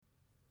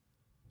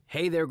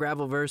Hey there,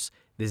 Gravelverse.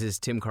 This is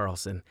Tim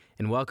Carlson,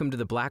 and welcome to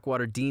the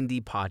Blackwater D&D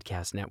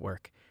Podcast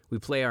Network. We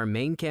play our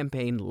main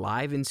campaign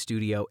live in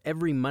studio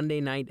every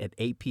Monday night at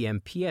 8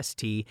 p.m.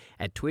 PST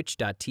at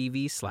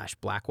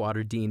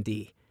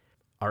twitch.tv/BlackwaterD&D.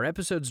 Our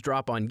episodes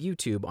drop on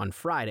YouTube on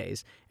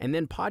Fridays, and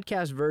then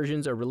podcast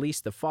versions are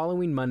released the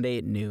following Monday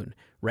at noon,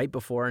 right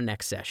before our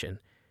next session.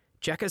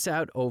 Check us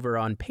out over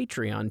on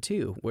Patreon,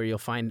 too, where you'll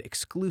find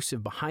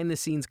exclusive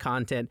behind-the-scenes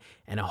content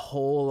and a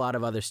whole lot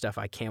of other stuff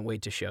I can't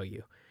wait to show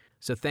you.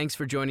 So thanks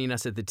for joining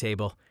us at the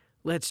table.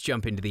 Let's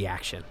jump into the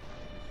action.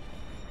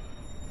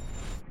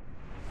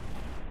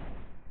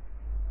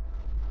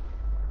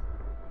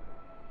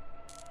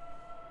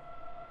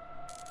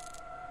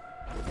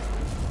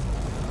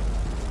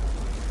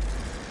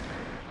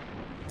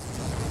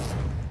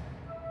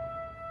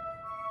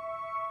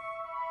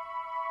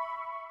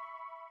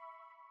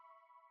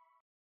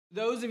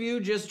 Those of you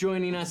just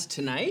joining us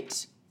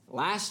tonight,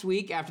 last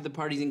week after the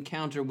party's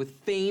encounter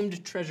with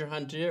famed treasure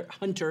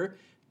hunter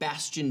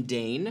Bastion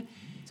Dane,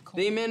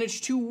 they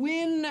managed to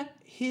win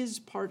his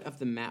part of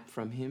the map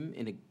from him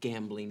in a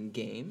gambling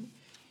game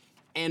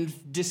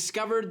and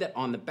discovered that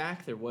on the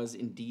back there was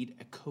indeed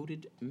a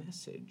coded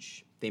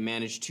message. They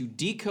managed to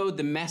decode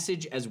the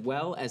message as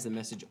well as the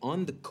message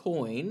on the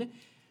coin,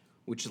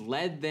 which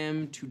led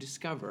them to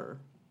discover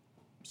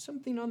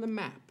something on the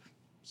map,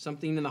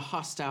 something in the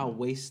hostile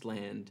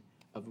wasteland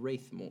of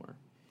Wraithmoor.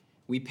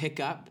 We pick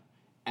up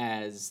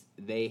as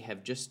they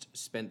have just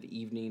spent the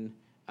evening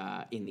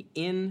in the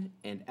inn,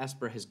 and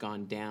Esper has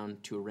gone down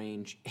to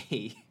arrange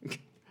a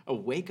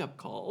wake-up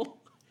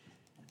call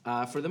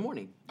for the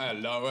morning.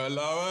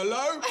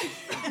 Hello.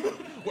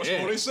 What's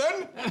all this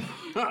then?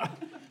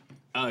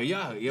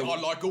 Yeah.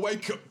 I'd like a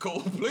wake-up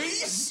call,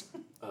 please.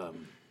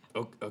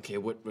 Okay,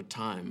 what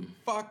time?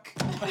 Fuck.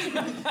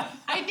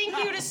 I think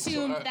you'd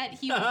assume that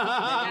he was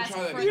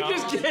asking for You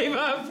just gave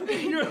up.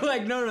 You were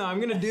like, no, I'm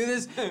gonna do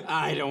this.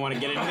 I don't want to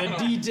get into the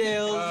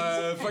details.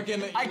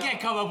 I can't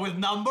come up with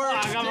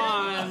numbers. Come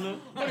on.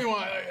 What do you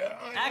want?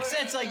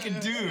 Accents I can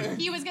do.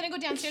 He was gonna go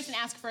downstairs and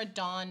ask for a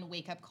dawn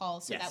wake-up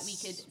call so that we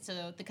could,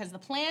 because the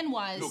plan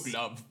was... Look,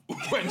 love,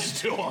 when's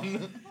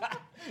dawn?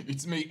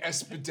 It's me,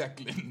 Esper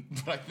Declan,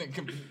 but I think...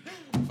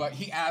 But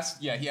he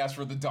asked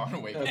for the dawn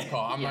wake-up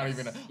call. I'm not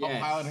even... I'll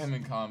pilot him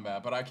in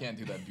combat, but I can't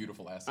do that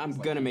beautiful ass. I'm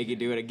gonna make you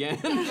do it again.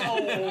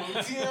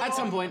 At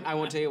some point, I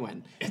won't tell you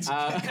when.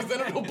 Because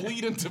then it'll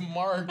bleed into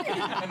Mark,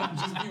 and it'll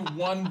just be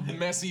one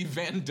messy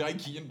Van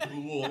Dykean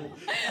pool.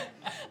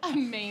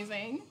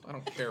 Amazing. I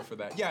don't care for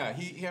that. Yeah,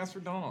 he asked for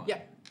dawn.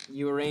 Yeah,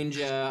 you arrange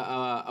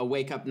a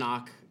wake-up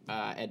knock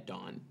at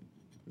dawn,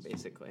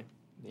 basically.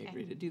 They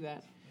agree to do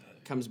that.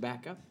 Comes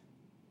back up.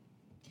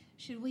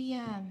 Should we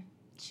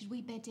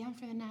bed down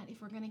for the night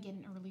if we're gonna get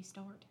an early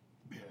start?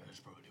 Yeah, that's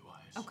probably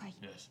wise. Okay.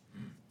 Yes.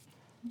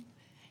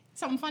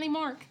 Something funny,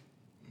 Mark?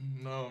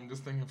 No, I'm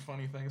just thinking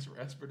funny things for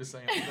Esper to say.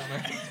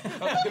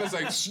 I'm gonna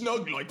say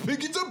snug like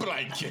pig in a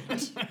blanket.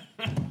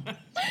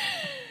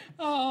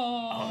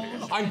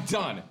 Oh. I'm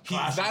done.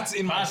 That's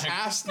in my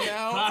past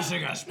now.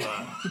 Classic Esper.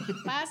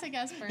 Classic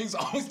Esper. He's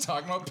always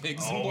talking about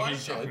pigs and He's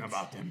blankets. talking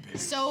about them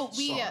pigs. So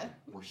we...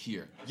 We're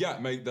here. Yeah,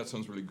 mate, that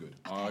sounds really good.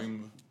 Okay.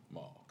 I'm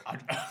Mark.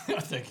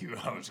 Thank you.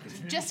 I was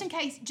confused. Just in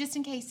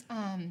case,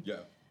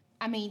 Yeah.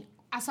 I mean,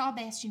 I saw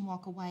Bastion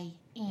walk away,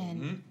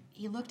 and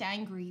he looked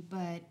angry,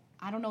 but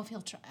I don't know if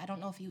he'll try. I don't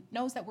know if he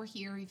knows that we're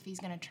here, if he's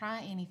going to try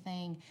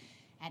anything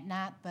at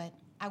night, but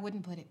I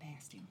wouldn't put it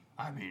past him.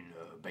 I mean,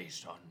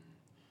 based on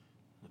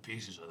the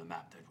pieces of the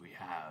map that we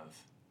have,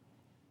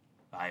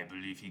 I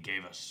believe he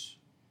gave us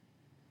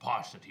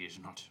parts that he is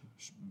not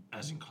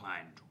as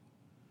inclined to.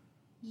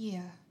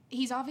 Yeah.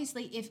 He's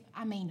obviously,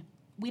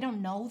 we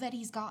don't know that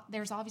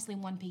there's obviously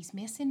one piece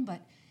missing,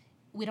 but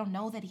we don't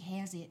know that he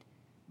has it.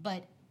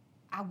 But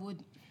I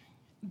would,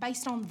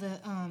 based on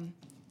the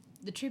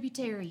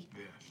tributary,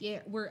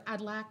 I'd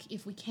like,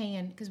 if we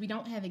can, because we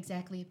don't have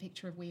exactly a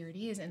picture of where it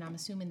is, and I'm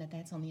assuming that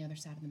that's on the other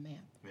side of the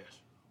map.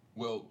 Yes.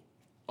 Well,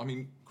 I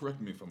mean,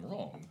 correct me if I'm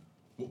wrong.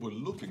 What we're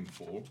looking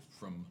for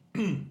from,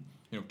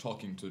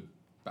 talking to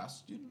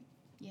Bastion?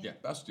 Yeah,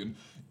 Bastion,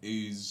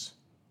 is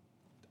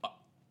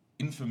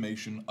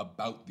information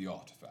about the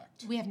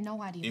artifact. We have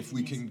no idea. If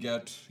we can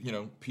get,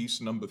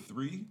 piece number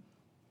 3,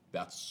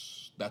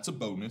 that's a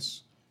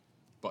bonus.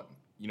 But,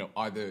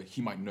 either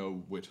he might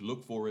know where to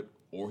look for it,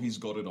 or he's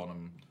got it on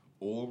him,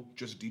 or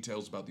just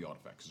details about the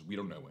artifact, because we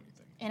don't know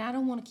anything. And I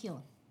don't want to kill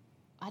him.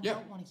 I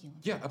don't want to kill him.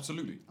 Yeah,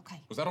 absolutely.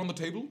 Okay. Was that on the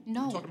table? No.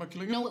 You were talking about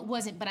killing him? No, it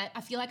wasn't, but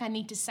I feel like I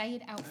need to say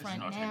it out front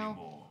not now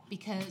anymore.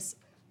 because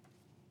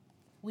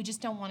we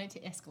just don't want it to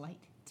escalate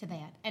to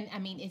that. And, I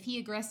mean, if he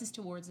aggresses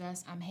towards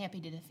us, I'm happy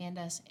to defend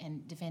us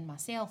and defend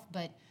myself,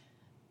 but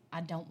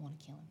I don't want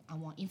to kill him. I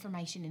want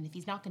information, and if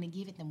he's not going to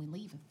give it, then we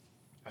leave him.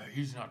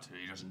 He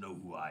doesn't know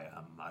who I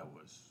am. I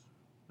was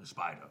the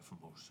spider for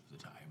most of the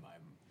time.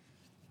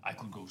 I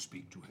could go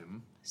speak to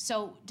him.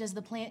 So does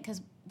the plan,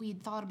 because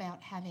we'd thought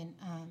about having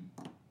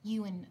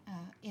you and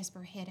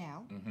Esper head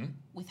out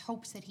with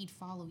hopes that he'd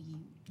follow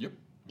you. Yep.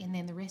 And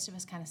then the rest of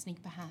us kind of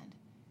sneak behind.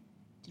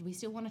 Did we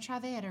still want to try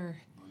that, or?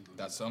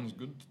 That sounds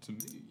good to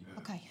me.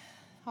 Okay.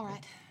 All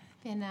right.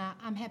 Then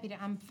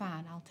I'm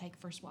fine. I'll take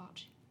first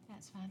watch.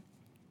 That's fine.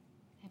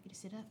 Happy to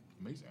sit up.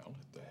 Amazing. I'll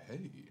hit the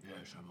hay.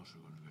 Yes, I'm also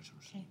going to get some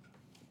sleep.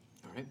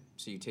 All right.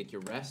 So you take your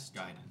rest.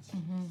 Guidance.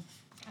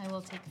 I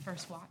will take the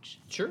first watch.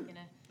 Sure. I'm gonna-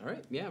 All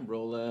right. Yeah.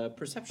 Roll a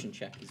perception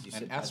check as you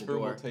sit And by the Esper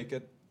door. will take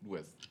it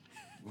with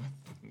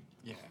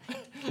yeah.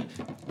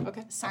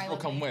 Okay. Esper will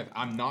come with.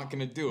 I'm not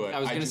gonna do it. I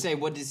was gonna just- say,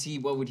 what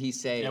would he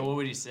say? Yeah, what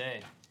would he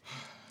say?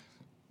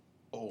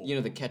 Oh. You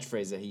know the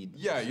catchphrase that he.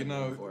 Yeah, you said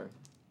know- before.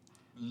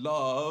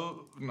 Love.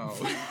 No.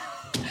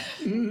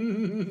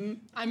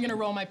 I'm gonna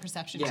roll my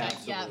perception Yeah, check.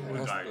 Yeah.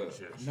 absolutely. Guidance,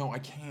 yes. No, I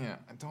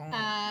can't. I don't.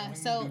 I need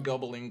to so- do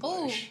double Oh,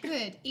 English.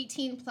 good.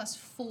 18 plus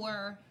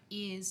 4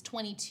 is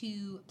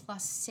 22.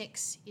 Plus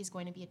 6 is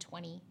going to be a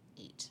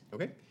 28.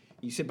 Okay.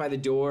 You sit by the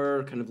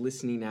door, kind of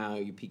listening now.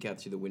 You peek out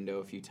through the window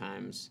a few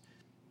times,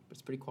 but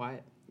it's pretty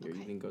quiet. Your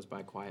Okay. evening goes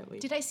by quietly.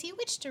 Did I see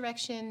which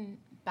direction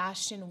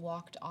Bastion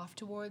walked off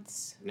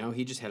towards? No,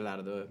 he just headed out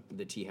of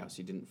the tea house.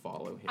 You didn't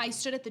follow him. I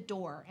stood at the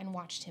door and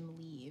watched him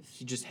leave.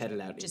 He just headed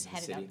out Just into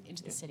headed the out city.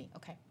 into the Yeah. city.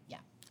 Okay, yeah.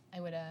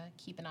 I would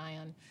keep an eye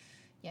on,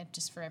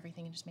 just for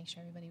everything and just make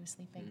sure everybody was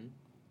sleeping. Mm-hmm.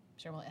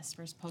 Sure, well,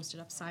 Esper's posted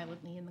up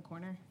silently in the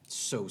corner.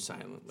 So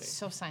silently.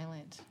 So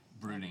silent.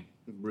 Brooding.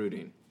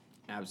 Brooding.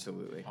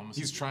 Absolutely. Almost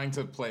He's trying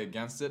to play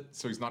against it,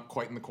 so he's not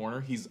quite in the corner.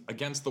 He's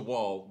against the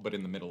wall, but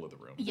in the middle of the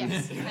room.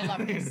 Yes, I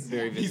love this.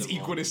 Very He's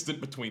visible.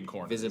 equidistant between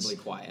corners. Visibly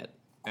quiet.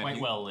 And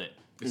quite well lit.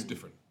 It's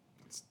different.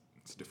 It's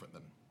different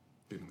than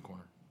being in the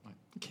corner. I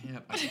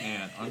can't.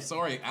 I'm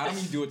sorry. Adam,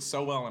 you do it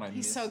so well, and I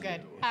He's miss so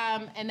good. you.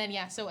 And then,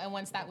 and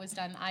once that was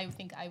done, I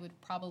think I would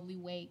probably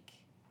wake.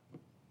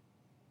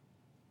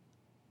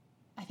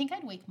 I think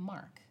I'd wake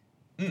Mark.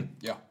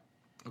 Yeah,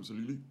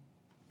 absolutely.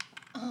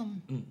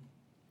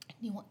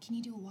 Can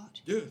you do a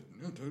watch? Yeah,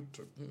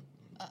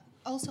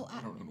 Also,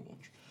 I don't know to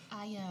watch.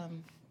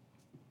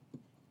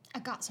 I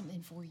got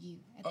something for you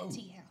at Oh. the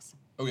tea house.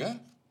 Oh, yeah?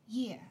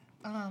 Yeah.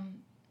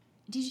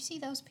 Did you see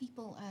those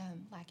people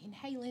like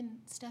inhaling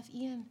stuff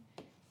in?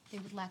 They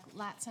would like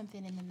light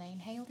something and then they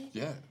inhaled it.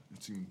 Yeah,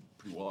 it seemed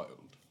pretty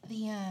wild.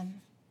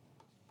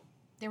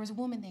 There was a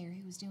woman there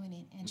who was doing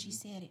it, and she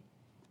said it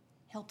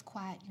helped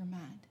quiet your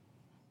mind.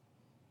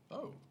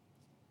 Oh,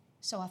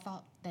 So I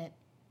thought that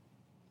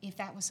if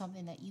that was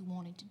something that you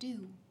wanted to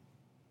do,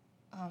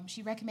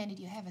 she recommended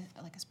you have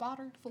a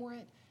spotter for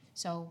it.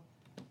 So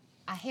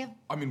I have.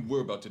 I mean,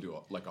 we're about to do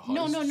a heist.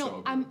 No.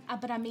 So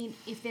But I mean,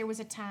 if there was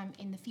a time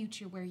in the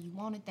future where you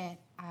wanted that,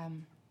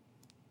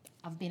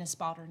 I've been a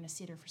spotter and a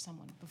sitter for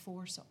someone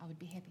before, so I would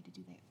be happy to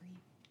do that for you.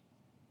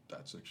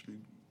 that's actually,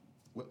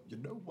 well, you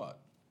know what?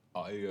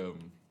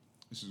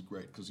 This is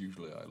great, because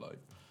usually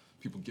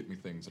people get me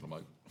things, and I'm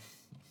like,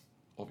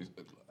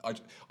 obviously,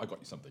 I got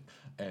you something.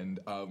 And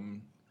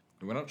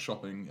we went out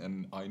shopping,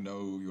 and I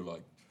know you're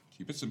like,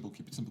 keep it simple,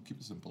 keep it simple, keep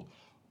it simple.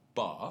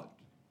 But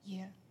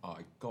Yeah.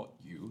 I got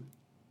you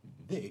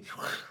this.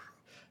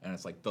 And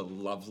it's like the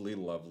lovely,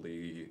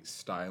 lovely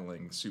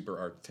styling Super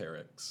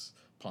Arc'teryx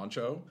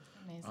poncho.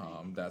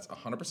 Amazing. That's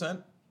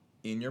 100%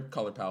 in your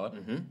color palette.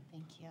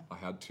 Thank you. I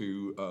had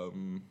to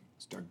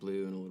It's dark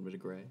blue and a little bit of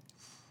gray.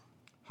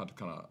 kind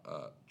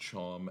of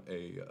charm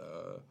a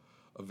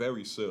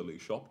very surly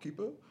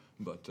shopkeeper,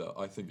 but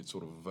I think it's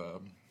sort of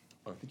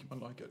I think you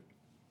might like it.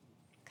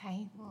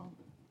 Okay, well,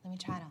 let me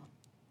try it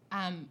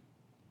on.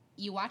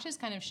 You watch as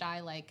kind of shy,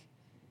 like,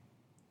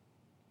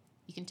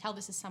 you can tell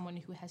this is someone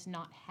who has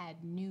not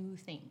had new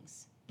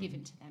things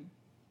given to them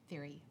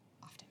very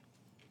often.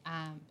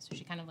 So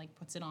she kind of like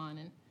puts it on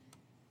and,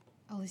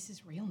 oh, this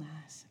is real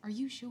nice. Are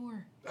you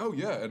sure? Oh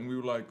yeah, and we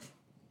were like,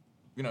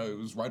 it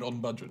was right on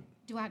budget.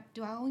 Do I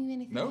owe you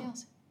anything No.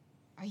 else?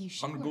 Are you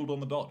sure? 100 gold on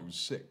the dot. It was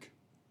sick.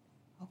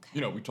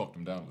 Okay. We talked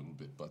him down a little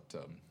bit, but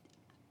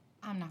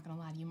I'm not gonna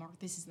lie to you, Mark.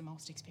 This is the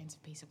most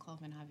expensive piece of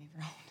clothing I've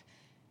ever owned.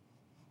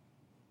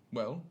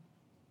 well,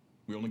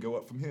 we only go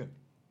up from here.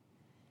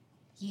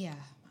 Yeah,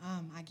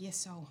 I guess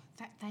so.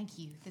 Thank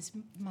you. That's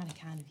mighty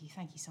kind of you.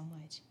 Thank you so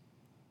much.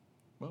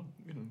 Well,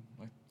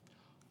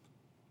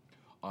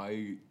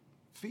 I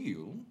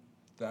feel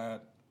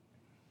that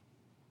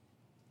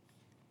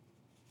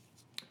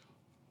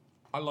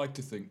I like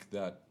to think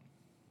that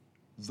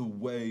the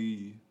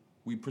way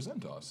we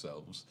present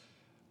ourselves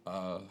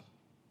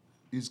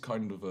is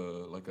kind of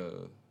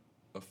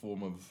a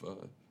form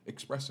of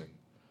expressing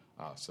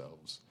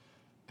ourselves,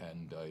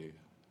 and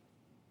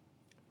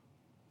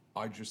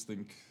I just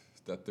think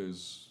that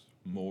there's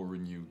more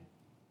in you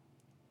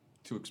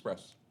to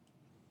express.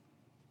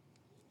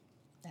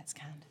 That's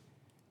kind.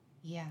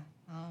 Yeah.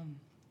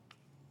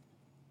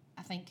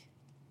 I think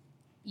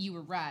you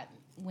were right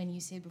when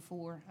you said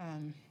before,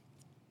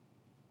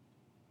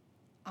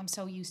 I'm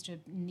so used to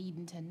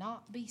needing to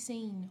not be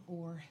seen,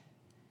 or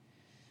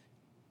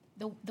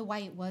the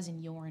way it was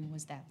in Yorin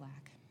was that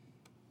like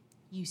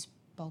you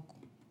spoke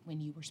when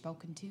you were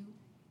spoken to,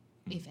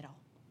 if at all.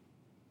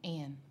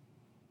 And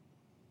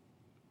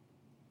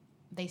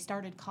they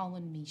started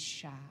calling me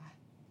shy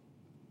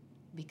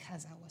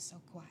because I was so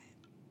quiet.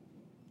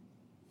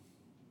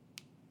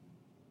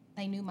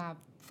 They knew my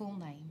full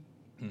name,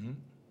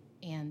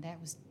 And that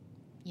was,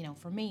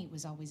 for me, it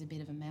was always a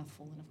bit of a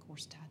mouthful, and of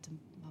course tied to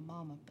my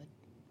mama. But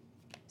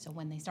so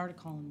when they started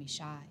calling me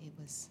Shy, it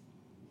was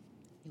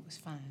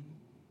fine.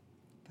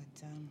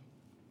 But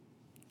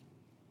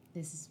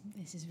this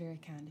is very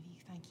kind of you.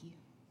 Thank you.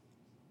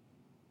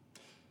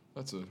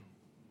 That's a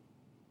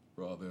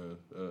rather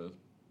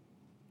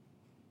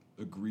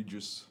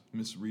egregious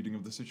misreading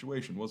of the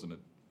situation, wasn't it?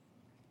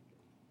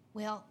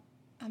 Well,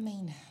 I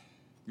mean,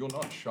 You're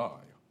not shy.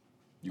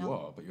 You No.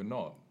 are, but you're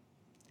not.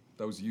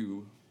 That was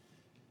you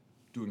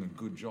doing a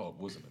good job,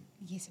 wasn't it?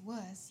 yes, it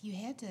was. You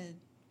had to.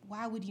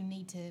 Why would you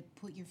need to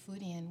put your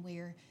foot in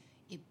where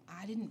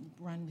I didn't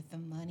run with the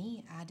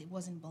money? It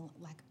wasn't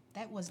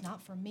that was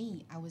not for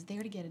me. I was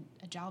there to get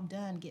a job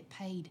done, get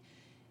paid,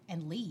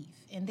 and leave.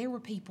 And there were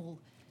people,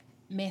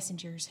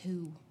 messengers,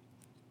 who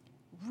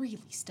really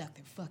stuck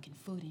their fucking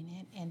foot in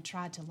it and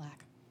tried to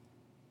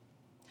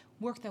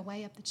work their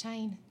way up the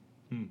chain.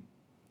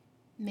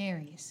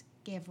 Marius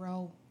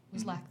Gavreau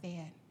was like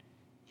that,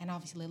 and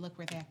obviously look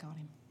where that got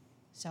him.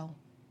 So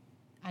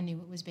I knew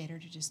it was better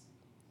to just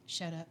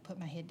shut up, put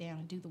my head down,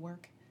 and do the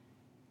work.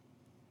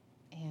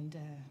 And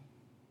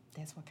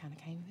that's what kind of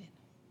came of it.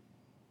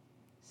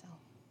 So.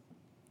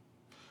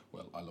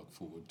 Well, I look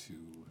forward to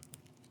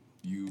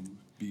you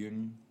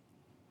being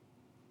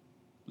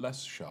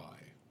less shy.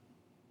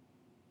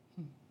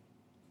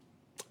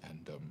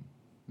 And,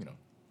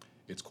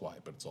 it's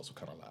quiet, but it's also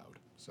kind of loud,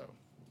 so.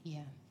 Yeah.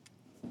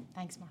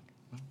 Thanks, Mark.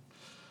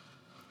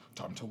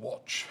 Time to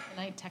watch. And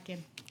I tuck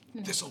in.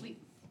 This'll.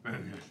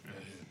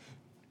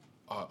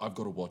 I've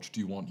got to watch. Do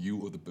you want you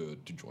or the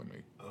bird to join me?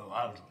 Oh,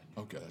 I'll join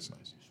you. Okay, that's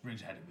nice.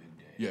 Spring's had a big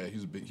day. Yeah,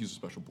 he's a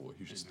special boy.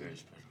 He should He's stay. very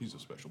special. He's a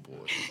special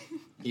boy.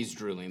 He's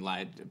drooling,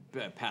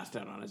 passed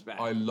out on his back.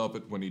 I love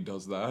it when he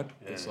does that.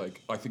 It's Yes.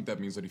 like, I think that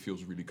means that he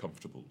feels really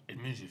comfortable.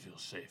 It means he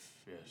feels safe,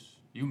 yes.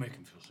 You make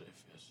him feel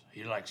safe, yes.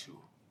 He likes you.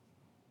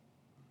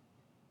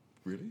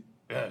 Really?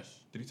 Yes.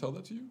 Did he tell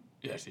that to you?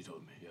 Yes, he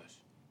told me, yes.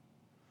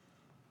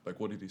 Like,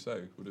 what did he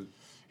say?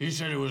 He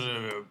said it was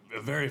a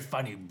very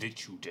funny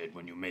bit you did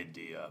when you made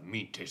the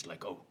meat taste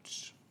like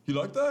oats. He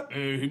liked that?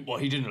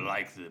 He didn't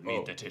like the meat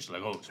Oh. that tasted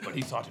like oats, but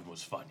he thought it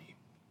was funny.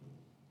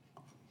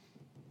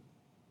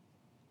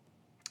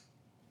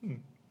 Yes.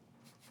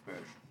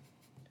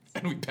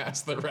 And we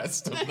passed the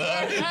rest of the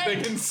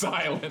thing in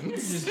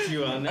silence. Just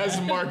chew on that. As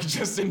Mark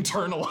just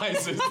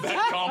internalizes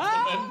that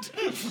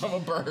compliment from a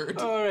bird.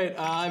 All right,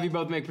 have you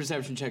both make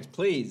perception checks,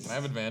 please. I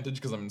have advantage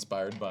because I'm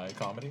inspired by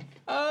comedy.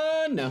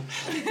 No.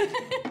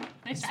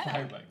 Nice try.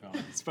 Inspired by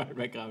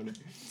comedy.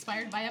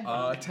 Inspired by a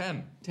bird.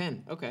 10.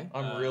 10, okay.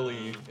 I'm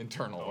really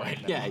internal right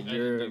now. Yeah,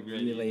 you're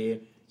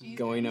really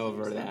going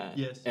over that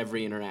Yes.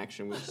 every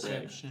interaction we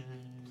say.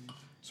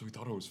 So we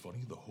thought it was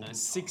funny the whole time.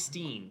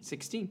 16.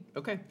 16,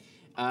 okay.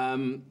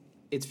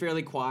 It's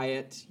fairly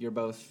quiet. You're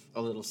both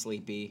a little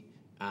sleepy,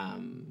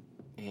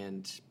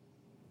 and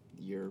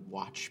your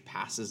watch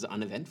passes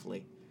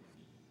uneventfully.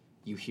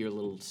 You hear a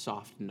little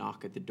soft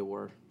knock at the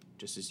door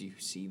just as you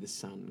see the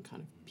sun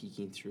kind of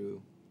peeking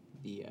through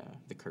the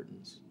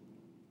curtains.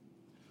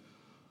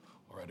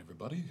 All right,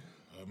 everybody.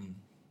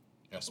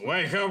 Yes,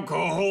 Wake up,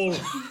 Cole!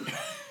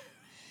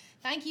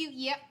 Thank you.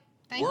 Yep.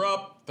 Thank we're you.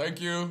 up.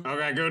 Thank you.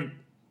 Okay, good.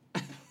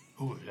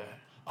 Who was that?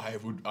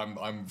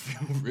 I'm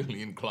feel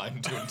really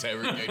inclined to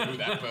interrogate who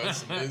that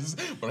person is,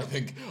 but I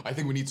think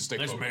we need to stay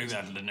Let's focused. make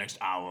that the next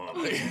hour.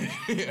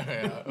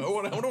 yeah. I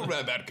want to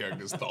read that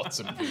character's thoughts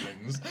and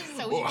feelings.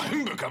 So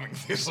I'm becoming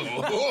Thistle.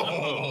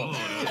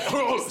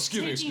 Oh,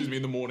 excuse me.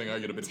 In the morning, I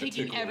get a bit of a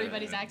taking tickle.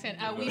 everybody's accent.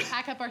 We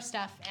pack up our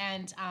stuff,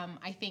 and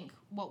I think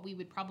what we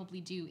would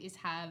probably do is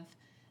have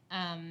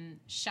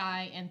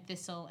Shy and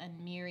Thistle and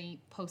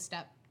Miri post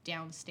up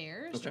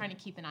downstairs, Okay. trying to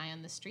keep an eye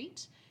on the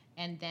street,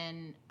 and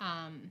then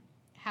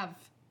have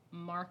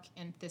Mark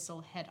and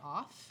Thistle head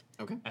off.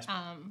 Okay.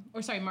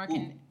 Mark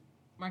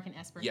and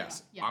Esper.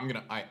 Yes, Yeah.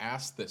 I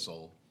asked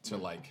Thistle to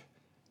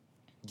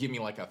give me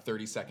a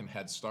 30-second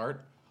head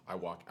start. I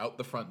walk out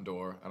the front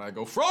door and I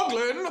go,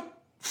 Froglin,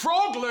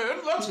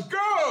 let's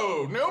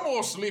go! No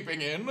more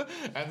sleeping in.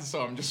 And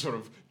so I'm just sort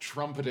of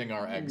trumpeting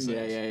our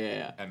exit.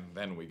 Yeah. And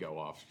then we go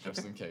off,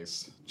 just in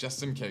case.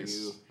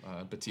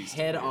 Batista.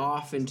 Head here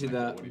off into doesn't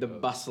know what he the does.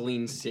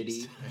 bustling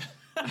city.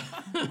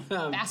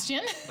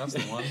 Bastion. That's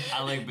the one.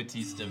 I like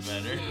Batista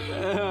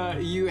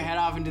better. You head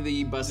off into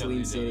the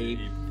bustling city.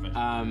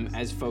 WWE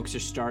As folks are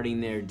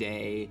starting their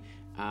day,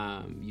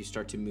 you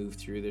start to move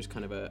through. There's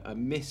kind of a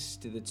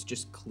mist that's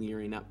just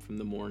clearing up from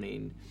the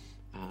morning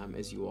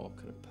as you all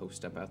kind of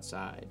post up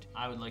outside.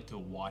 I would like to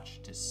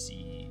watch to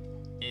see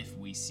if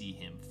we see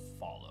him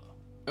follow.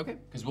 Okay.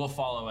 Because we'll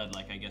follow at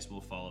we'll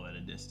follow at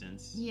a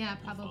distance. Yeah,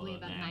 We'll probably follow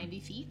about them. 90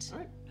 feet. All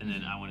right. And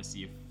then I want to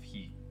see if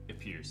he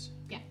appears.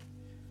 Yeah.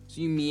 So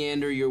you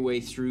meander your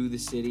way through the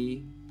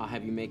city. I'll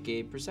have you make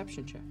a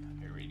perception check.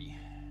 Alrighty.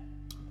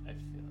 I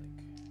feel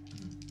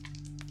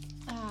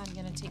like. I'm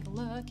gonna take a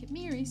look at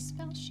Miri's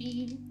spell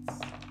sheets.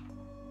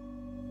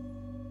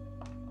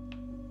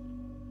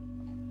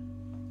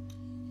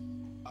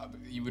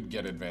 You would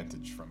get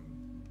advantage from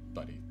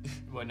Buddy.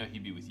 Well, no,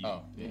 he'd be with you.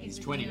 Oh, yeah. He's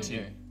He's with you. 22.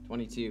 Yeah,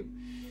 22.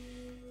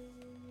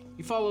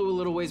 You follow a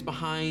little ways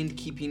behind,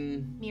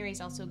 keeping... Miri's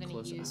also going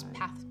Close to use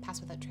eye. Pass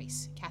Without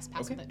Trace. Cast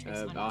Pass Okay. Without Trace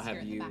on I'll us here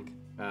have at the you back.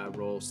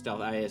 roll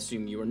stealth. I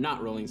assume you are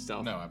not rolling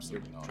stealth. No,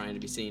 absolutely You're not. trying to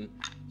be seen.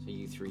 So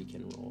you three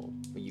can roll.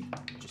 Or you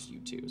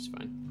two is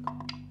fine.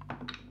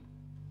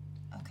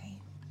 Okay.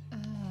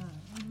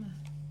 19.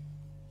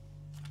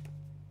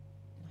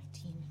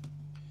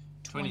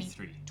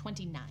 23.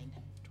 29.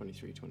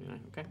 23, 29,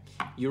 okay.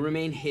 You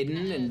remain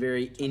hidden and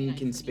very 29,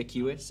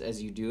 inconspicuous as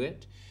you do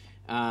it.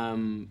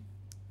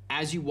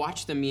 As you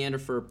watch them meander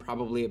for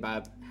probably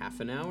about half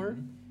an hour,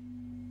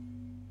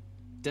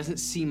 doesn't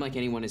seem like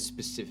anyone is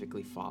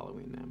specifically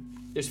following them.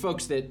 There's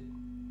folks that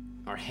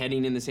are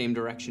heading in the same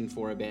direction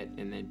for a bit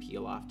and then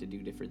peel off to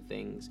do different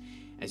things.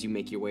 As you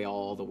make your way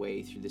all the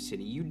way through the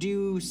city, you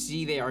do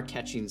see they are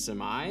catching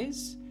some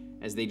eyes,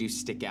 as they do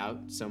stick out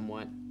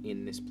somewhat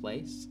in this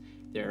place.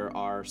 There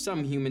are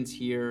some humans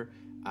here,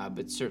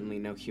 but certainly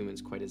no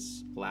humans quite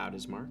as loud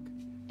as Mark.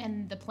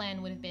 And the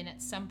plan would have been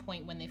at some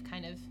point when they've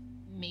kind of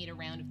made a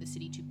round of the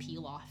city to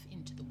peel off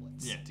into the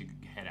woods. Yeah, to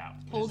head out.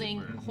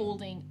 Holding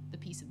the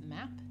piece of the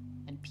map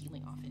and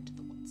peeling off into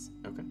the woods.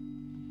 Okay.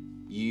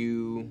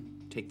 You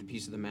take the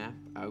piece of the map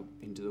out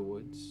into the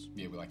woods.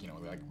 Yeah, we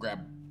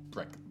grab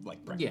breakfast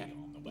Yeah.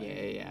 on the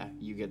way. Yeah.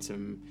 You get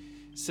some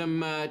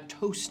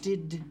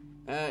toasted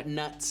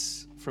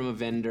nuts from a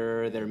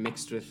vendor. They're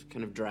mixed with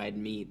kind of dried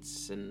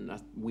meats and a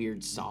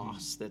weird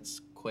sauce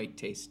that's quite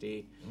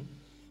tasty.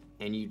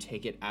 And you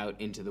take it out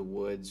into the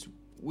woods,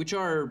 which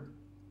are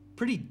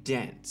pretty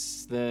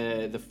dense.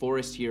 The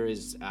forest here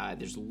is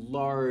there's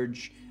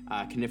large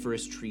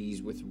coniferous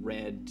trees with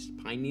red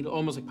pine needles,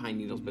 almost like pine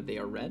needles, but they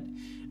are red.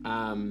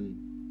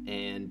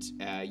 And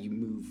you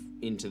move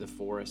into the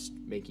forest,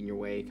 making your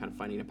way, kind of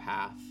finding a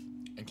path.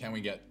 And can we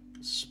get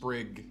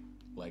Sprig,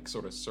 like,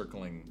 sort of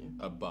circling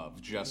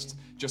above, just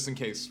in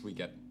case we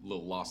get a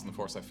little lost in the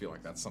forest? I feel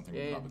like that's something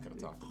we probably could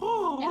have talked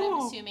about. And I'm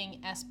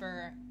assuming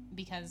Esper,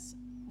 because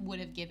would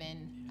have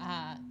given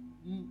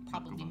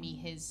probably me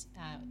his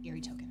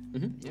eerie token.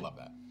 Love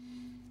that.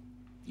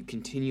 You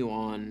continue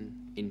on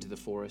into the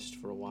forest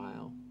for a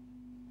while.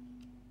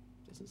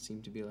 Doesn't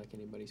seem to be like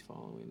anybody's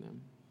following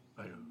them.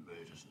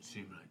 It doesn't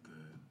seem like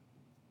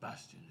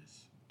Bastion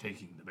is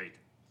taking the bait.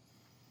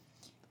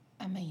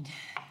 I mean,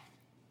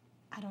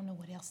 I don't know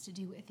what else to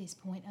do at this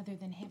point other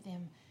than have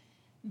them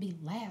be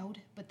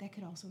loud, but that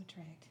could also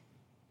attract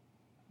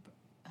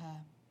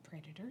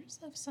predators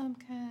of some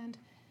kind.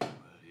 Well,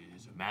 he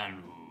is a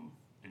man who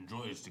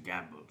enjoys to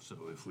gamble, so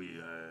if we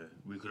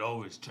could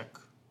always check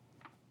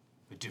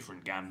a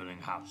different gambling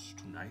house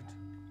tonight.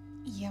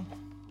 Yeah,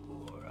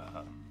 Or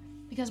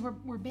because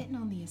we're betting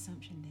on the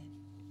assumption that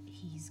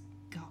he's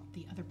got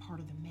the other part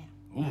of the map.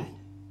 ooh, Right?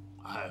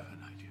 I have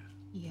an idea.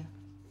 Yeah.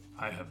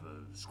 I have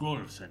a scroll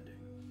of sending,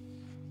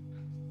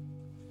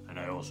 and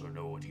I also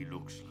know what he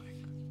looks like.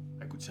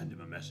 I could send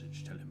him a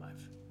message, tell him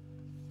I've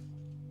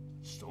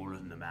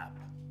stolen the map,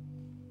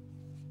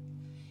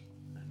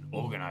 and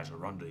organize a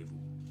rendezvous.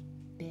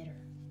 Better.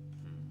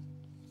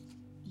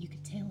 You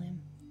could tell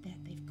him that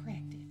they've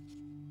cracked it,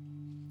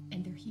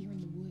 and they're here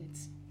in the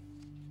woods,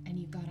 and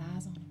you've got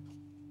eyes on him.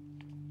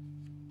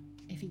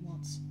 If he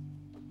wants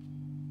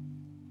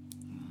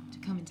to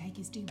come and take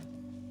his due,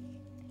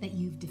 that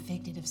you've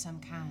defected of some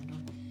kind, or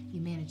you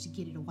managed to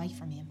get it away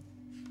from him.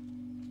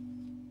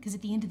 Because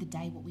at the end of the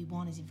day, what we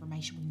want is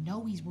information. We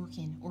know he's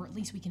working, or at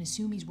least we can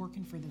assume he's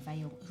working for the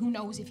Veil. Who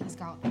knows if he's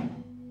got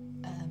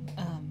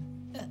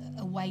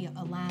a way,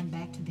 a line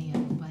back to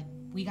them, but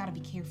we gotta be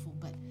careful.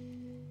 But,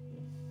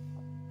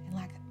 and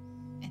like,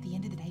 at the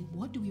end of the day,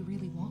 what do we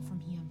really want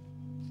from him?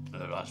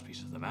 The last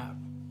piece of the map.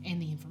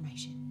 And the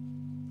information.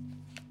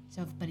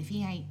 So, but if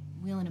he ain't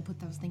willing to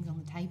put those things on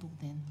the table,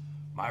 then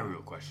My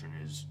real question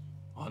is,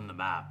 on the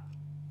map,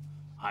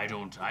 I'm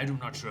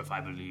not sure if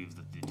I believe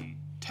that the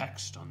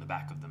text on the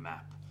back of the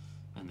map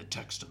and the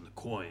text on the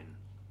coin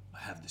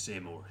have the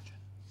same origin.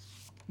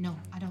 no,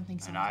 I don't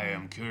think so. And I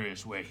am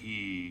curious where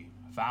he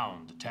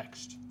found the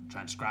text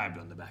transcribed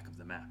on the back of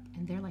the map.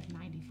 And they're like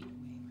 90 feet away,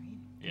 right?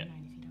 Yeah. They're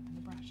 90 feet up in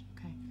the brush.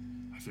 Okay.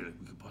 I feel like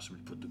we could possibly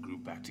put the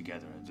group back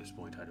together at this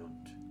point. I don't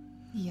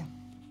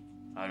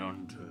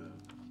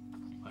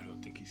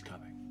think he's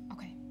coming.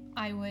 Okay.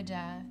 I would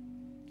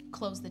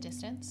close the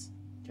distance.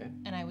 Okay.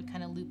 And I would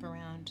kind of loop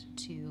around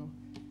to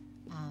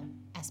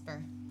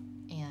Esper,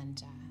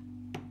 and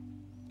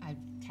I'd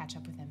catch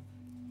up with him.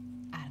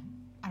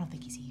 I don't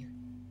think he's here.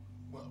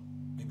 Well,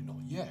 maybe not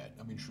yet.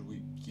 I mean, should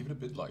we give it a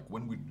bit, like,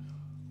 when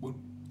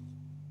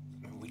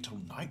wait till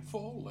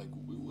nightfall? Like,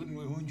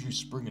 when you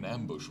spring an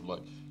ambush?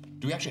 Like,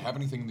 do we actually have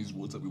anything in these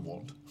woods that we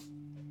want?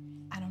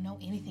 I don't know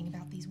anything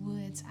about these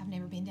woods. I've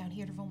never been down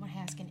here to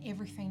Vomahask, and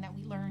everything that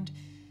we learned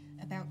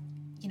about,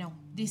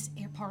 this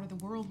part of the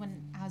world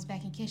when I was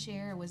back in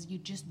Kishare was you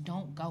just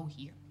don't go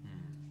here.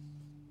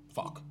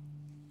 Fuck.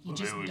 You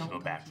just maybe we don't should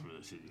go back here. through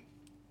the city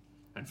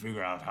and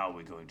figure out how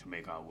we're going to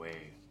make our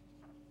way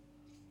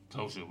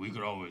closer. We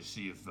could always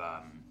see if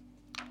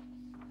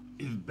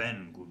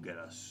Ben could get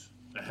us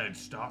a head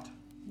start.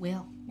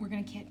 Well,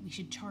 we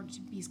should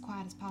be as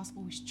quiet as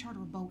possible. We should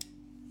charter a boat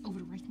over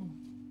to Wraithmoor.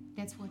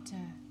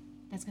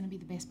 That's gonna be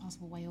the best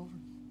possible way over.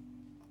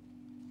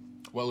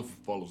 Well, if it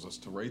follows us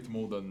to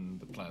Wraithmoor, then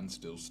the plan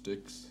still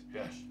sticks.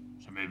 Yes.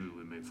 So maybe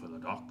we make for the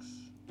docks.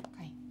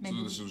 Okay, So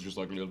maybe. this was just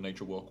like a little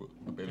nature walk with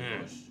a baby.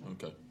 Yes.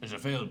 Okay. It's a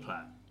failed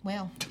plan.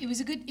 Well, it was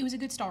a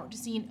good start to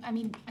seeing. I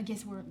mean, I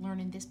guess we're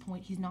learning at this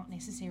point he's not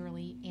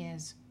necessarily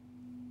as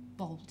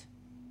bold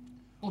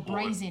or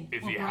brazen.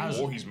 if or he brazen. has-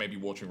 Or he's maybe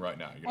watching right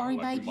now. You know, Or he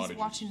like we might might be have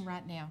watching just-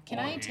 right now. Can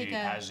Or I take he a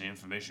has the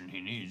information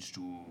he needs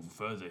to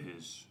further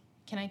his...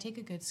 Can I take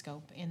a good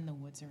scope in the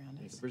woods around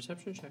Make a us?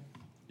 perception check.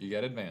 You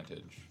get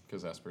advantage,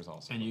 because Esper's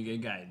awesome. And you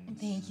get guidance.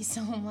 Thank you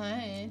so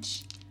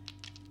much.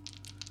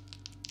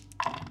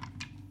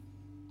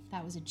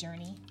 That was a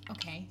journey.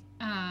 Okay.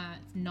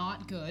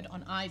 Not good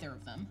on either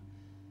of them.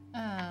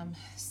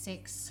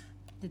 6.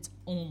 That's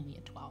only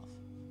a 12.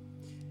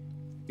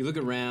 You look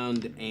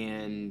around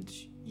and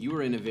you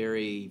are in a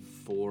very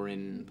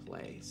foreign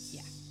place.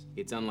 Yeah.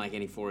 It's unlike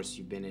any forest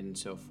you've been in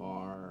so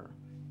far.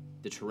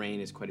 The terrain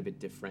is quite a bit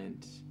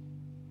different.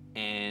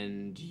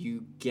 And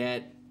you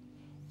get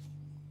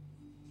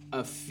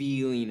a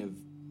feeling of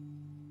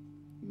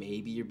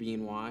maybe you're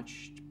being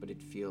watched, but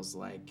it feels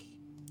like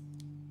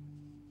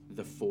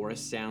the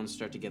forest sounds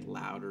start to get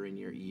louder in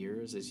your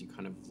ears as you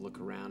kind of look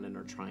around and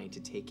are trying to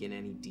take in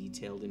any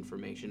detailed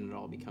information. It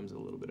all becomes a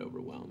little bit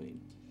overwhelming.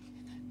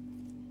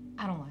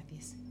 I don't like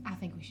this. I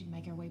think we should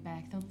make our way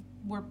back.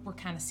 We're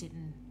kind of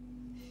sitting,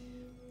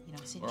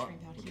 sitting All right,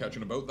 shrimp out we're here.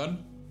 catching a boat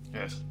then?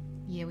 Yes.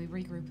 Yeah, we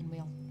regroup and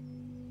we'll.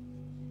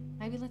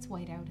 Maybe let's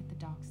wait out at the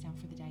docks down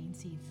for the day and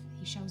see if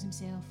he shows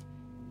himself,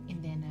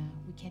 and then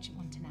we catch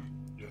one tonight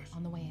Yes.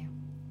 on the way out.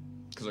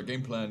 Because our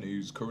game plan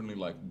is currently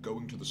like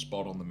going to the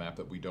spot on the map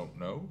that we don't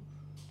know,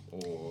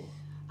 or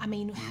I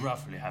mean, We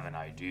roughly have an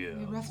idea.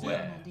 we of roughly have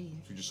where. an idea.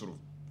 if we just sort of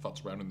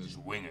futz around in this. Just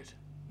wing it.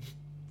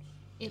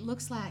 It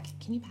looks like.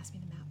 Can you pass me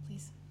the map,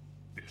 please?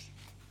 Yes.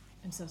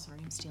 I'm so sorry.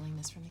 I'm stealing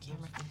this from the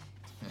camera.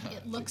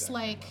 It Take looks that.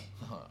 like.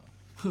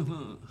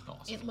 Awesome.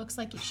 It looks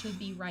like it should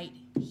be right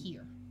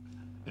here,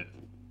 Yes.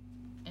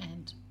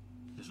 and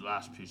This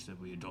last piece that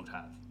we don't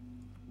have.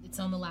 it's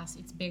on the last.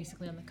 It's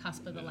basically on the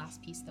cusp of the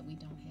last piece that we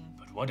don't have.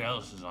 But what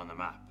else is on the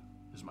map?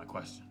 Is my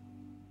question.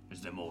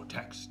 Is there more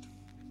text?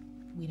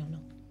 We don't know.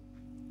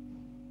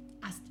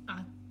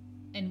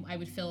 And I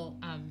would fill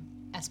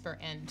Esper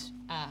and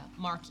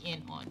Mark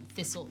in on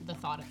Thistle, the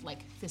thought of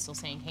like Thistle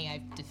saying, "Hey,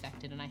 I've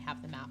defected and I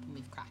have the map and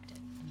we've cracked it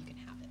and you can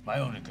have it." My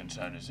only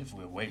concern is if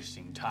we're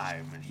wasting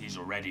time and he's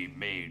already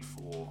made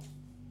for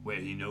where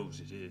he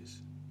knows it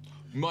is.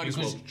 Might as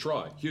well Because-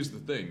 try. Here's the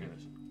thing.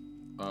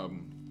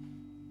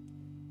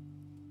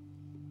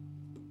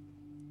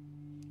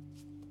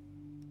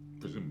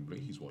 Presumably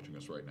he's watching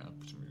us right now.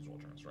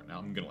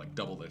 I'm gonna like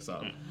double this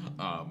up.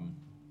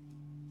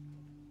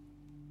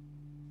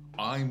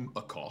 I'm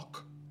a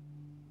cock.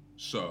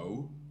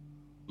 So,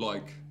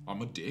 like,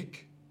 I'm a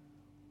dick.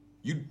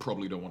 You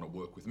probably don't want to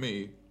work with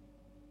me,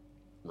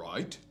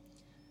 right?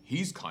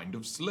 He's kind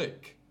of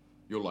slick.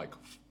 You're like,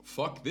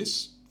 fuck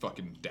this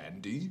fucking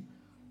dandy.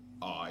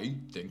 I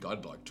think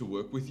I'd like to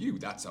work with you.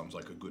 That sounds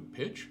like a good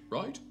pitch,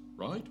 right?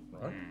 Right.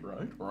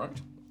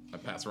 I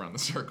pass around the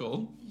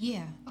circle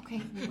Yeah.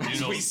 Okay.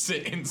 as know- we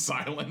sit in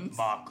silence.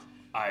 Mark,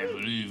 I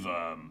believe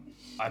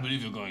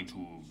you're going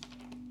to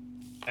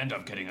end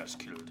up getting us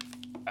killed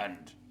and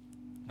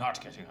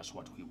not getting us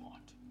what we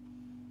want.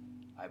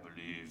 I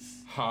believe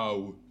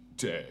How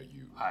dare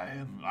you?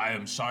 I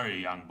am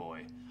sorry, young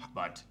boy,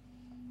 but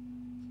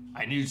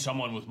I need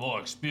someone with more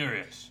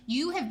experience.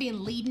 You have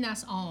been leading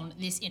us on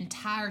this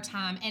entire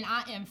time, and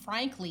I am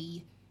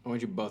frankly. I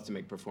want you both to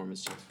make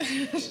performance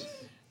checks.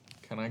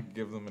 Can I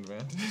give them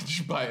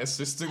advantage by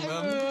assisting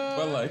them?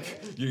 But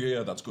like,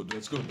 yeah, that's good.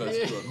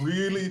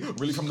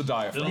 Really from the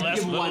diaphragm. Little less,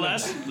 give little one of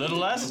less, little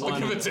less. I'll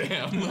give it to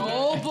him.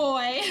 Oh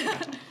boy.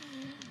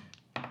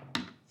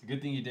 It's a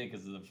good thing you did,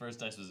 because the first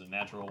dice was a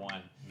natural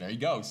 1. There you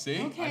go.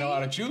 See, Okay. I know how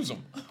to choose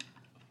them.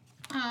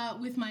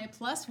 With my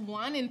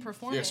 +1 in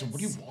performance. Yeah. So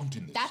what do you want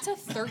in this? That's a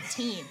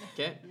 13.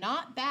 Okay.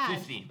 Not bad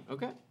 15.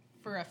 Okay.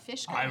 for a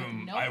fish guy with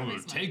no I will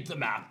charisma. take the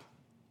map,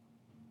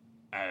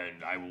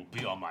 and I will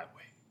be on my way.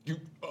 You,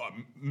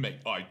 mate,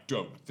 I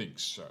don't think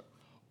so.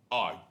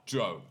 I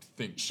don't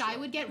think so. Shy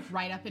would get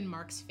right up in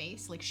Mark's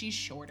face, like she's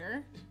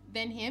shorter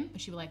than him,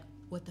 but she'd be like,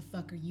 "What the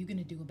fuck are you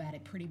gonna do about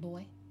it, pretty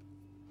boy?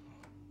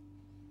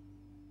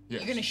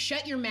 Yes. You're gonna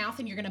shut your mouth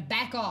and you're gonna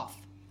back off."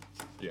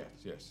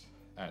 Yes.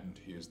 And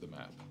here's the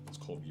map. It's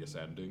called Yes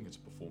Ending. It's a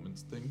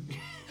performance thing.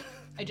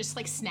 I just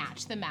like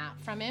snatch the map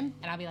from him,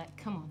 and I'll be like,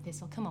 "Come on,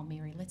 Thistle, come on,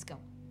 Miri, let's go."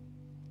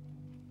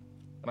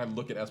 And I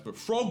look at Esper,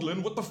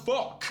 Froglin, what the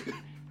fuck? And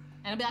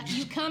I'll be like,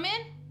 "You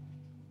coming?"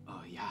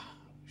 Oh yeah,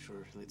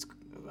 sure. Let's.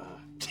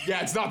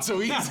 Yeah, it's not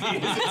so easy.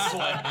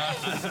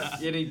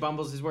 Yeah, he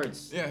bumbles his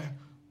words. Yeah.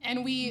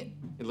 And we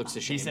It looks He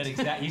ashamed. said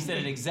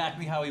it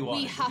exactly how he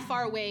wanted. we huff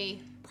our way.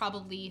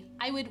 Probably,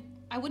 I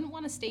wouldn't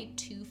want to stay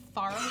too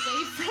far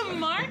away from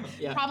Mark.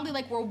 Yeah. Probably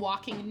like we're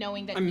walking,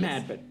 knowing that I'm he's-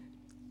 mad, but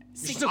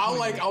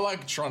I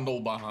like trundle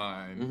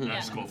behind.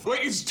 Let's go find.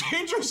 Wait, it's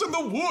dangerous in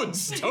the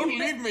woods. Don't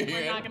leave me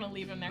We're here. not gonna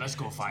leave him there. Let's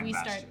go find we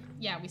Bastion.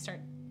 we start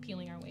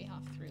peeling our way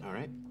off through. All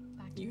right.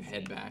 Back to You the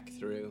head city. back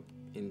through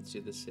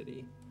into the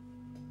city.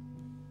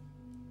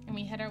 And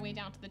we head our way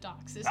down to the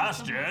docks. This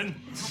Bastion!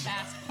 is the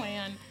best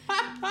plan.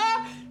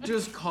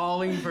 Just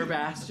calling for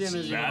Bastion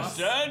as you walk.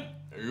 Bastion!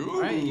 Ooh.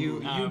 All right,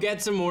 you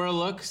get some more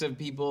looks of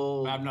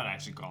people. I'm not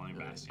actually calling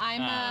Bastion.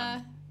 I'm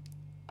I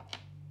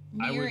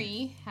would-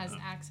 Miri has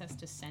access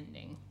to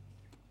sending.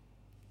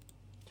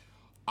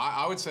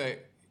 I would say,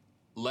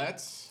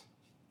 let's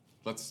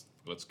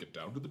get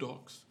down to the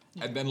docks,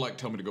 and then like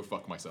tell me to go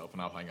fuck myself,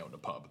 and I'll hang out in a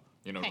pub.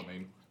 You know what I Okay.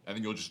 mean? And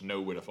then you'll just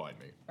know where to find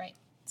me. Right.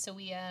 So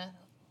we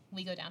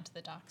go down to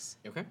the docks.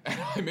 Okay.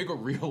 I make a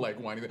real like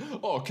whiny thing.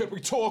 Oh, can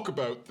we talk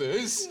about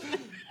this?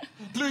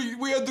 Please,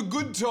 we had the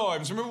good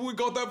times. Remember we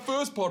got that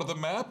first part of the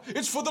map?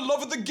 It's for the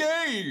love of the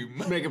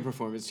game. Make a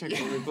performance check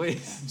for me,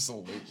 please.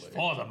 Absolutely.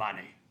 For the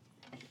money.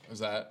 Is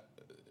that?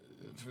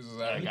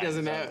 He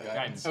doesn't have.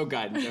 Guidance. Oh,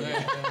 guidance.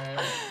 Okay.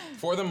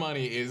 For the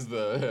money is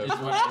the.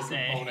 What I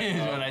say.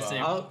 Is what I say.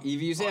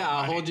 If you say,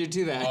 I'll hold you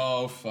to that.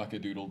 Oh, fuck a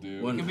doodle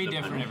do. One It can be for the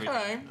different money.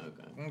 every Okay.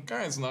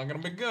 Okay, it's not gonna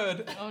be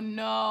good. Oh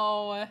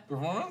no.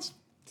 Performance?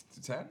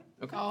 10?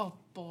 Oh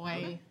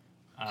boy.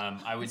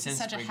 I would This is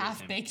sense such a Sprig with him.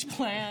 half-baked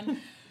plan.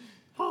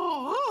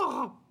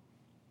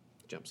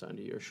 Jumps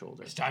onto your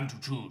shoulder. It's time to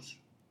choose.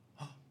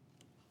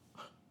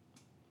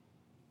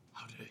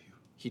 How dare you?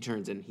 He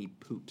turns and he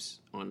poops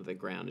onto the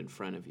ground in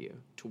front of you,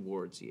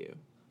 towards you.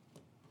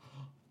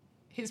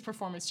 His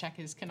performance check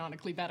is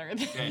canonically better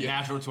than Okay,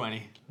 natural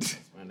 20.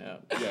 Find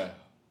out. Yeah.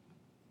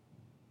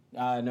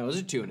 No, those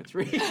are 2 and a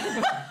 3.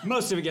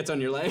 Most of it gets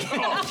on your leg.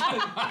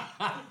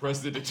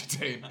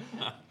 Prestidigitate.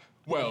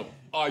 Well,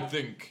 I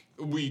think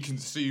we can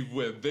see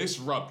where this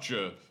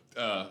rupture,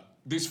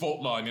 this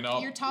fault line in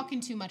our. You're talking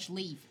too much.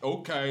 Leave.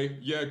 Okay,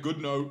 yeah, good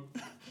note.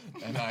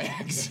 And I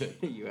exit.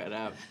 You head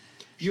out.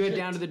 You head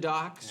down to the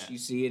docks. You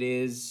see it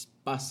is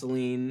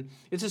bustling.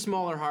 It's a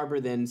smaller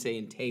harbor than, say,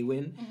 in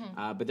Taywin,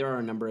 but there are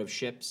a number of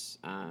ships.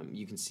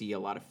 You can see a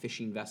lot of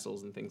fishing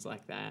vessels and things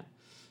like that.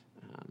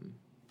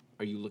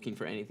 Are you looking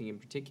for anything in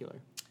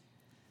particular?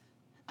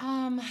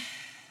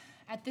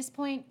 At this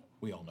point,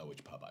 We all know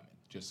which pub I'm in,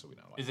 just so we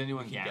know. Is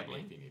anyone Get me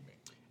gambling? if you need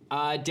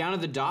me. Down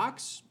at the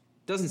docks,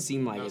 doesn't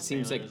seem like No it.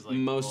 Seems like sailors, like,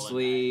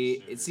 mostly. rolling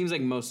dice, or- It seems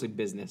like mostly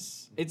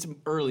business. It's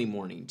early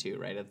morning too,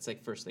 right? It's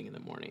like first thing in the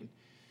morning,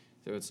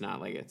 so it's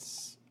not like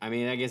it's. I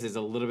mean, I guess it's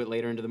a little bit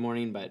later into the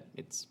morning, but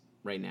it's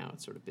right now.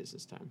 It's sort of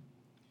business time.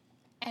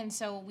 and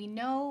so we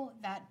know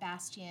that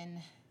Bastion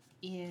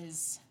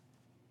is.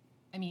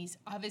 I mean, he's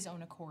of his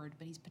own accord,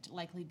 but he's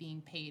likely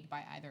being paid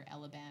by either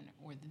Eliban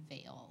or the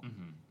Vale.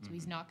 So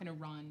he's not going to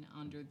run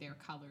under their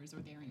colors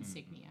or their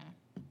insignia.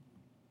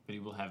 But he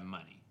will have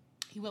money.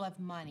 He will have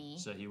money,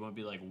 So he won't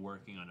be like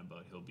working on a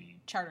boat. He'll be.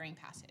 chartering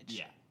passage.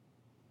 Yeah.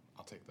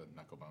 I'll take the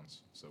knuckle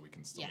bones so we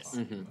can still Yes.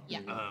 talk. you know.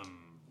 Yeah.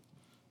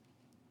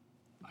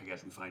 I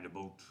guess we find a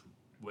boat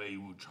where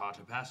you would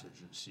charter passage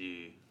and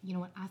see. You know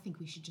what? I think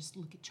we should just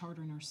look at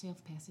chartering our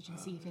self-passage and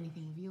see if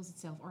anything reveals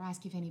itself, or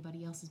ask if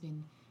anybody else has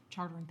been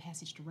chartering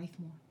passage to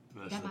Wraithmoor.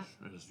 Let's do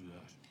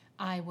that.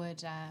 I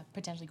would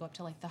potentially go up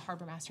to like the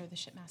harbor master or the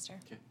shipmaster.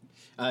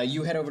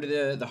 You head over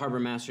to the harbor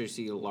master. You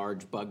see a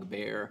large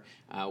bugbear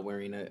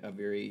wearing a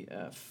very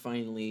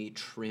finely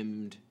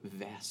trimmed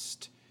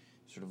vest.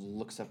 Sort of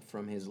looks up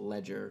from his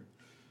ledger.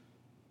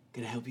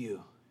 Can I help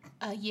you?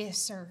 Yes,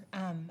 sir.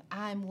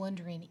 I'm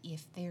wondering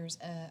if there's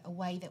a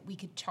way that we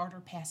could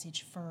charter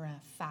passage for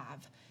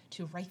 5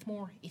 to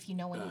Wraithmoor, if you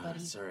know anybody.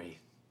 Sorry.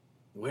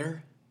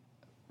 Where?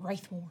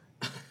 Wraithmoor.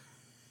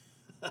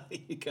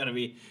 You gotta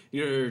be.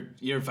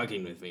 You're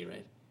fucking with me,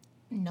 right?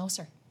 No,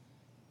 sir.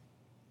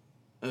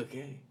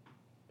 Okay.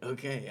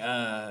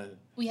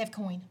 We have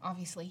coin,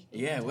 obviously.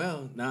 Yeah.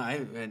 Well, no,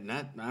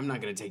 I'm not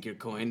gonna take your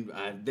coin.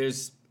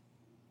 There's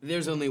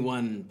only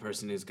one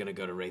person who's gonna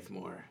go to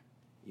Wraithmoor.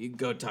 You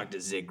go talk to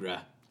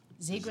Zigra.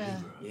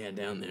 Zigra. Yeah,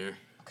 down there.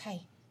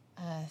 Okay.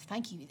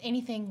 Thank you.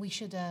 Anything we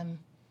should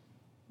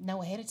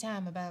know ahead of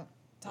time about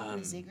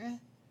talking to Zigra?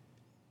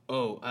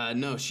 Oh,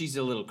 no, she's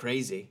a little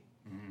crazy.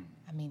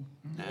 I mean,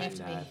 you have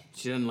to be.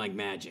 She doesn't like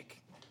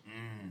magic.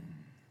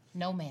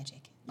 No magic.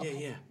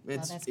 Okay. Yeah. Well,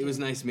 that's It was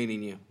good. nice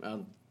meeting you.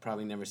 I'll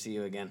probably never see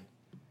you again.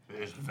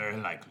 It is very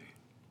likely.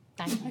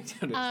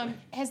 Thank you.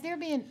 Has there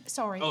been?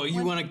 Sorry. Oh, you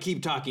one- want to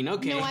keep talking?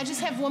 Okay. No, I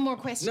just have one more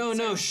question.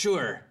 No,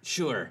 sir.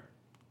 sure.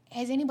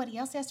 Has anybody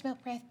else asked about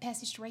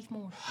passage to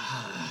Wraithmoor?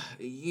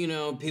 You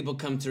know, people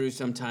come through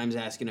sometimes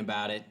asking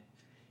about it,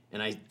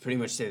 and I pretty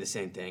much say the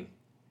same thing.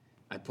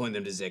 I point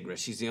them to Zigra.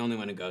 She's the only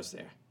one who goes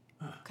there.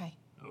 Okay.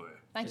 Oh, yeah.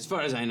 Thank As you.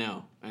 far as I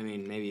know. I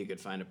mean, maybe you could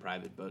find a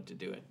private boat to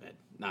do it, but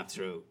not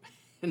through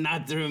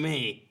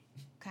me.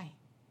 Okay.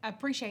 I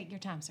appreciate your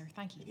time, sir.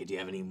 Thank you. Do you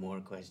have any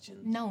more questions?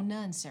 No,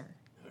 none, sir.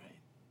 All right.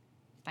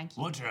 Thank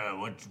you. What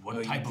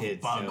you type did,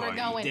 of bug so- We're are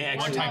going. They We're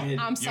actually going. did.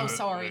 I'm so You're-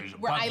 sorry. there's a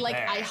Where I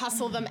bugbear.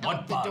 hustle them What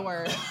out the bug?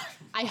 door.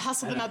 I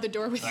hustle them out the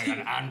door with Like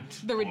an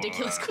ant? the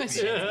ridiculous or a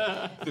question.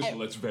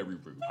 That's very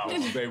rude.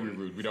 Very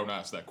rude. We don't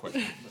ask that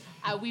question.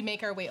 We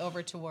make our way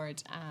over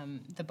towards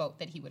the boat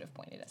that he would have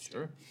pointed us to.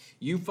 Sure.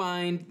 You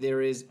find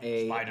there is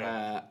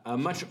Spider. a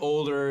much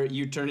older.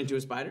 You turn into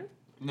a spider.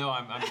 No,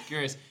 I'm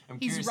curious.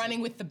 He's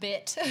running with the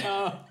bit.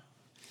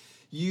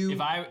 You.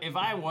 If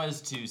I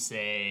was to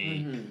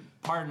say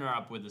partner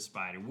up with a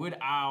spider, would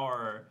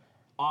our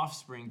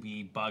offspring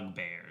be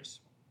bugbears?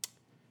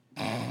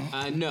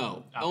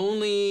 No.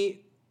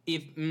 Only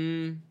if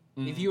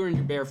you were in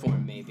your bear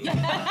form, maybe.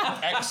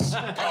 X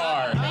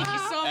card. Thank you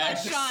so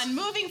much, Sean.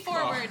 Moving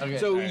forward. Okay.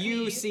 So Alright.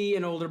 you see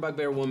an older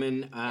bugbear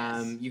woman.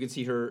 Yes. You can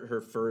see her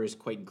fur is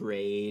quite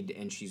grayed,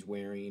 and she's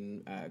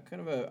wearing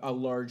kind of a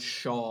large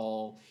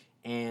shawl.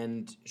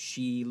 And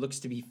she looks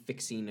to be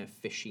fixing a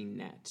fishing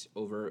net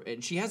over.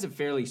 And she has a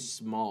fairly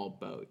small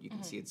boat. You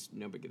can see it's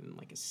no bigger than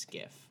like a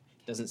skiff.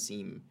 Doesn't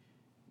seem,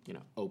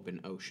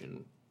 open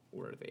ocean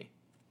worthy.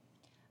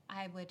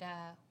 I would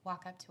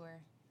walk up to her.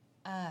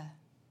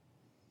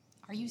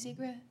 Are you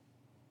Zigra?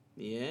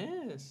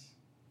 Yes.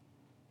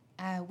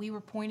 We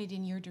were pointed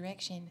in your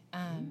direction,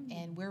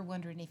 and we're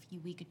wondering if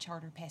we could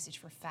charter passage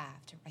for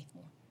 5 to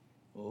Wraithmoor.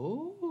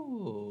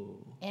 Oh,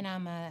 And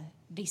I'm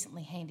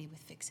decently handy with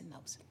fixing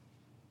those.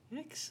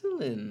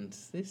 excellent.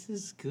 This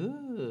is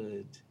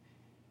good.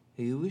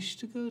 You wish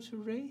to go to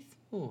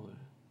Wraithmoor?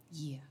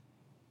 Yeah.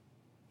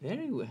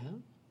 Very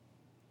well.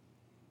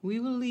 We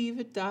will leave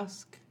at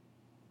dusk.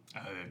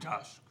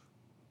 Dusk.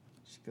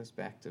 She goes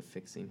back to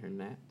fixing her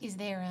net. Is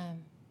there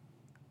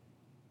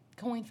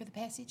coin for the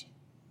passage?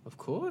 Of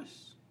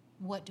course.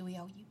 What do we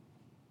owe you?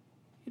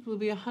 It will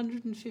be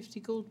 150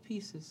 gold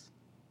pieces,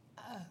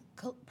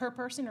 Per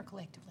person or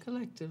collectively?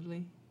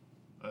 collectively.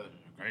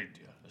 Great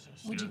deal. This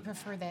is Would you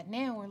prefer that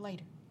now or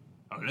later?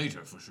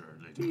 later for sure.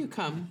 Later. You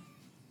come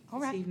All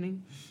this right.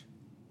 evening.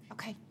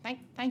 Okay.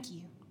 Thank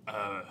you.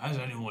 Has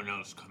anyone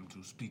else come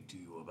to speak to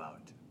you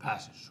about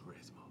passage to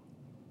Wraithmoor?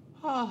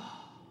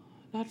 Ah,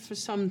 not for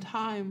some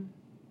time.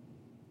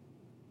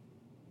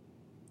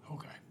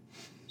 Okay.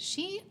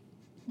 She,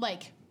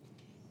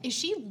 is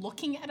she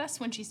looking at us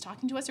when she's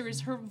talking to us, or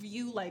is her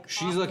view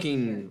She's off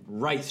looking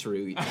right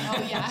through you.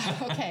 Oh yeah.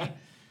 Okay.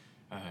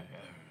 I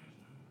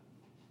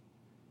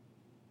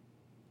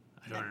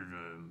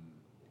don't.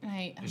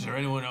 Right. Is there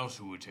anyone else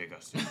who would take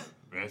us to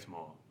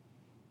Wraithmoor?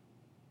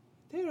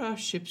 There are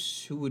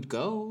ships who would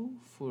go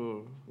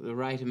for the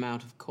right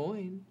amount of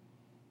coin.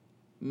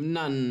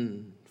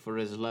 None for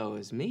as low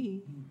as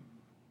me.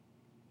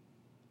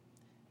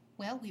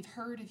 Well, we've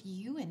heard of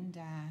you, and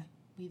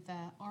we've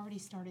already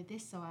started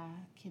this, so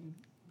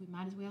we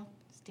might as well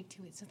stick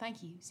to it. So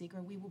thank you,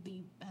 Zigra. We will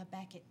be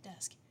back at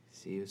dusk.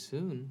 See you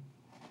soon.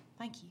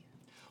 Thank you.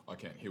 I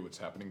can't hear what's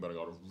happening, but I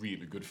got a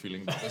really good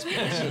feeling about this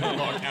place.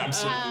 Mark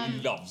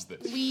absolutely loves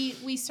this.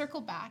 We circle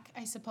back,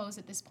 I suppose,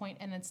 at this point,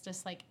 and it's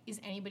just like, is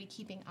anybody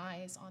keeping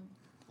eyes on?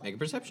 Make a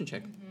perception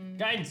check.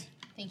 Guidance.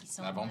 Thank you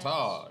so much.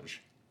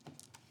 Avantage.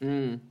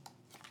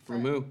 For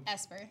Remove.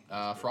 Esper.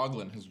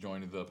 Froglin has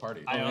joined the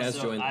party. he has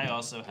joined I them.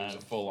 also It's a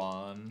have.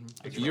 full-on.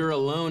 You're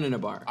alone in a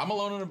bar. I'm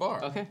alone in a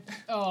bar. Okay.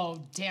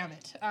 Oh, damn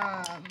it.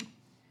 God,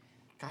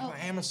 I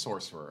am a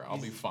sorcerer. I'll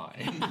be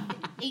fine.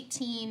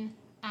 18.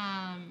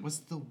 What's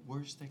the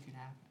worst that could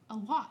happen? A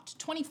lot.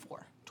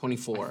 24.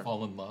 24.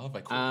 Fall in love.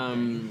 I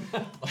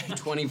quit.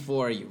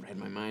 24, you read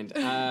my mind.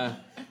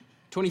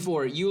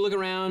 24, you look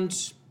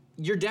around,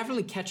 you're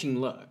definitely catching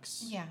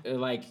looks. Yeah.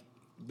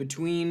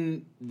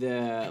 Between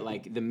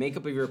the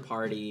makeup of your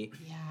party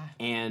Yeah.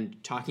 and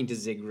talking to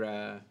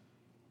Zigra,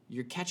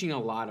 you're catching a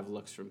lot of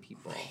looks from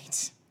people.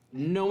 Right.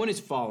 No one is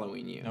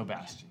following you. No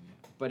Bastion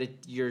yet. But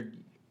you're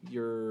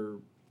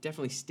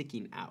definitely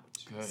sticking out.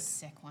 Good.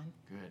 Sick one.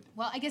 Good.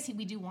 Well, I guess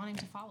we do want him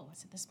to follow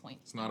us at this point.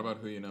 It's not about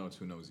who you know, it's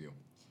who knows you.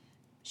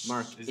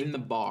 Mark, in the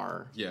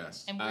bar.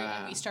 Yes. And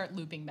we start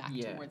looping back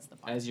towards the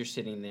bar. As you're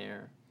sitting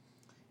there,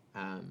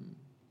 an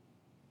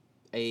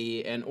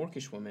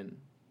orcish woman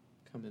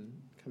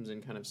comes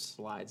in, kind of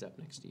slides up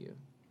next to you.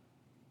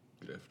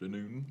 Good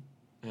afternoon.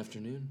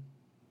 Afternoon.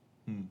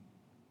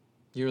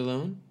 You're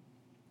alone?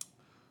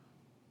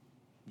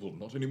 Well,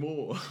 not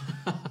anymore.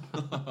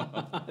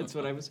 That's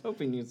what I was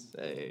hoping you'd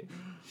say.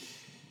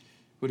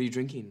 What are you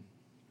drinking?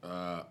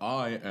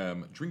 I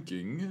am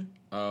drinking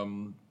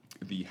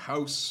the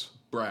House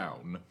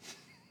Brown.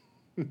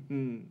 Do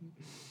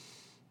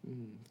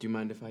you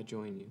mind if I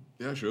join you?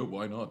 Yeah, sure.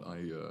 Why not?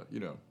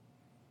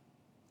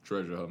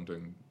 Treasure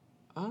hunting.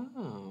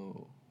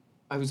 Oh.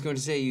 I was going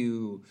to say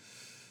you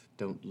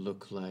don't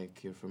look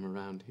like you're from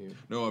around here.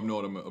 No, I'm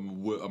not.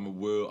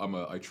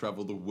 I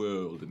travel the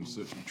world in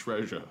search of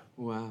treasure.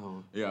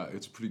 Wow. Yeah,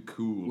 it's pretty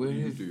cool. Where What do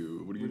you have-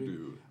 do? What do you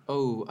do?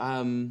 Oh,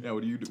 Yeah,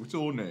 what do you do? What's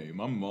your name?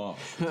 I'm Mark.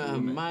 What's your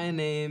name? my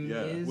name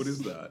Yeah, is... what is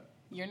that?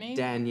 Your name?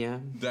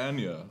 Danya.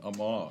 Danya. I'm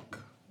Mark.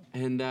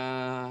 And,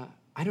 I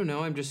don't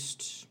know,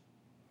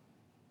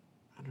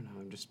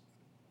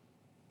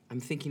 I'm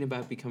thinking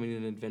about becoming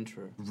an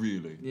adventurer.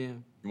 Really? Yeah.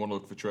 You want to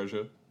look for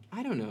treasure?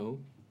 I don't know.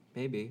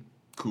 Maybe.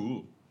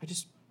 Cool. I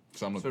just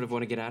Sound like sort of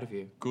want to get out of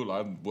here. cool.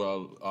 I'm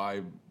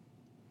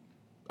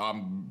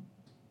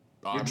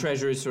Your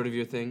treasure is sort of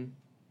your thing.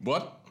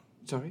 what?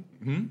 Sorry?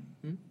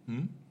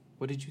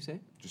 What did you say?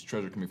 Just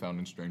treasure can be found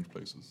in strange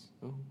places.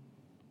 Oh.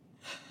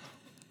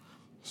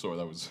 Sorry,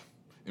 that was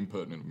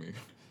impertinent of me.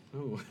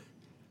 Oh.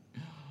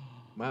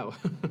 Wow.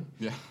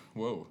 Yeah.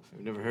 Whoa.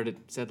 I've never heard it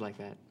said like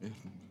that. Yeah,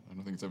 I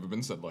don't think it's ever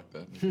been said like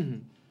that.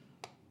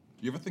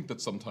 You ever think that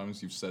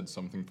sometimes you've said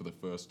something for the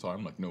first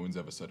time, like no one's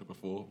ever said it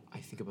before? I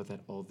think about that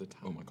all the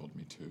time. Oh my god,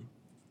 me too.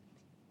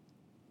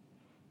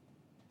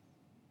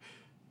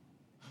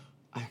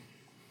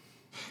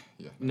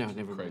 Yeah. No, that's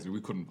never crazy. We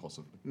couldn't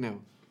possibly.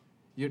 No.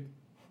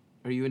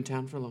 Are you in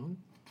town for long?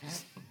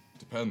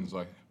 Depends.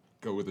 I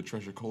go where the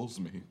treasure calls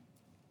me.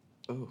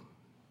 Oh.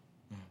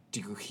 Do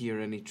you hear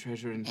any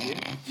treasure in here?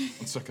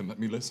 1 second, let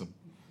me listen.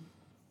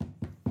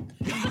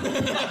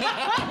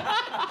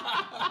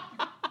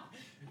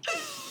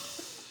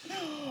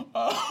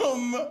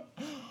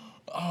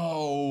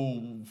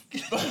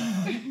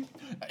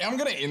 I'm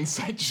gonna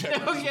insight check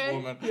this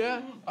woman.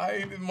 Yeah.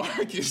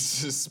 Mark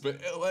is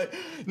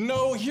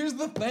no, here's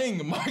the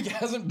thing. Mark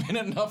hasn't been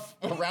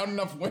around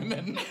enough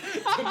women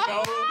to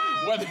know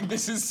whether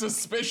this is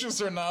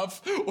suspicious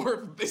enough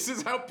or if this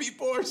is how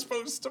people are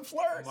supposed to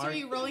flirt. So are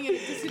you rolling at a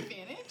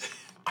disadvantage?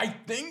 I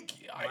think.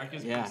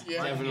 Marcus, Yeah,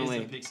 definitely.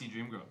 the pixie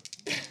dream girl.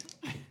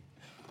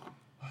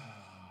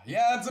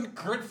 Yeah, it's a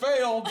crit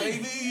fail,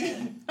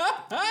 baby.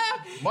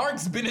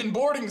 Mark's been in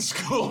boarding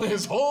school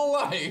his whole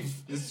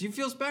life. You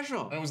feel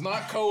special. And it was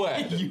not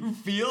co-ed. You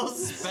feel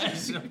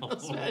special.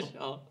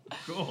 Special.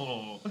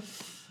 Cool.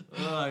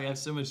 Oh, I have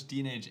so much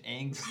teenage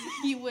angst.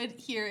 You would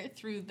hear it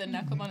through the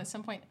knucklebone at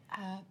some point.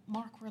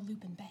 Mark, we're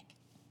looping back.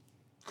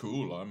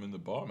 Cool, I'm in the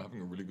bar. I'm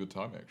having a really good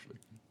time, actually.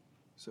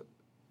 So,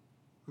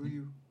 who are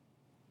you?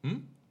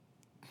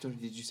 Sorry,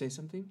 did you say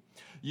something?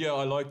 Yeah,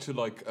 I like to,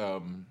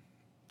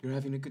 You're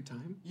having a good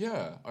time?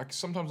 yeah, I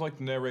sometimes like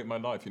to narrate my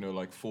life,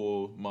 like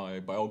for my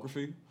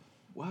biography.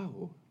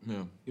 Wow.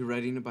 Yeah. You're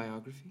writing a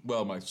biography?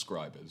 Well, my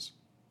scribe is.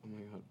 Oh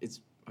my god.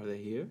 Are they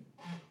here?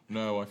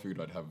 No, I figured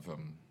I'd have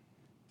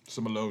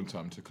some alone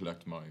time to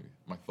collect my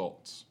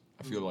thoughts.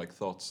 I feel like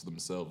thoughts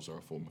themselves are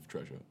a form of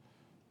treasure.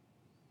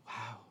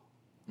 Wow.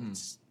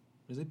 It's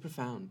really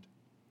profound.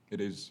 It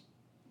is.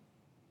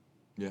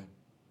 Yeah.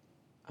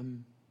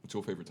 What's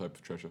your favorite type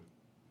of treasure?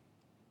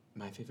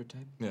 My favorite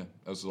type? Yeah,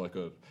 as like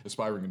a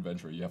aspiring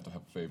adventurer, you have to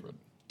have a favorite.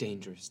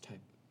 Dangerous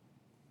type.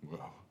 Whoa.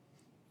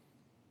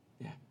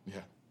 Yeah.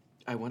 Yeah.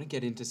 I want to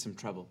get into some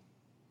trouble.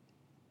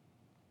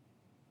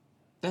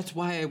 That's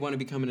why I want to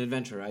become an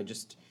adventurer.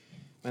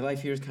 My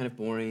life here is kind of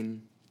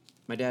boring.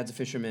 My dad's a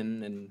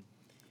fisherman, and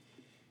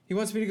he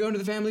wants me to go into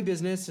the family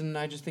business, and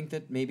I just think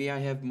that maybe I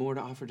have more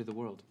to offer to the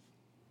world.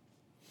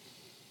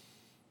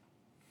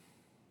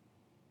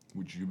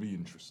 Would you be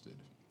interested?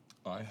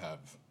 I have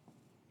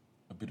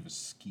a bit of a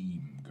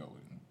scheme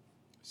going.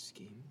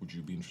 Scheme? Would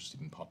you be interested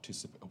in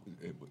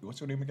participating? What's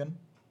your name again?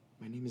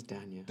 My name is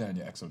Danya.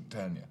 Danya, excellent.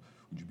 Danya,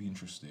 would you be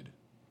interested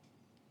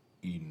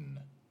in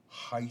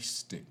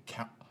heisting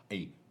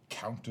a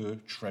counter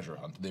treasure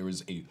hunt? There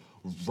is a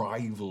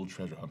rival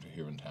treasure hunter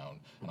here in town,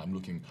 and I'm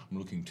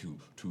looking to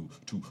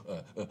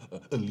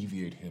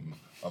alleviate him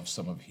of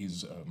some of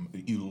his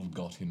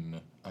ill-gotten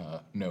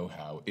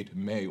know-how. It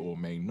may or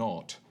may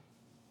not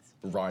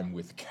rhyme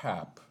with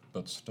cap,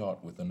 but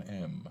start with an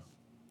M.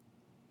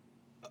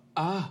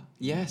 Ah,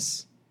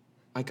 yes.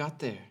 I got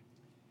there.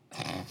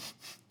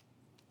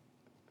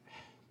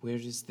 Where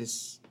does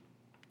this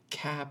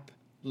cap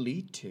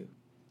lead to?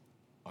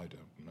 I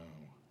don't know.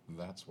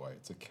 That's why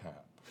it's a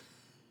cap.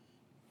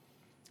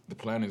 The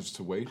plan is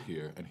to wait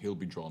here, and he'll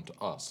be drawn to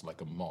us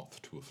like a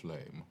moth to a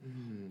flame.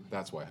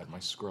 That's why I had my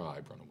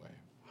scribe run away.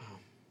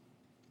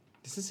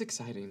 This is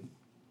exciting.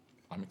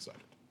 I'm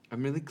excited.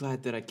 I'm really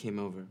glad that I came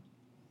over.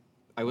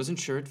 I wasn't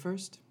sure at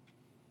first,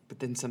 but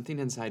then something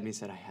inside me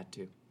said I had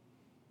to.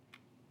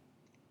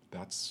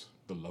 That's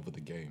the love of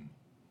the game.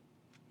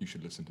 You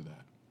should listen to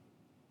that.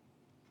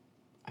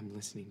 I'm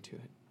listening to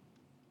it.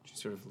 She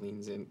sort of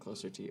leans in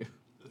closer to you.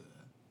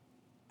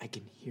 I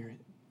can hear it.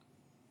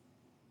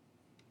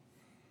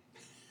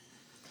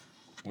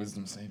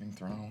 Wisdom saving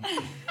throw.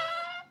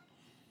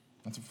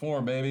 That's a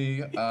 4,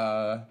 baby.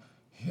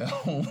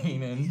 He'll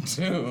lean in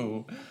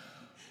 2.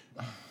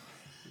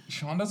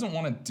 Sean doesn't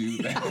want to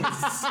do this.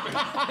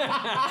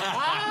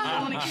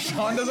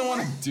 Sean doesn't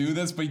want to do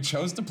this, but he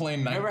chose to play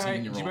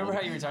 19-year-old. Do you remember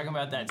how you were talking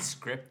about that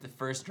script, the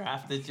first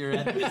draft that you're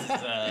at? This is,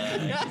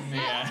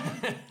 yeah.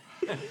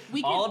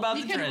 We All could, about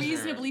we the could treasure.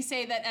 reasonably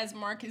say that as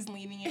Mark is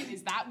leaning in,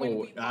 is that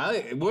when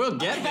We'll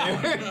get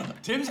there.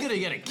 Tim's gonna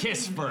get a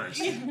kiss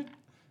first.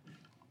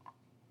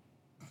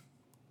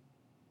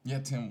 Yeah,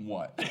 Tim,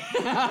 what?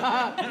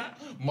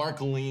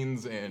 Mark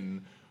leans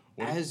in.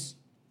 As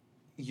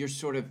you're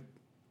sort of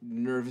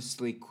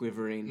nervously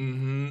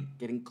quivering,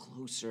 getting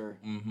closer,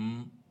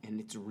 and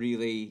it's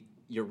really,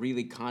 you're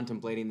really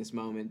contemplating this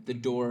moment, the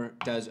door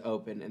does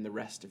open and the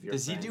rest of your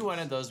Does he friends- do one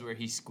of those where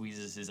he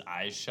squeezes his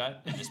eyes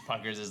shut and just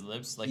puckers his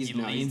lips? Like He's, he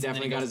no, leans he's and then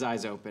definitely he got goes, his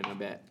eyes open a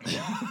bit.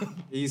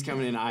 He's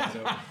coming in eyes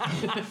open.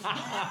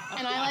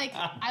 And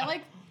I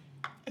like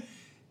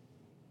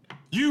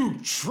You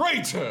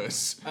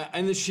traitors!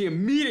 And then she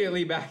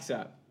immediately backs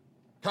up.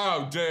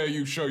 How dare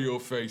you show your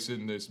face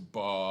in this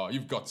bar?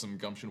 You've got some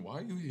gumption. Why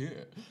are you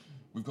here?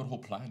 We've got a whole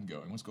plan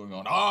going. What's going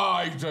on?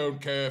 I don't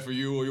care for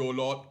you or your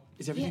lot.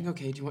 Is everything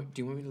okay? Do you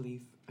want me to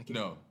leave? I can...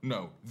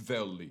 No,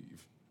 they'll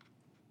leave.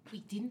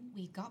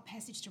 we got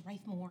passage to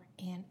Wraithmoor,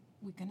 and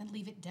we're gonna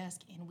leave at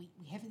dusk, and we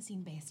haven't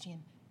seen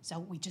Bastion, so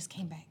we just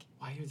came back.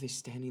 Why are they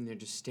standing there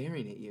just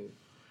staring at you?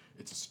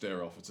 It's a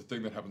stare off. It's a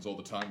thing that happens all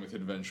the time with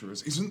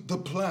adventurers. Isn't the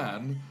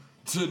plan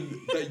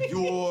that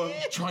you're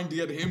trying to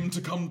get him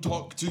to come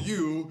talk to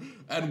you,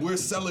 and we're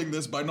selling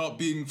this by not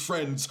being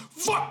friends?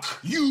 Fuck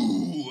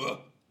you!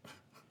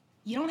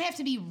 You don't have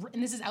to be,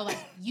 and this is out loud,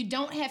 you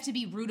don't have to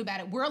be rude about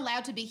it. We're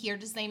allowed to be here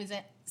just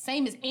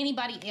same as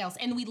anybody else,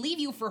 and we leave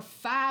you for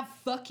 5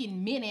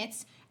 fucking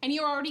minutes, and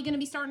you're already gonna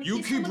be starting to You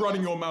kiss keep someone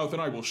running else. your mouth,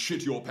 and I will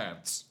shit your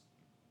pants.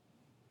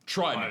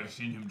 Try me. I've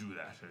seen him do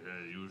that.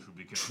 You should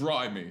be careful.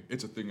 Try me.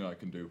 It's a thing I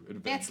can do.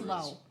 That's Adventurers.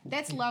 low.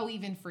 That's low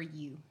even for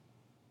you.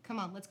 Come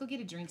on, let's go get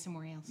a drink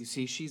somewhere else. You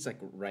see, she's like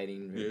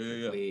writing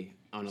really Yeah. quickly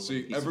on a little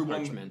See, piece of everyone,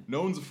 parchment.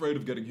 no one's afraid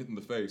of getting hit in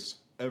the face.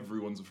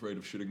 Everyone's afraid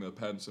of shitting their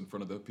pants in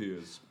front of their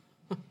peers.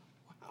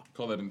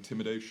 Call that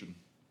intimidation.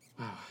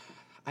 Wow.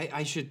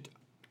 I should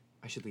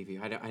leave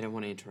you. I don't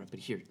want to interrupt,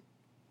 but here,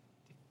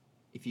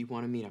 if you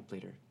want to meet up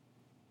later,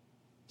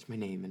 it's my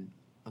name and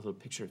a little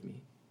picture of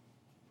me.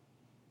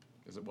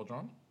 Is it well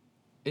drawn?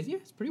 Yeah,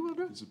 it's pretty well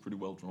done. This is pretty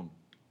well drawn.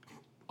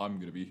 I'm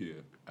gonna be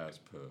here as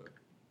per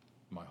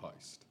my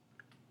heist.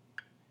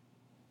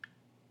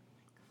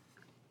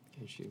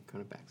 And she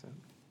kind of backs up.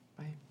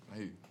 Bye.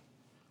 Hey.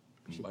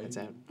 She bye. gets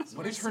out.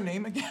 What is her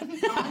name again?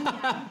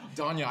 Danya.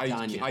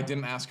 Danya. I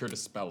didn't ask her to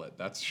spell it.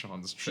 That's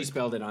Sean's trick. She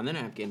spelled it on the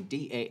napkin,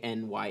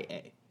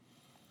 Danya.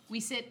 We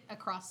sit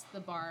across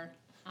the bar,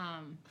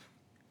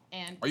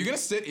 and Are you gonna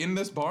sit in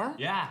this bar?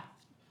 yeah.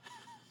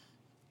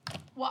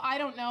 well, I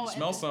don't know. at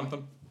Smell this point.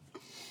 something.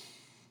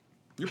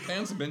 Your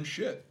pants have been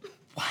shit.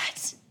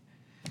 What?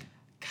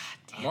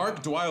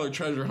 Mark Dweiler,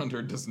 treasure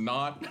hunter, does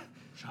not.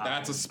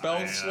 That's a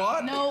spell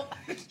slot? No,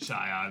 Shy,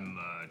 I'm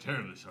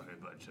terribly sorry,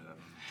 but to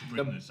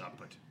bring this up,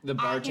 but The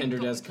bartender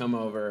going does come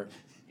over.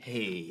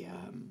 Hey,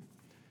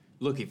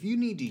 look, if you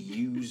need to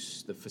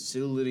use the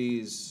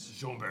facilities, it's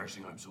so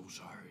embarrassing. I'm so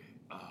sorry.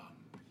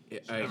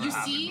 I- Never you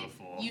happened see,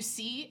 before. you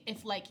see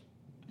if like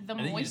the I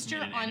think you just moisture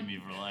made an on enemy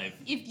for life.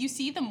 if you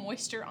see the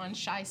moisture on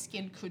Shy's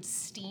skin could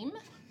steam,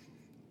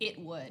 it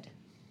would.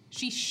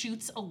 She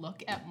shoots a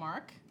look at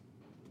Mark.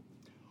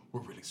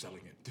 We're really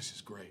selling it. This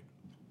is great.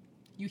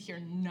 You hear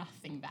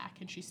nothing back,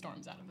 and she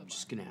storms out of the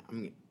bar.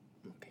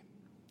 okay.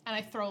 And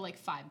I throw like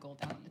 5 gold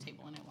down on the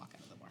table, and I walk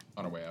out of the bar.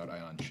 On our way out, I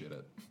unshit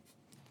it.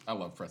 I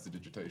love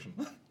prestidigitation.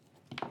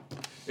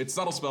 It's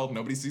subtle spell.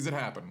 Nobody sees it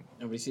happen.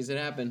 Nobody sees it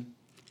happen.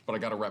 But I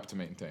got a rep to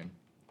maintain.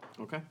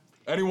 Okay.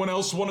 Anyone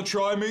else want to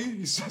try me?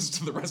 He says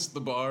to the rest of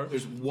the bar.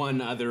 There's one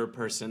other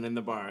person in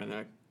the bar, and they're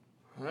like,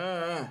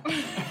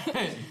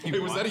 Hey,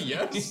 was that a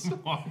yes?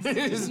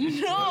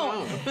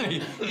 No,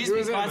 He's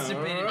been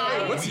constipated.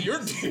 What's your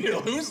deal?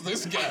 Who's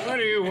this What guy?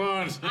 do you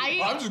want?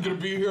 I'm just gonna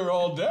be here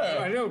all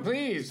day. No,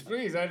 please,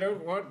 I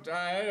don't want.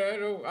 I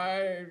don't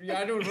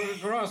want to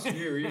cross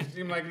you. You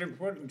seem like an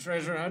important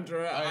treasure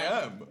hunter. I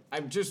am.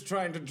 I'm just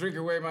trying to drink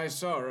away my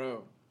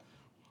sorrow.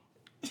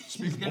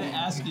 He's gonna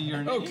ask you your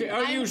name. Okay,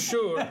 are you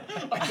sure?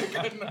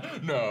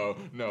 No,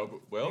 but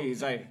well, Please,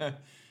 do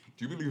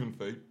you believe in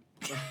fate?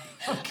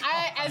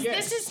 as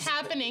Yes. this is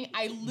happening,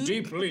 I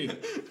deeply.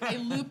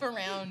 loop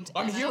around.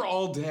 I'm and here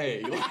all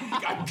day.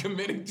 Like, I'm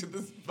committing to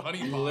this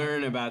funny bar.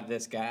 learn about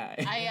this guy.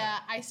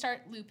 I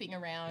start looping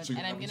around, So you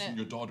and I'm haven't gonna. seen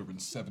your daughter in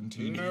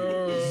 17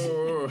 years.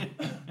 No.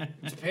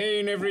 It's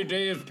pain every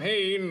day is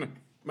pain.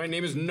 My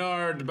name is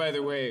Nard, by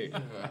the way. Yeah,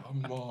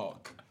 I'm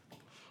Mark.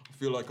 I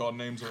feel like our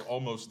names are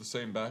almost the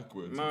same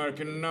backwards. Mark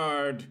and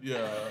Nard.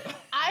 Yeah.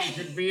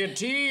 Could be a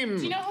team.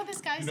 Do you know how this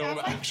guy You know, sounds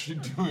I'm like? actually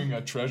doing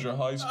a treasure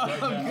heist right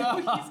now.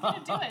 He's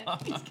gonna do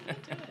it. He's gonna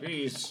do it.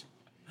 Please.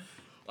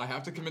 I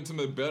have to commit to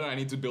my bed. I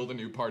need to build a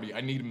new party.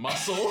 I need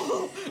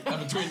muscle. And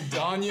between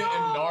Danya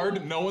and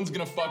Nard, no one's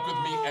gonna fuck with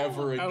me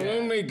ever again. I'll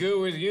only go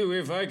with you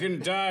if I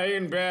can die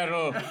in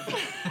battle.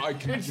 I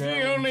can It's the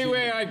only guarantee-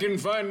 way I can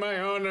find my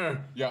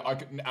honor. Yeah, I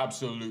can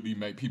absolutely,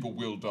 mate. People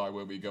will die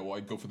where we go.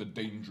 I go for the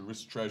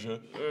dangerous treasure.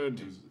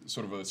 Good.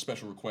 Sort of a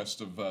special request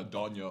of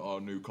Danya,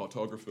 our new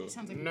cartographer.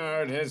 Sounds like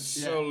Nard has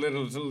so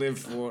little to live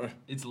for.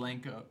 It's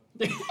Lenko.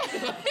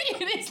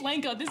 it is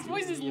Lenko. This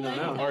voice is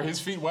Lenko. Are his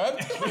feet wet?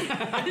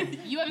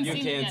 You haven't You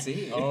seen can't it yet.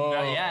 see. Oh,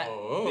 Not yet.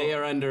 They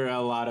are under a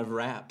lot of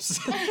wraps.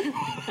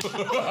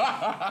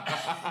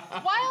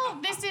 While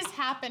this is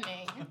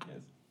happening,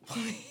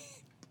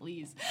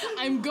 please,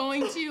 I'm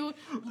going to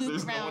loop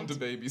There's no one around. to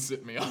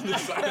babysit me on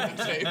this side of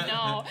the table.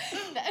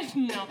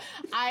 No.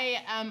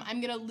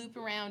 I'm gonna loop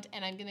around,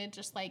 and I'm gonna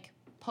just like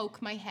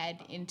poke my head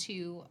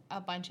into a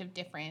bunch of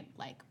different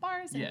like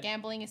bars and Yeah.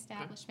 gambling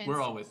establishments.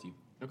 We're all with you.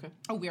 Okay.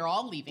 Oh, we're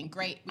all leaving.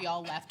 Great. We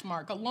all left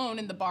Mark alone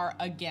in the bar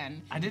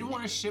again. I didn't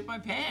want to shit my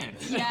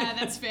pants. Yeah,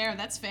 that's fair.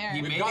 That's fair.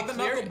 He We've made got a the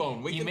clear, knuckle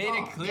bone. We he can made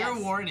talk. a clear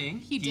Yes. warning.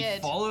 He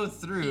did. Followed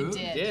through. He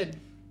did. Did.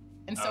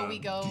 And so we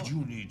go. Did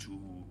you need to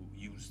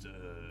use the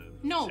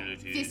No,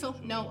 facilities Thistle.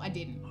 or- No, I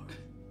didn't.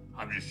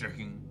 I'm just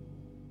checking.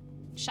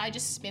 Shy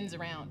just spins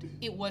around.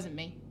 It wasn't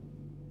me.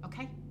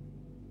 Okay?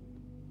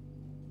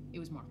 It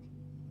was Mark.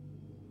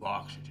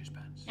 Mark shit his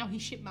pants. Now he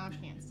shit my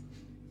pants.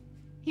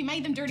 He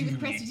made them dirty with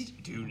prestige.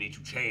 Do you need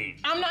to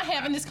change? I'm not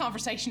having this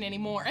conversation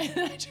anymore.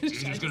 You're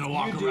just gonna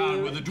walk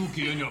around with a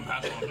dookie in your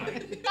pants all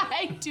night.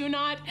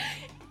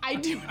 I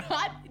do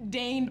not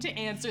deign to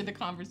answer the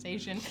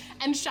conversation.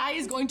 And Shy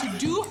is going to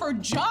do her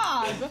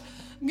job.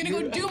 I'm gonna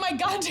go do my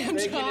goddamn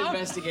Make an job.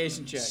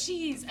 investigation check.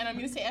 Jeez, and I'm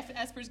gonna say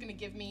Esper's gonna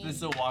give me. This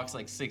still walks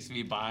like 6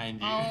 feet behind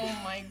you.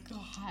 Oh my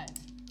god.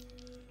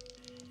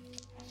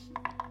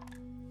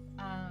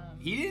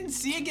 He didn't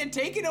see it get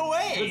taken But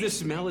away. the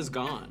smell is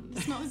gone.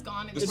 The smell is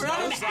gone. The It's not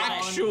an smell's gone.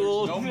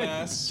 actual, No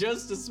mess.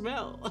 just a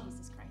smell.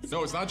 Jesus Christ.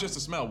 No, it's not just a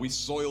smell. We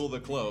soil the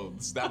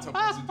clothes. That's how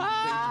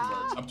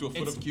precipitation works. Up to a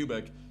foot of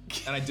cubic.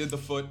 And I did the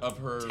foot of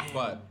her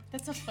butt.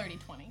 That's a flirty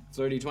 20.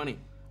 30-20.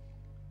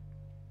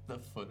 The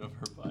foot of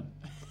her butt.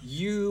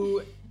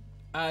 You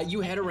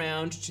head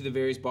around to the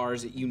various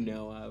bars that you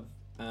know of,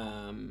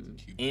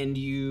 and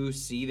you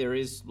see there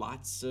is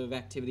lots of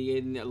activity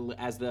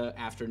as the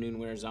afternoon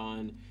wears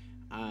on,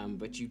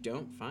 but you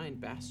don't find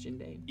Bastion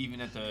Dane.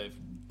 Even at the,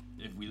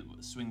 if we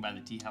swing by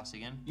the tea house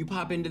again. You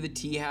pop into the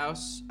tea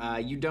house.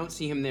 You don't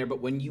see him there,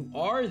 but when you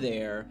are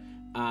there,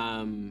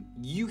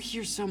 you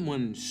hear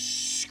someone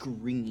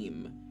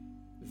scream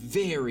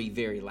very,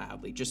 very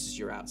loudly just as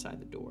you're outside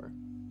the door.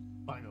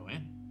 I go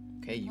in.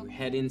 Okay, you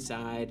head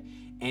inside,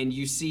 and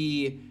you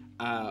see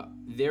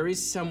there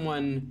is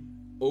someone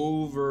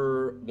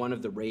over one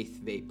of the wraith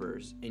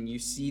vapors, and you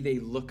see they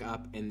look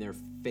up, and their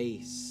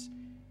face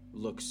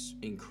looks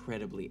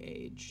incredibly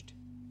aged.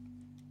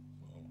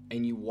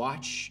 And you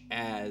watch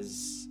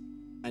as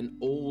an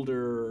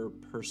older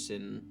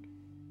person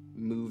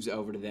moves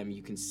over to them.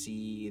 You can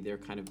see their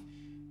kind of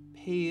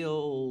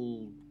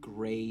pale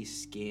gray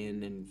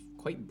skin and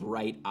quite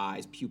bright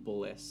eyes,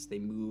 pupilless. They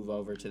move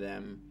over to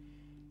them,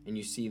 and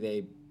you see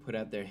they put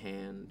out their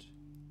hand,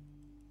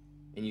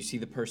 and you see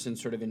the person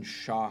sort of in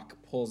shock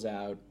pulls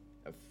out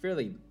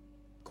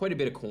quite a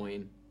bit of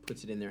coin,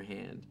 puts it in their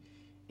hand,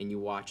 and you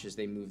watch as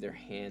they move their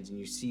hands, and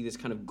you see this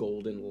kind of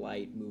golden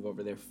light move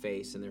over their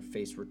face, and their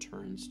face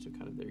returns to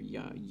kind of their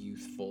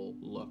youthful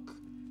look.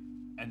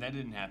 And that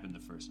didn't happen the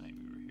first night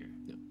we were here.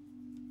 No.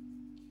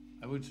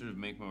 I would sort of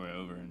make my way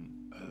over and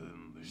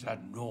Is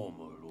that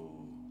normal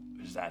or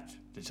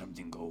did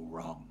something go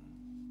wrong?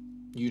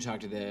 You talk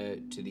to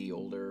the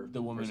older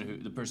the woman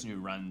person. the person who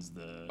runs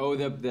the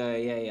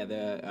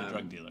the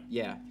drug dealer.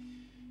 Yeah.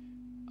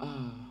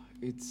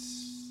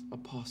 It's a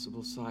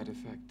possible side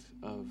effect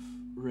of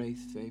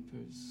wraith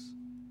vapors.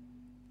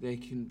 They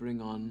can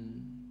bring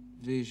on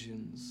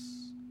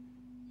visions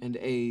and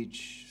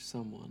age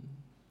someone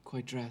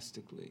quite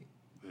drastically.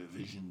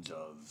 Visions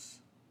of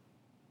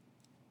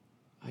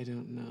I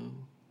don't know.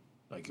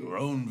 like your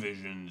own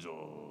visions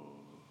or.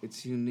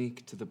 It's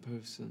unique to the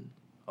person.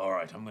 All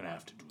right, I'm gonna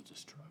have to do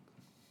this drug.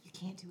 You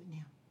can't do it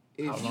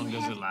now. How If long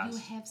does it last?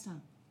 You have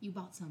some. You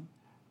bought some.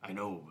 I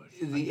know,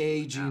 but the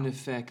aging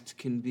effect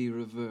can be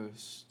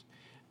reversed,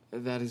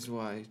 that is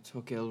why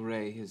Tokel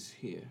Ray is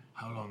here.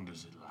 how long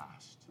does it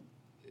last?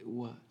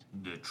 What?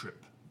 The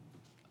trip.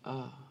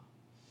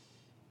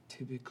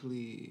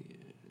 Typically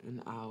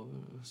an hour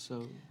or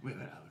so. We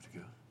have an hour to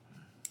go.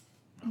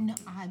 No,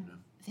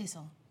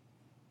 Thistle.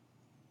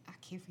 I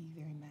care for you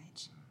very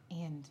much,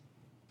 and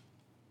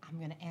I'm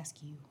gonna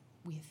ask you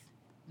with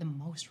the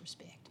most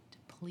respect to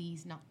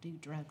please not do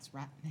drugs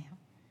right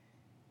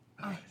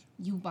now.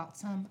 You bought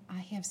some. I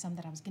have some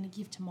that I was gonna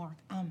give to Mark.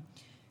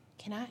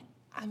 Can I?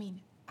 I mean,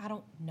 I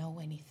don't know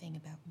anything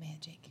about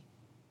magic,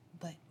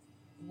 but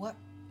what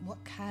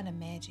kind of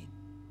magic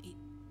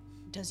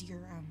does your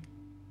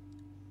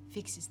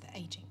fixes the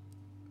aging?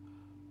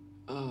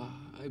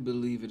 I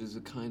believe it is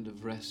a kind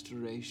of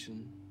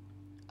restoration.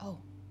 Oh,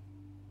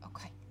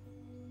 okay.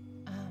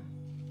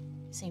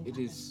 Seems It like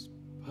is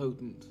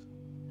potent.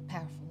 a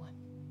powerful one.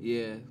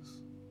 Yes.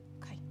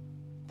 Okay,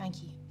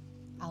 thank you.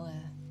 I'll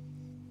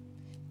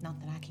not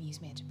that I can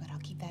use magic, but I'll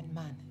keep that in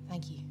mind.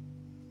 Thank you.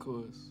 Of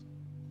course.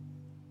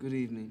 Good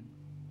evening.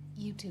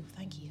 You too.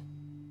 Thank you.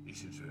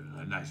 He's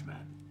a nice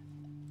man.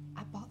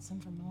 I bought some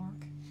for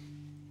Mark.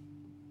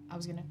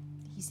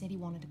 He said he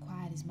wanted to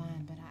quiet his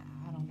mind, but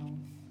I don't know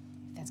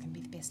if that's gonna be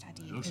the best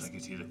idea. It looks 'cause- like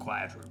it's either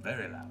quiet or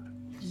very loud.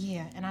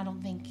 Yeah, and I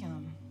don't think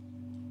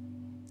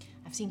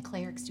I've seen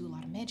clerics do a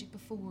lot of magic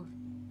before,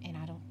 and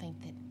I don't think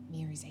that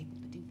Mary's able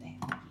to do that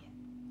yet.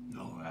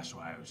 No, that's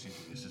why I was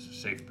thinking this is a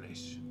safe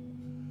place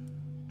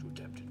to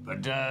attempt it.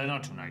 But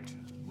not tonight.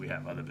 We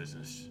have other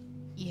business.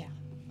 Yeah.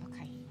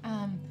 Okay.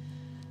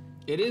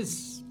 It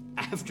is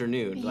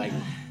afternoon. Like,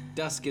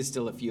 dusk is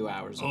still a few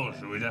hours away. Oh,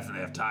 so we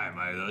definitely have time.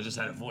 I just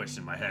had a voice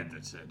in my head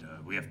that said,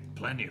 we have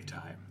plenty of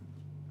time.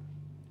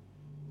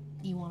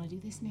 You want to do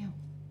this now?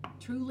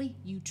 Truly?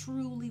 You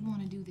truly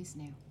want to do this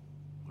now?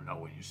 Well,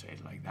 not when you say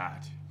it like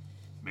that.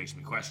 It makes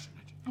me question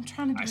it. I'm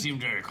trying to do I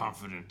seemed very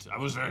confident. I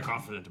was very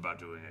confident about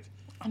doing it.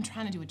 I'm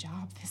trying to do a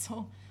job,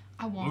 Thistle.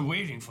 I We're want...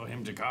 waiting for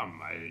him to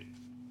come.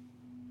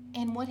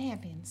 And what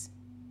happens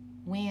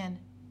when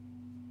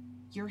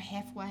you're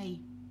halfway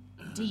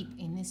deep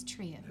in this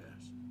trip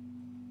Yes.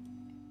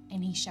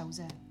 and he shows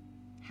up?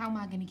 How am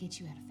I going to get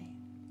you out of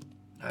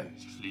that? Hey,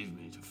 just leave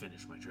me to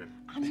finish my trip.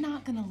 I'm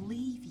not going to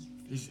leave you.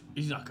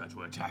 He's not going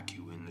to attack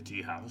you in the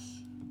tea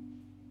house.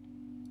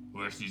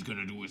 Worst he's going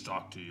to do is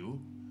talk to you.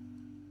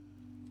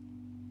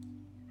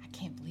 I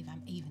can't believe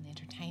I'm even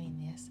entertaining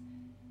this.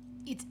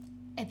 It's,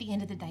 at the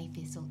end of the day,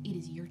 Thistle, it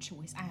is your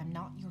choice. I am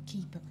not your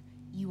keeper.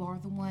 You are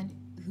the one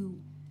who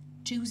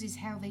chooses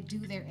how they do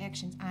their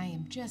actions. I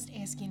am just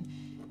asking.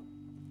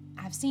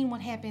 I've seen what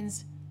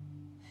happens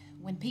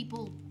when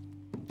people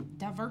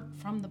divert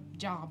from the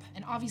job.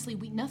 And obviously,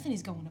 nothing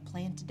is going to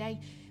plan today.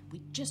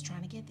 We're just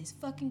trying to get this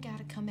fucking guy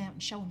to come out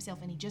and show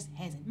himself, and he just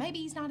hasn't. Maybe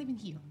he's not even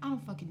here. I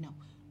don't fucking know.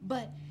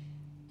 But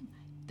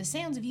the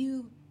sounds of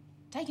you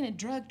taking a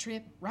drug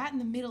trip right in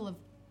the middle of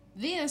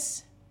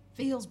this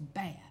feels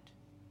bad.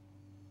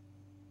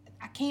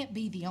 I can't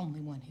be the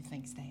only one who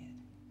thinks that.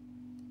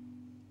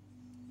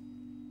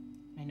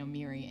 I know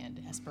Miri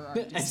and Esper are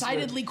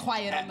decidedly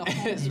quiet on the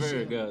whole Esper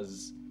issue.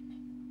 goes,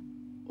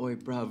 oi,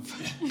 bruv.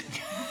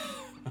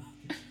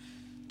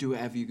 Do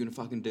whatever you're gonna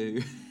fucking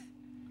do.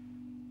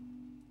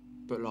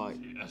 But, like,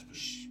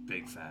 Esper's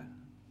big fan.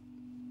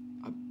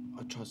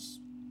 I trust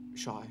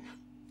Shy.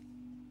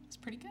 It's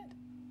pretty good.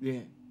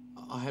 Yeah,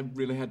 I had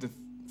really had to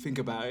think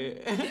about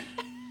it.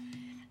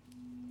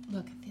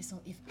 Look,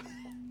 Thistle, if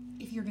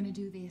you're gonna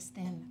do this,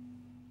 then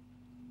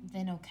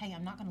okay,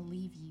 I'm not gonna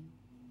leave you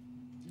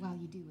while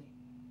you do it.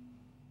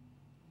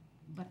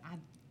 But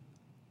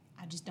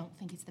I just don't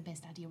think it's the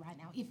best idea right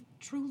now. If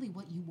truly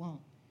what you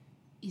want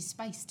is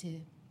space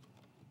to...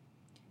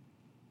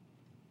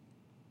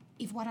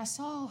 If what I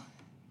saw,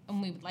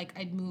 and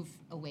I'd move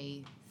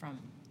away from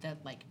the,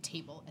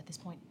 table at this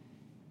point.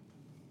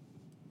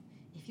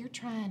 If you're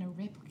trying to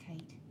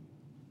replicate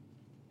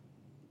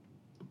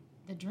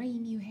the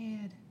dream you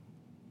had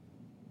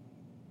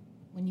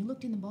when you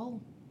looked in the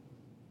bowl,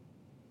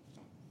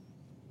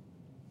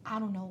 I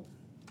don't know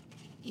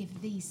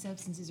if these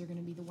substances are going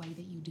to be the way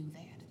that you do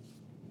that.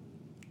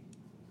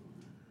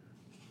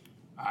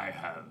 I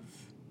have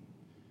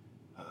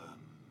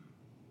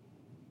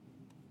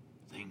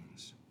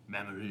things,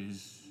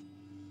 memories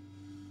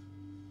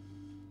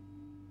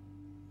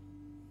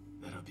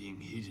that are being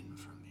hidden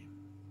from me.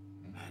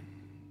 And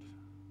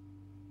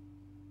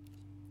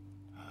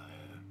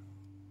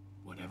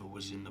whatever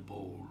was in the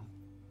bowl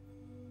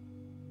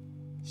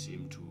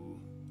seemed to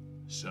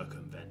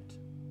circumvent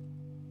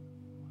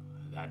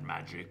that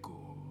magic,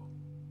 or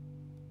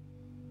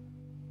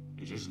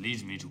it just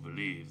leads me to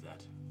believe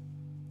that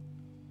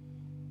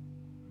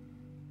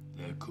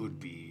there could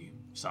be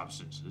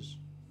substances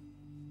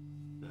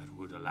that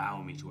would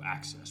allow me to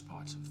access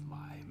parts of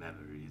my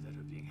memory that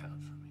are being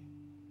held from me.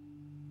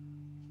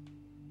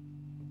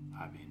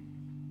 I mean,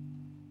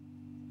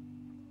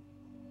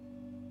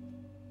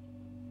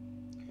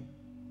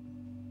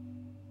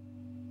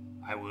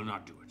 I will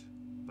not do it,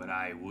 but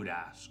I would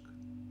ask,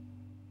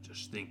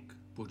 just think,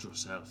 put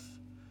yourself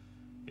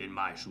in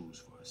my shoes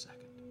for a second.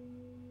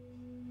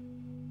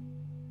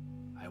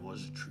 I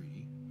was a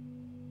tree,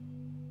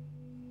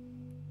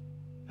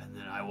 and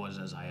then I was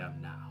as I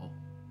am now,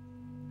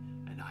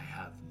 and I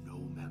have no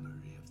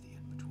memory of the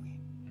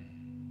in-between.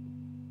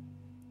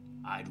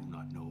 I do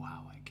not know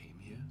how I came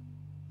here.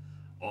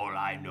 All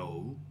I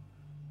know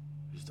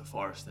is the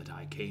forest that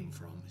I came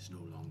from is no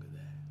longer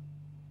there.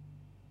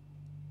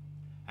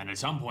 And at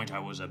some point I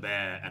was a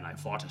bear, and I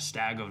fought a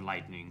stag of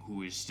lightning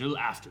who is still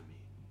after me.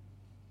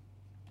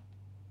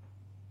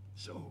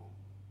 So,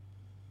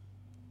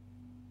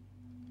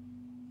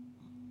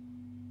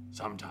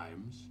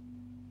 sometimes,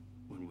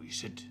 when we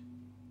sit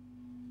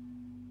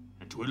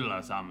and twiddle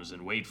our thumbs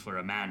and wait for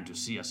a man to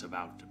see us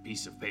about a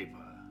piece of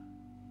paper,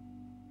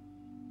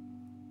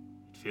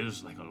 it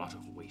feels like a lot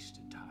of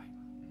wasted time.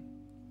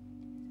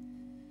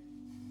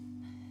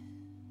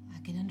 I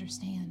can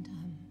understand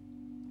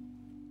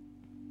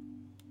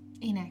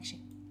inaction.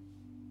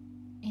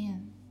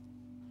 And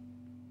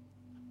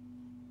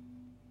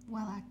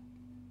while I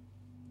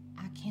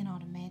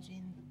cannot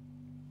imagine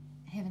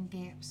having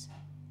gaps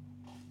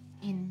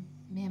in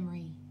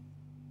memory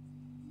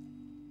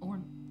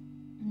or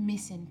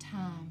missing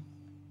time,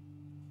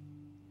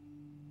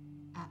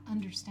 I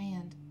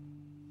understand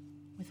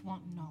with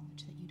wanting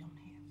knowledge that you don't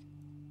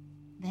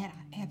have. That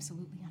I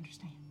absolutely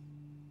understand.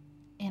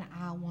 And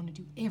I want to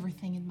do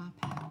everything in my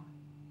power.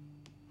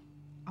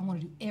 I want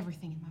to do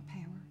everything in my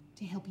power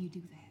to help you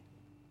do that.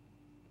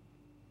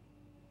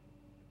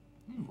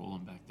 You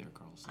rolling back there,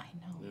 Carlson. I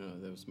know. No,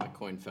 that was my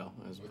coin fell.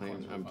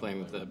 I'm playing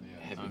with the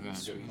heavy. Okay.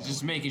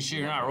 Just making sure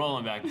you're not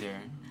rolling back there.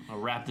 I'll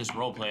wrap this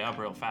role play up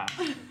real fast.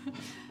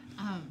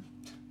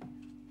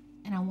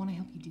 And I want to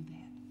help you do that.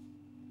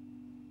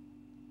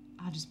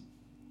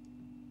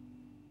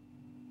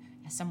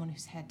 As someone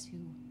who's had to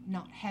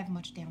not have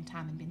much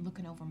downtime and been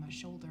looking over my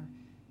shoulder,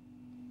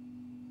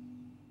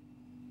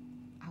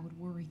 I would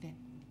worry that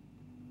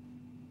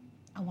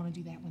I want to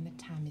do that when the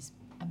time is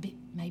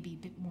maybe a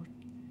bit more.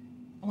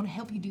 I want to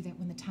help you do that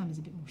when the time is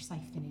a bit more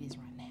safe than it is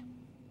right now.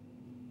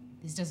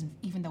 This doesn't,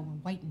 even though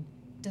we're waiting,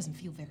 doesn't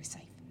feel very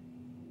safe.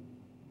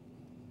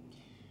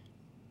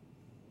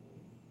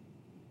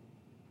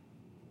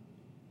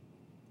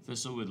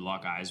 Thistle would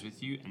lock eyes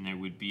with you, and there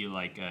would be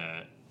like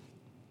a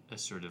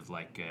sort of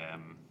like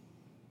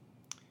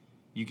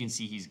you can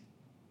see he's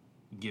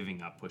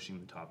giving up pushing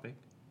the topic,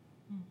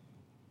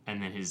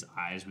 and then his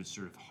eyes would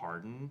sort of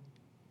harden,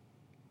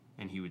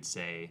 and he would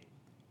say,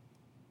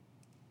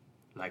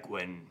 Like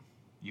when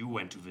you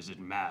went to visit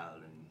Mal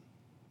and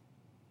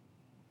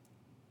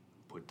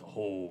put the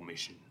whole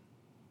mission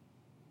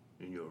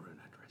in your own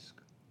at risk.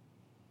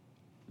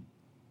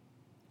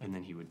 and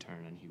then he would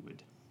turn and he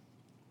would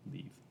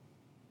leave.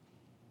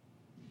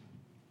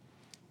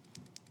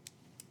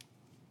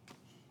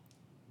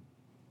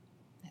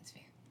 That's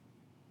fair.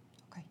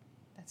 Okay,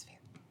 that's fair.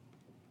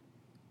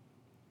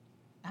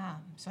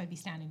 So I'd be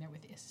standing there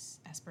with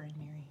Esper and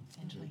Mary,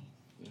 essentially,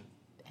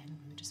 and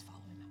we would just follow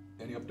him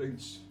up. Any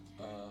updates?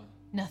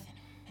 Nothing.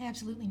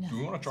 Absolutely Do we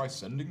nothing. want to try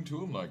sending to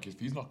him? Like, if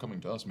he's not coming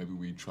to us, maybe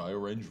we try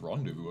arrange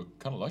rendezvous. I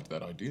kind of like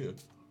that idea.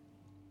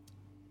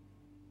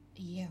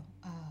 Yeah,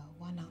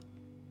 why not?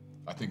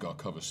 I think our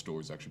cover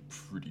story is actually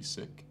pretty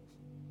sick.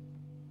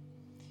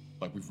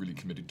 Like, we've really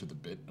committed to the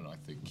bit, and I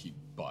think he'd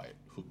buy it,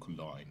 hook,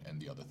 line,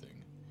 and the other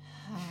thing.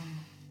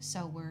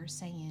 So we're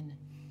saying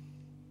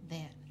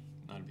that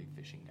Not a big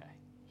fishing guy.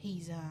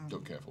 he's,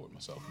 Don't care for it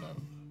myself, no.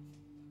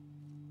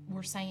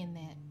 we're saying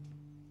that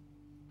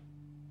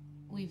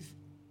we've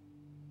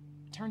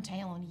turned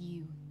tail on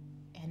you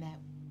and that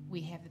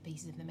we have the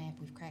pieces of the map,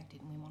 we've cracked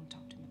it, and we want to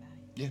talk to him about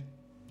it. Yeah,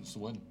 that's the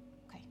one.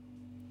 Okay.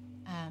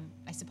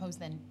 I suppose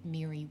then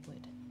Miri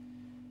would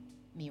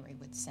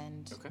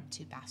send Okay.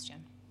 to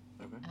Bastion.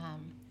 Okay.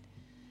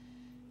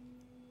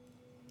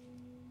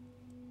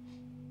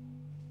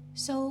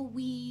 So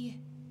we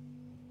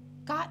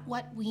got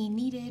what we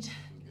needed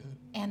Good.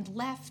 and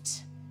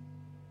left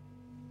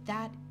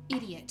that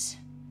idiot.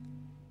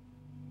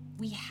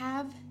 We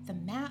have the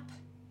map,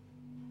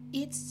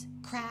 it's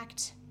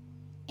cracked,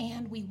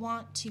 and we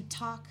want to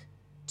talk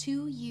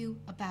to you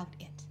about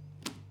it.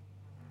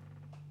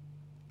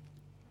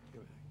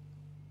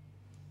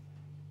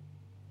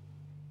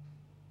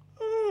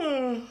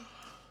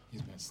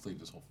 He's been asleep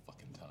this whole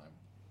fucking time.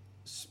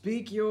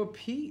 Speak your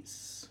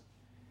piece.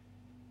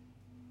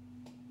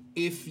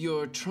 If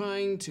you're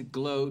trying to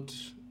gloat,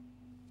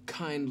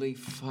 kindly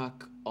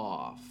fuck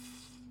off.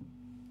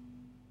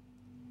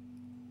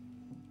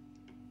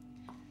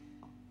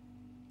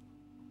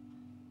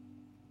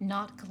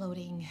 Not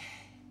gloating.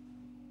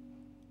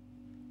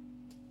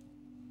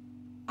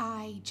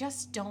 I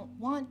just don't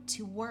want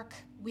to work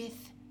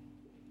with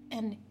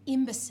an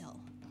imbecile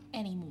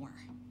anymore.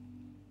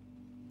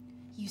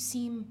 You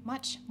seem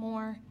much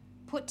more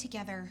put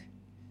together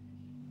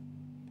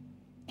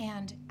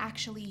and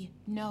actually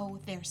know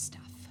their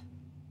stuff.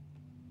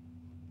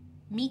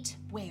 Meet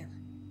where?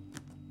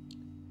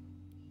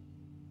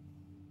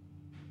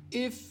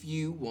 If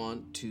you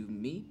want to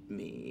meet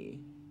me,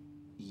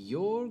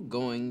 you're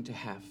going to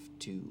have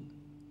to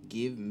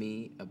give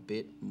me a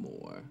bit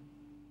more.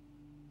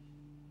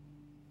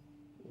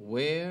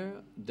 Where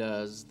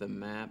does the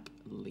map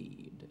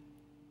lead?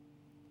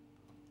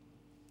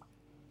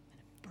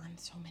 Burn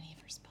so many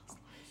of her spell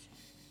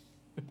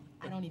slots.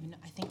 I don't even know.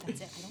 I think that's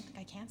it. I don't think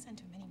I can send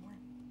to him anymore.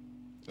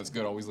 That's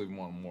good, always leave him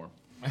one more.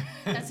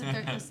 That's the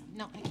third.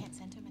 No, I can't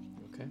send to him anymore.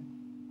 Okay.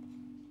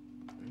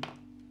 Alright.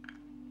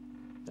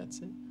 That's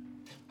it.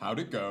 How'd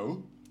it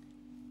go?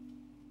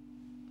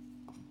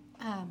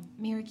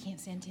 Mary can't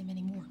send to him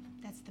anymore.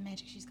 That's the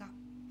magic she's got.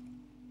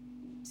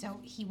 So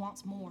he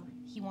wants more.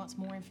 He wants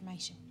more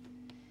information.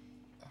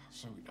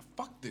 So,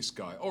 fuck this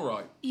guy. All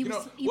right. He You know,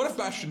 was- he what was if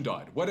Bastion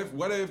died? What if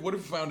we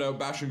found out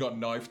Bastion got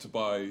knifed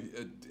by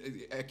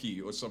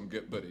Eki or some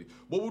get buddy?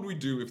 What would we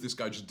do if this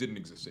guy just didn't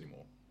exist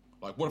anymore?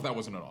 Like, what if that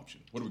wasn't an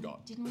option? What do we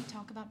got? Didn't we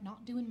talk about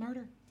not doing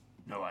murder?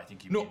 No, I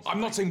think you No, mean I'm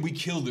not saying we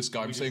kill this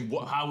guy. I'm saying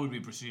what? How would we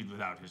proceed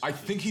without his I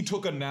think he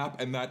took a nap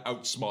and that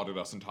outsmarted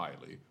us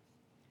entirely.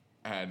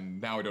 And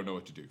now I don't know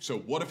what to do. So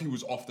what if he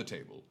was off the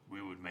table?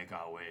 we would make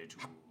our way to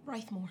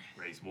Wraithmoor.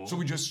 Wraithmoor. So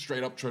we just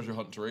straight up treasure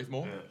hunt to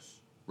Wraithmoor?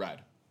 Yes.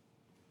 Rad.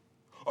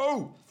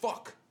 Oh,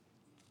 fuck!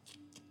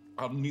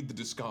 I'll need the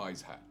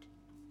disguise hat.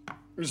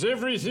 Is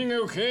everything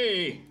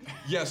okay?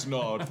 Yes,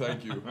 Nod,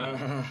 thank you.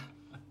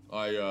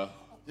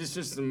 This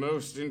is the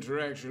most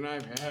interaction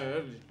I've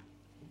had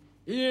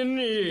in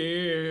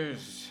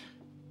years.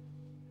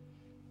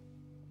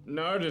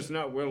 Nard is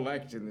not well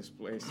liked in this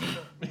place.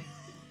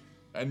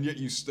 And yet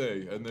you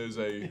stay, and there's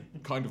a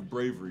kind of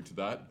bravery to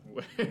that.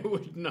 Where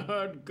would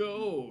Nard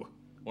go?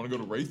 Want to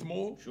go to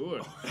Wraithmoor? Sure.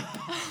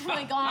 Oh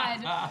my god.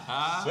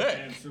 Sick.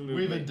 Absolutely.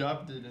 We've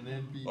adopted an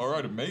NPC. All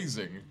right,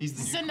 amazing. He's the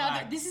This is new another.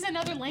 Clyde. This is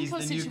another He's Lenko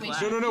the new situation.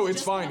 Clyde. No, He's it's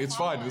just fine. gonna It's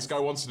fine. follow This us. guy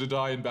wants to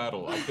die in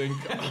battle. I think.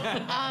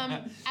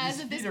 As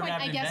of this Peter point,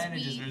 Rabbit I guess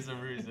advantages we for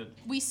some reason.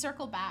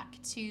 circle back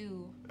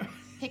to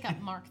pick up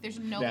Mark. There's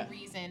no Yeah.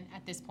 reason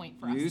at this point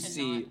for us You to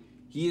see, not.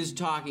 he is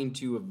talking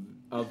to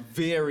a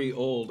very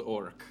old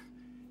orc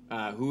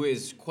who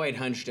is quite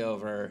hunched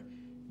over.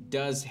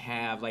 Does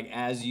have, like,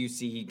 as you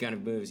see he kind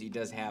of moves, he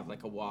does have,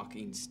 like, a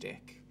walking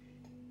stick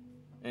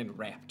and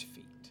wrapped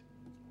feet.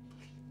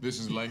 This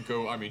is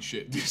Lenko. I mean,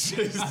 shit. This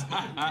is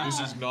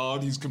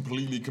Nod. He's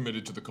completely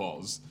committed to the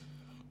cause.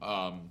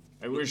 I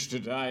wish to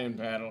die in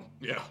battle.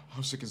 Yeah.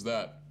 How sick is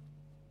that?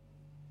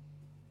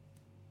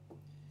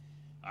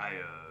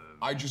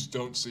 I just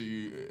don't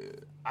see.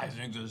 I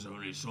think there's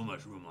only so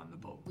much room on the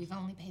boat. We've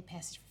only paid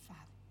passage for 5.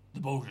 The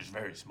boat is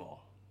very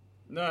small.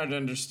 Nard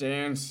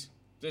understands.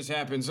 This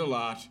happens a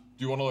lot.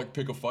 Do you want to like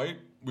pick a fight?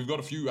 We've got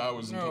a few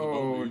hours until the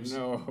boat No, leaves.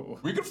 no.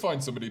 We could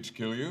find somebody to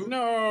kill you.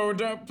 No,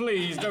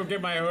 please, don't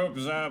get my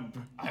hopes up.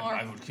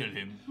 I would kill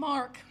him.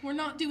 Mark, we're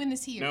not doing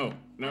this here. No,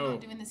 We're no.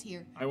 not doing this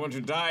here. I want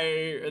to die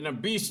in a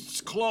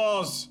beast's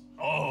claws.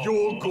 Oh,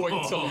 You're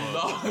going to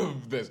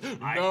love this.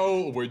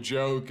 No, we're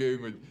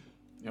joking.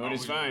 No, it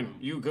is fine.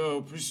 You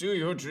go, pursue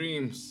your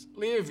dreams,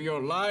 live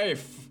your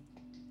life.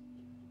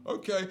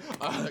 Okay.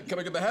 Can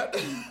I get the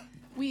hat?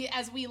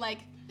 As we like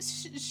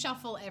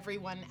shuffle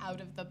everyone out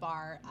of the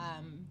bar,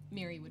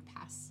 Miri would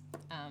pass.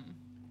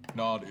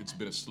 Nod, it's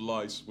been a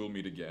slice. We'll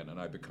meet again, and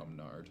I become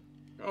Nard.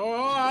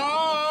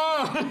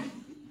 Oh!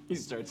 He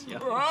starts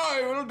yelling.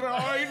 I will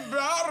die in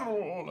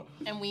battle.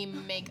 And we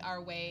make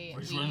our way.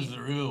 Which one's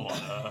the real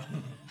one?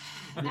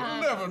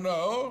 You'll never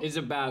know. It's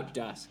about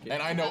dusk.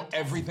 And I know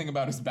everything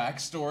about his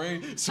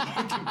backstory, so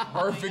I can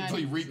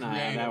perfectly Nah,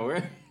 recreate that it.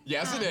 work.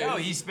 Yes, it is. No,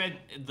 he spent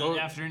the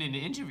afternoon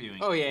interviewing.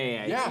 Oh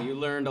yeah. Yeah. You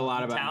learned a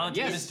lot about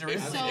Talented yes. Mr.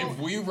 If, So- if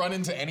we run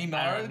into any I've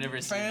Nard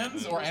never seen that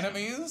fans movie. or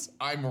enemies,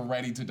 I'm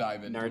ready to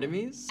dive in.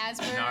 Nardames. As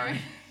we're, Nard.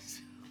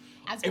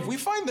 If we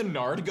find the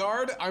Nard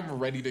guard, I'm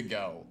ready to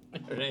go.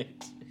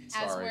 Right.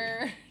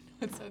 Sorry.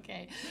 It's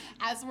okay.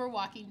 As we're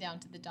walking down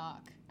to the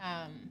dock,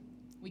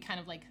 we kind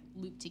of like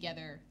loop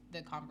together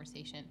the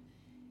conversation.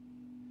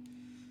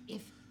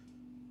 If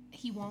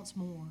he wants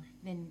more,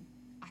 then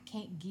I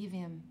can't give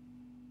him.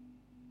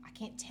 I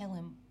can't tell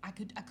him. I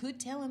could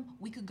tell him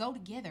we could go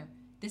together.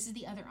 This is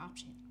the other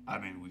option. I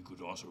mean, we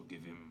could also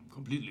give him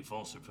completely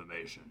false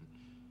information.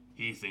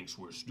 He thinks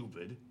we're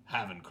stupid,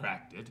 haven't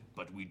cracked it,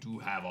 but we do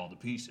have all the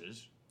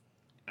pieces,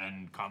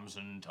 and comes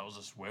and tells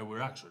us where we're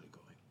actually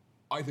going.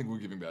 I think we're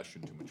giving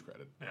Bastion too much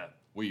credit. Yeah.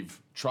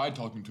 We've tried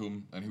talking to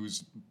him, and he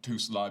was too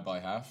sly by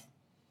half.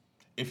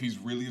 If he's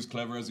really as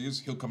clever as he is,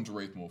 he'll come to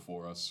Wraithmoor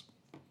for us.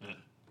 Yeah.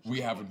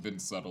 We haven't been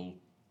subtle.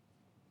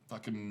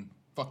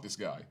 Fuck this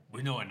guy.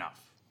 We know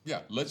enough. Yeah,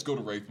 let's go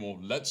to Wraithmoor.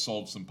 Let's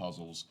solve some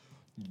puzzles.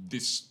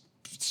 This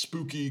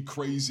spooky,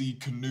 crazy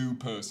canoe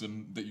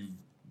person that you've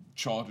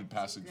charted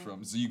passage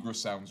from, Zegra,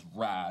 sounds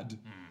rad.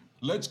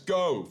 Let's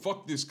go.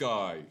 Fuck this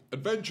guy.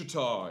 Adventure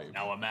time.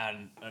 Now, a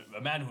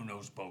man who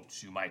knows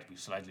boats, you might be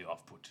slightly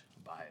off-put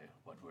by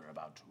what we're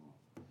about to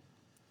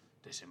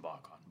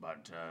disembark on,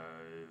 but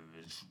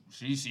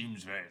she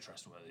seems very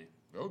trustworthy.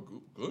 Oh,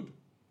 good.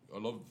 I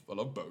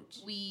love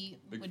boats. We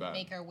Big would fan.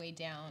 make our way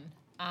down.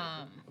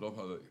 I love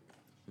how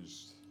they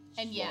just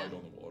And slide yeah, on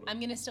the water. I'm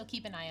gonna still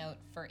keep an eye out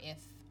for if,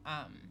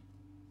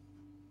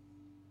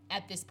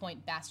 at this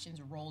point,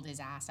 Bastion's rolled his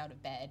ass out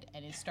of bed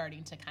and is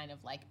starting to kind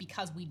of like,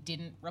 because we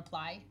didn't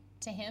reply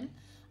to him,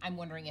 I'm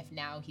wondering if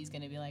now he's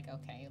gonna be like,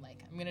 okay,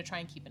 like I'm gonna try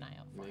and keep an eye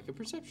out for him. Make a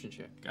perception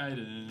check.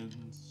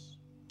 Guidance.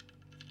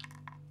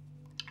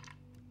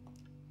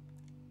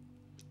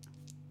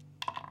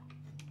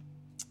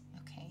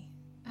 Okay,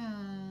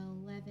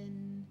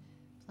 11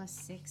 plus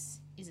 6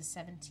 is a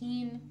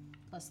 17,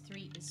 plus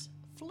 3 is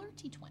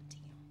flirty 20.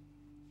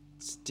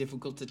 It's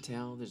difficult to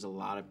tell. There's a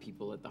lot of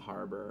people at the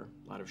harbor,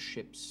 a lot of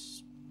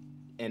ships,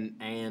 and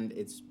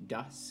it's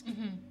dusk.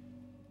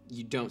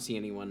 You don't see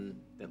anyone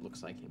that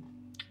looks like him.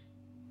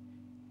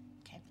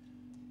 Okay,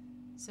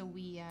 so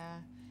we,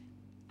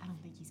 I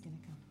don't think he's gonna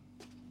come.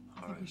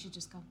 I think we should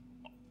just go.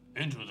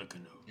 Into the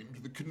canoe.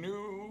 Into the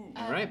canoe.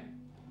 All right.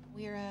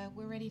 We're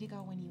ready to go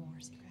when you are,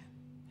 Secret.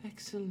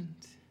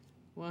 Excellent.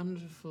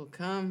 Wonderful.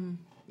 Come.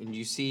 And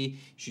you see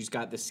she's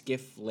got the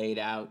skiff laid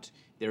out.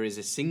 There is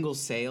a single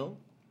sail,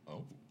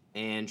 Oh.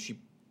 and she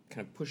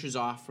kind of pushes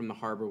off from the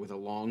harbor with a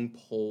long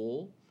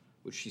pole,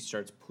 which she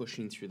starts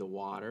pushing through the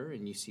water.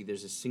 And you see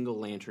there's a single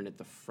lantern at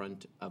the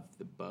front of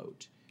the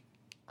boat.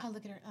 Oh,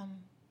 look at her.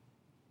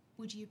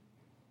 Would you,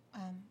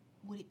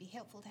 would it be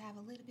helpful to have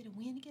a little bit of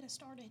wind to get us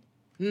started?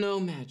 No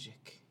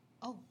magic.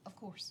 Oh, of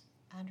course.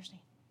 I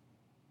understand.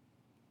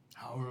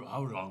 How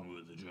long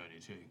will the journey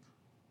take?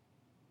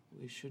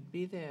 We should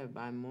be there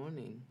by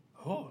morning.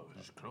 Oh,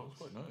 it's close.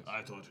 quite nice.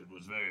 I thought it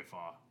was very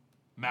far.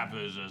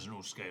 Mappers has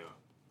no scale.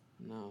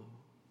 No.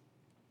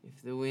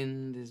 If the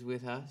wind is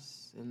with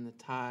us and the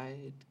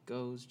tide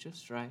goes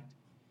just right,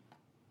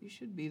 you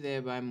should be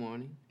there by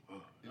morning.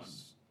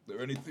 Is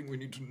there anything we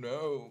need to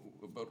know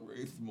about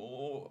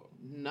Wraithmoor?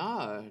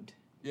 Nard,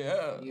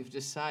 Yeah. you've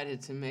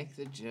decided to make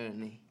the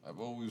journey. I've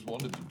always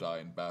wanted to die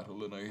in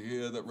battle, and I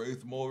hear that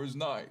Wraithmoor is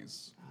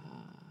nice.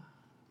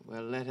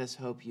 Well, let us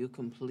hope you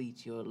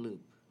complete your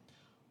loop.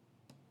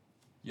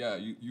 Yeah,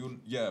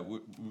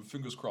 we're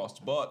fingers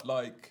crossed. But,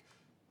 like,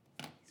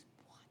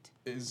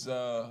 is,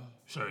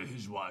 Sorry,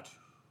 his what?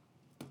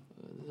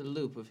 The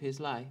loop of his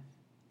life.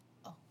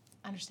 Oh,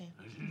 I understand.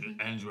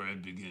 It ends where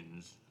it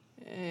begins.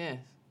 Yes.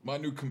 my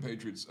new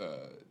compatriots,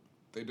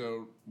 they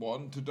don't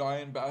want to die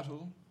in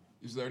battle?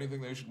 Is there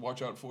anything they should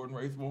watch out for in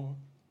Wraithmoor?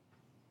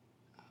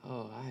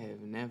 Oh, I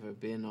have never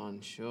been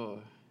on shore.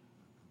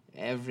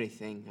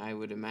 Everything, I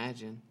would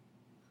imagine.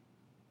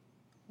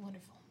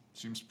 Wonderful.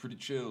 Seems pretty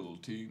chill,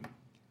 team.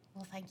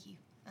 Well, thank you.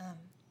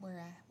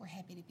 We're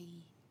happy to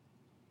be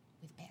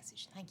with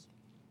Passage. Thank you.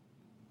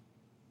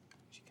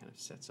 She kind of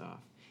sets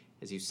off.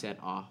 As you set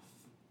off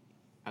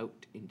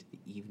out into the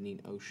evening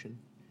ocean,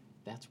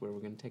 that's where we're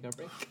going to take our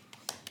break.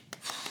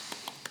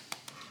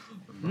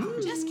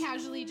 Just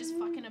casually, just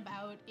fucking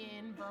about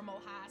in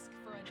Vermalhask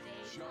for a day,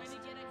 trying to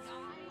get a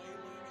guy.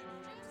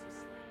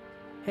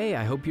 Hey,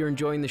 I hope you're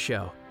enjoying the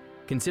show.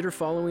 Consider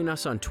following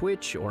us on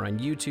Twitch or on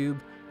YouTube,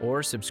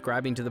 or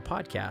subscribing to the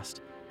podcast.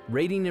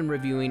 Rating and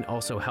reviewing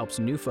also helps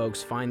new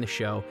folks find the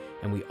show,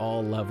 and we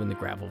all love when the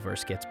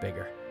Gravelverse gets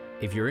bigger.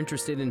 If you're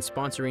interested in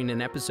sponsoring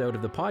an episode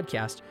of the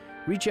podcast,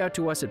 reach out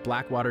to us at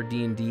Blackwater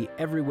D&D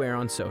everywhere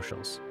on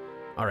socials.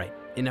 All right,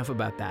 enough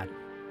about that.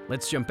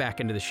 Let's jump back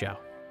into the show.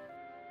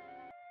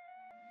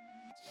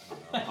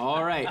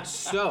 All right,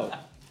 so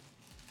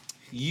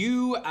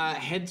you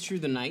head through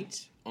the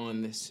night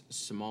on this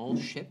small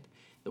ship.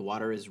 The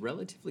water is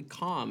relatively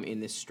calm in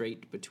this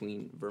strait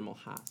between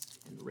Vermalhask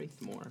and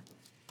Wraithmoor.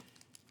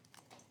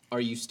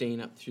 Are you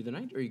staying up through the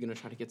night, or are you going to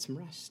try to get some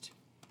rest?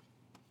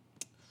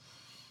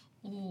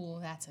 Ooh,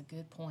 that's a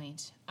good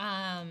point.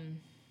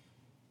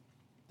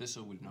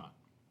 Thistle would not.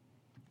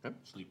 Okay.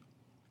 Sleep.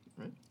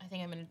 Right. I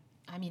think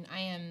I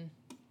am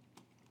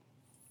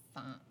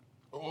fine.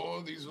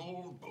 Oh, these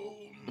old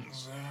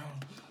bones.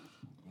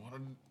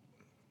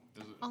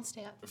 I'll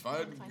stay up. If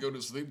I I'm fine. go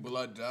to sleep, will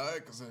I die?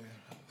 Because I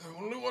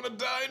only want to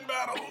die in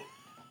battle.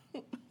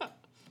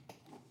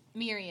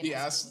 Miriam. He is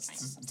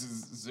asks fine.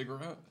 to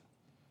Ziggurat,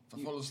 if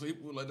I fall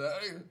asleep, will I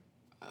die?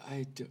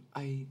 I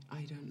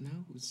don't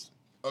know.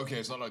 Okay,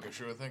 it's not like a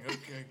sure thing.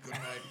 Okay, good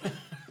night.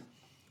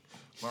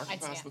 Mark,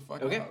 I'd pass stay the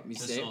fuck Okay, out. you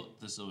stay.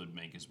 Thistle would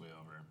make his way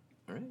over.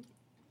 All right.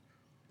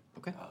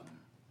 Okay.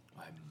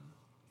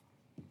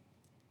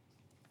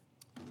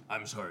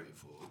 I'm sorry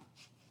for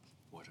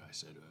what I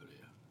said earlier.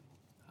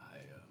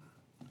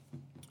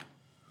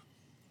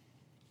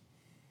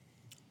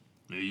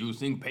 You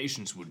think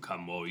patience would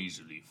come more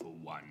easily for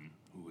one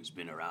who has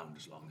been around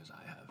as long as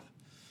I have.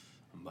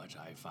 But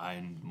I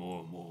find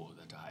more and more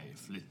that I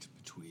flit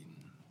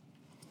between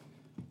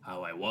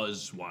how I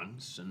was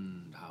once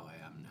and how I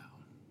am now.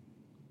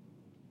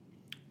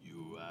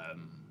 You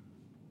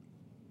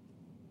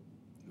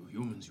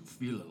humans, you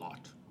feel a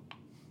lot.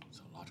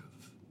 It's a lot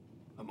of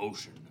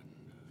emotion and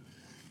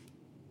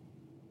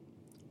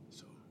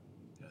so,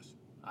 yes,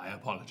 I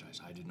apologize.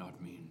 I did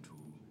not mean to.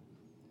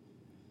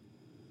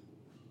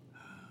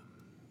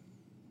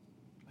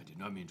 I did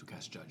not mean to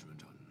cast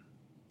judgment on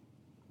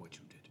what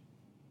you did.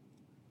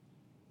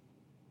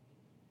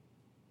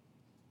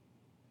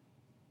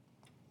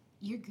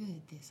 You're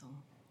good, Thistle.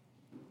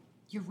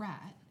 You're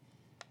right.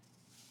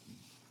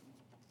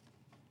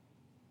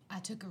 I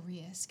took a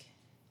risk,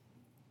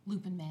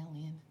 looping Mal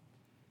in.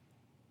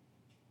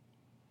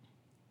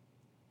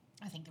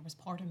 I think there was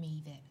part of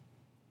me that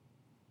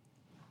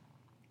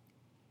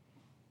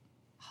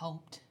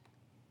hoped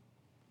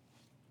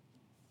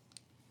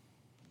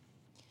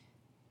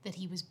that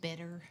he was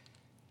better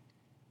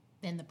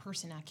than the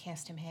person I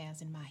cast him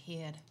as in my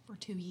head for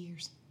 2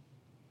 years.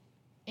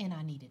 And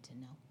I needed to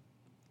know.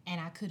 And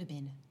I could have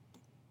been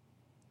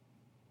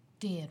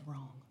dead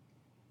wrong.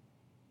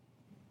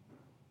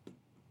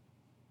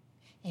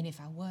 And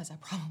if I was, I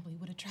probably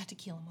would have tried to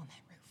kill him on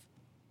that roof.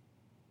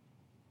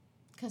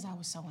 Because I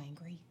was so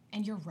angry.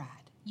 And you're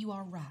right. You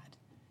are right.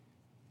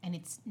 And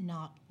it's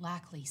not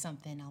likely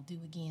something I'll do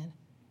again.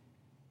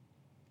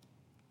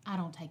 I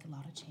don't take a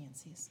lot of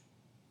chances.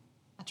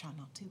 I try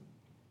not to.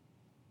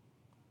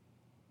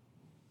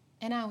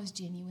 And I was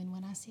genuine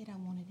when I said I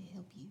wanted to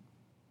help you.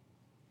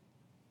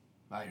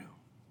 I know.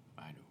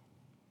 I'm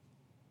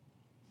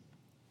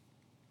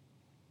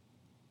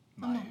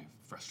My not-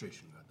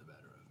 frustration got the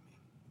better of me.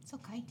 It's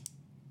okay.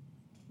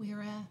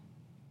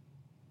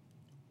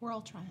 We're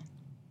all trying.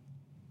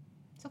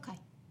 It's okay.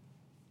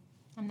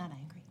 I'm not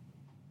angry.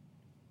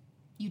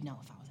 You'd know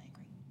if I was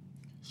angry.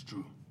 It's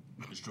true.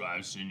 It's true.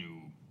 I've seen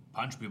you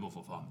punch people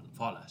for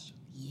far less.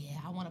 Yeah,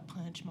 I want to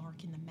punch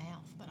Mark in the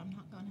mouth, but I'm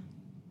not gonna.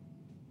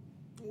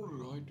 What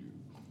did I do?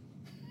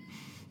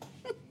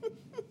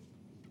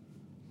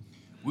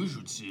 We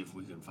should see if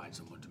we can find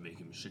someone to make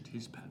him shit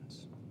his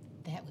pants.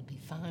 That would be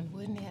fun,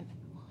 wouldn't it?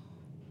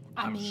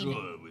 I'm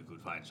sure we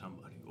could find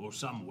somebody or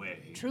some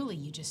way. Truly,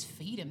 you just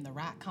feed him the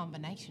right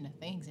combination of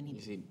things, and You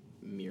he. see,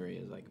 Miri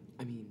is like,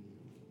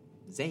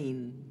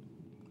 Zane.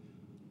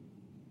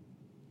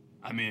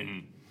 I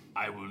mean,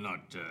 I will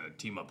not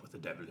team up with the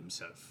devil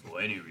himself for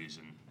any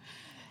reason.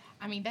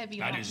 I mean, that'd be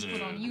a That lot is, to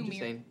put on you,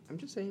 Miri. I'm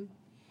just saying.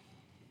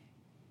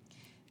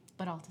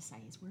 But all to say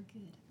is we're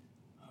good.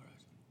 All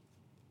right.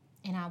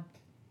 And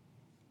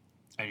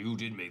And you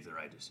did make the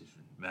right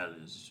decision. Mel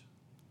is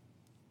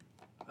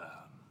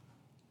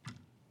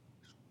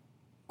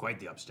quite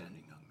the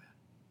upstanding young man.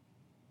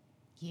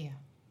 yeah.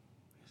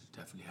 He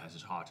definitely has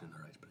his heart in the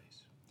right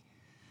place.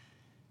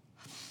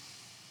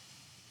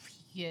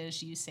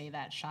 Yes, you say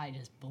that, Shy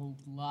just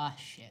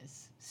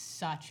blushes.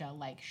 Such a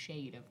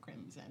shade of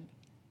crimson.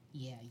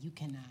 Yeah, you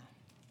can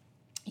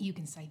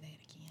say that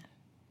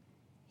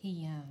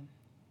again.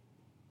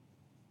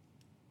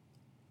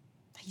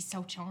 He's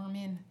so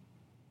charming.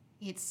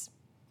 He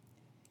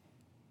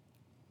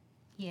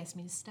asked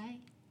me to stay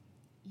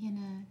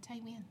in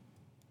Taywin.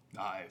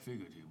 I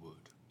figured he would.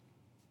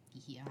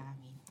 Yeah, I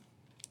mean,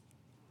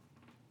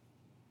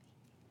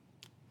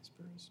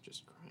 Esper is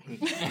just crying.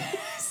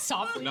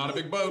 softly. Not a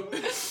big boat.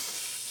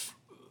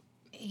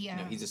 Yeah.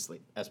 No, he's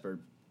asleep. Esper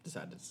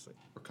decided to sleep.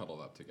 We're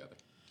cuddled up together.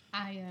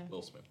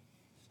 Little Smith.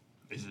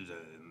 Is it,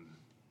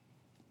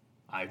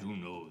 I do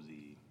know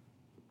the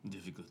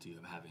difficulty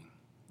of having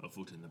a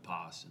foot in the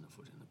past and a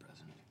foot in the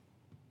present.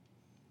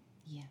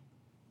 Yeah.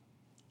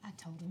 I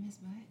told him as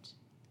much.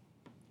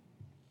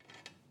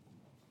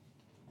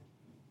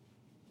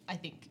 I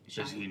think.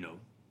 Does he know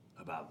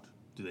about,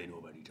 do they know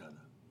about each other?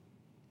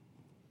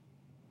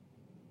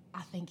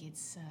 I think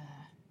it's.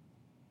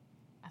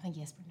 I think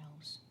Jesper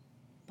knows,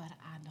 but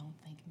I don't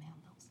think Mel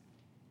knows.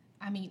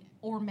 I mean,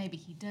 or maybe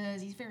he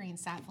does. He's very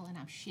insightful, and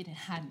I'm shit at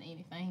hiding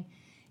anything.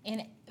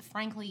 And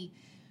frankly,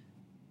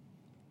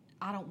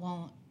 I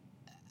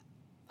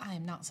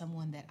am not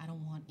someone that I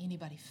don't want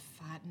anybody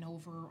fighting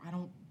over. I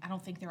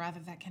don't think they're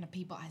either that kind of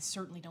people. I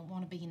certainly don't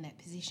want to be in that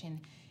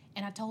position.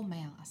 And I told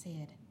Mel, I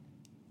said,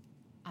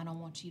 I don't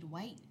want you to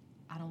wait.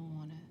 I don't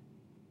want to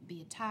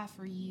be a tie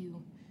for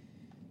you.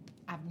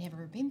 I've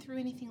never been through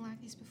anything like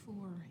this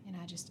before, and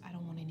I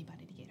don't want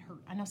anybody to get hurt.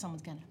 I know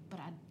someone's gonna, but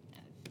I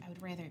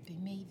would rather it be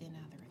me than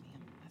either of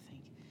them, I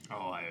think.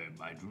 Oh,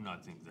 I do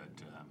not think that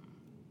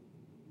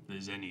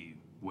there's any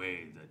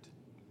way that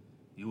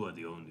you are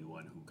the only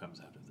one who comes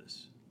out of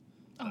this.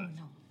 Oh,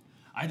 no.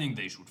 I think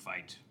they should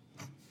fight.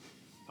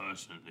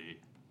 Personally,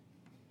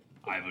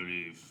 I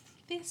believe.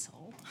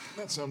 Thistle.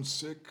 That sounds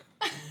sick.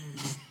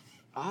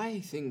 I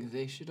think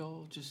they should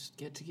all just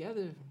get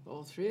together,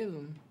 all three of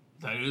them.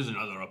 That is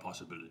another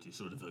possibility,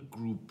 sort of a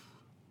group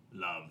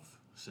love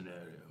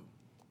scenario.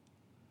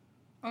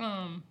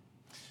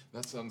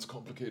 That sounds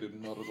complicated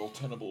and not at all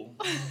tenable.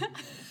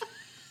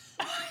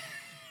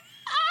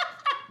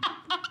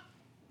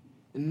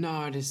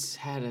 Nardis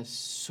had a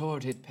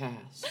sordid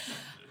past.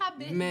 I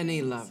bet Many he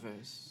is.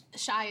 lovers.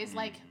 Shy is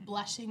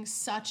blushing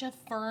such a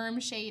firm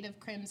shade of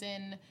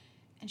crimson,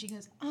 and she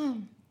goes,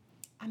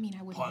 I mean,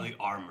 I wouldn't.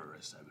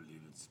 Polyarmorous, I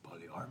believe it's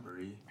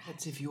polyarmory.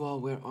 That's if you all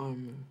wear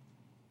armor.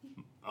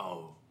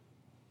 Oh,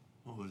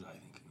 what was I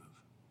thinking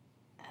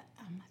of?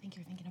 I think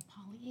you're thinking of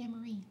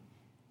polyamory.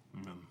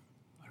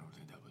 I don't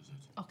think that was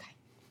it. Okay.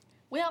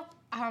 Well,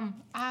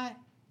 I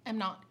am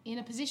not in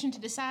a position to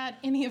decide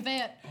any of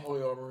that.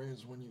 Polyarmory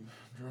is when you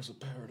dress a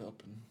parrot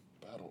up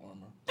in battle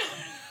armor.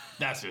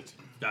 That's it.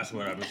 That's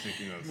what I was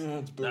thinking of. Yeah,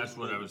 it's That's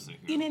what I was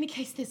thinking In of. any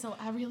case, Thistle,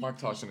 I really, Mark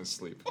talks in his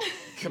sleep.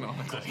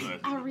 Canonically. That's what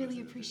I think really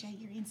it is. appreciate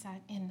your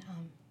insight, and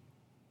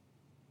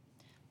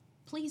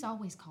please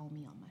always call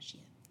me on my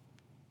shit.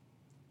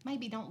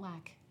 Maybe don't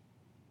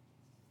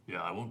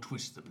Yeah, I won't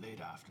twist the blade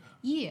after.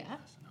 yeah,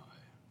 Yes, no,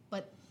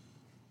 but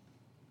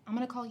I'm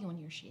gonna call you on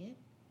your shit,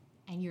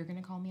 and you're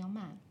gonna call me on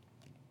mine.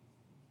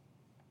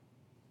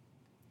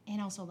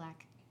 And also,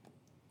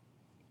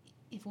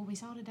 if what we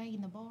saw today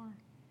in the bar,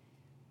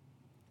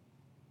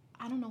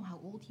 I don't know how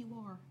old you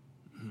are,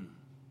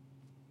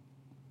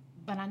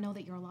 but I know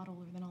that you're a lot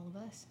older than all of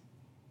us,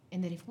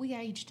 and that if we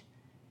aged,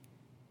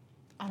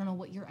 I don't know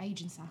what your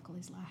aging cycle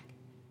is like.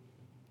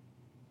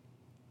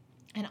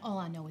 And all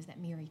I know is that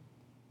Miri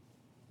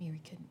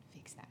couldn't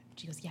fix that.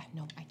 She goes, yeah,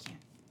 no, I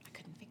can't. I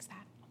couldn't fix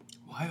that.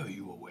 Why are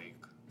you awake?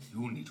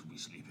 You need to be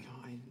sleeping.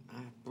 I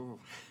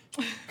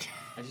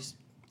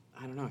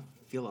don't know, I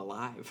feel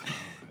alive. Okay.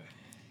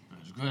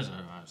 That's good.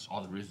 That's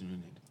all the reason you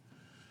need.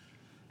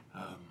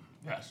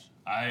 Yes.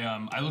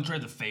 I will try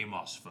the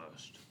Famous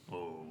first.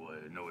 Oh,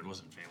 no, it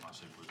wasn't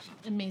Famous. It was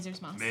And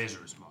Mazer's Moss.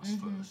 Mazer's Moss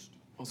first.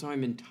 Also,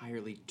 I'm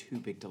entirely too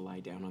big to lie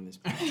down on this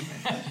bed.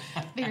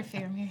 Very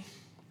fair, Miri.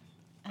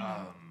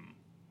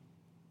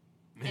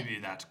 Maybe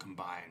that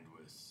combined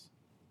with...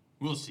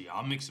 We'll see.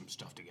 I'll mix some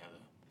stuff together.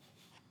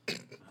 I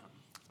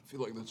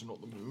feel like that's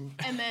not the move.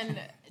 And then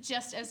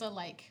just as a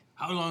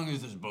How long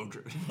is this boat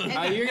trip?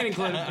 You're getting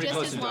pretty just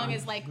close as to long dawn.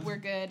 as we're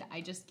good,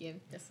 I just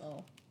give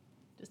Thistle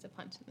Just a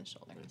punch in the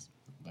shoulder.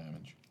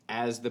 Damage.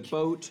 As the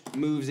boat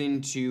moves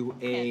into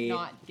And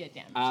not get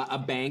damaged. a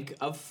bank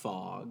of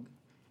fog,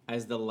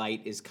 as the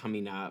light is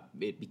coming up,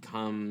 it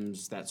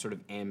becomes that sort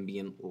of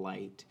ambient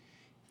light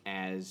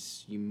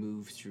as you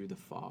move through the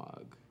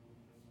fog.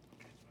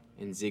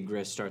 And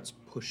Zigra starts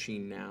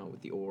pushing now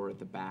with the oar at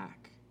the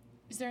back.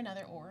 Is there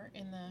another oar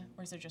in the,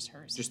 or is there just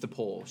hers? Just the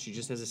pole. She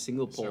just has a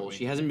single pole. waiting.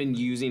 She hasn't been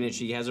using it.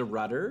 She has a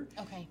rudder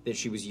Okay. that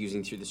she was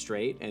using through the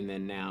strait, and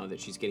then now that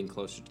she's getting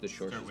closer to the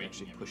shore, Start she's waiting,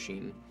 actually yeah.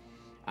 pushing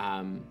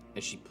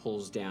as she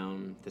pulls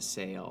down the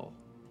sail.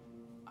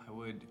 I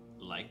would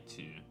like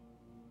to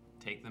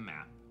take the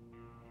map.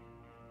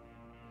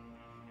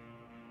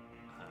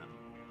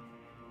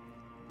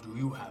 Do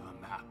you have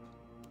a map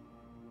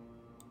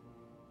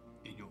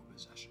in your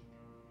possession?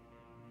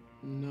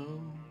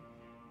 No.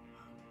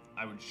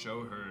 I would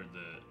show her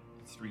the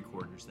 3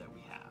 quarters that we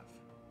have.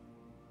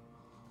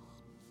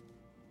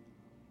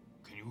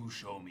 Can you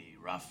show me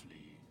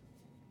roughly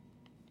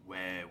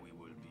where we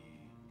will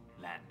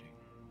be landing?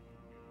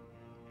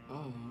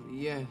 Oh,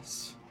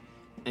 yes.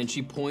 And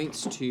she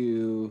points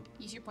to...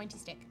 Use your pointy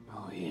stick.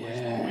 Oh, yeah.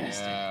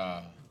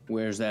 Yeah.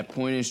 Where's that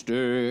pointy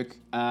stick?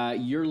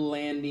 You're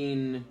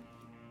landing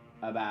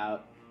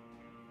about...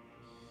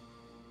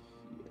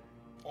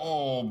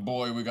 Oh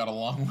boy, we got a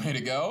long way to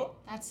go.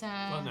 That's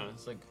Well, no,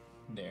 it's like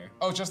there.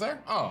 Oh, it's just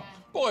there? Oh,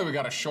 boy, we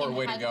got a short in the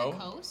way to head of go. the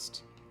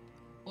coast,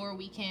 or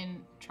we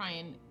can try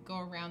and go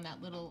around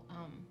that little.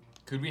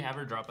 Could we have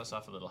her drop us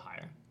off a little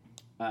higher?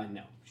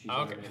 No. She's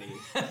Okay.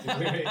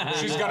 already...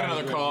 She's got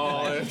another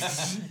call.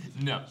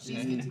 No.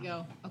 She's good to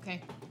go.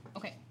 Okay.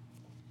 Okay.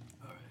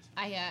 All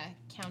right. I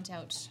count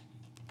out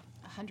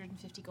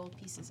 150 gold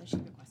pieces as she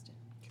requested.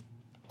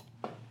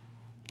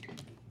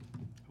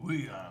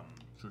 We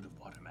should have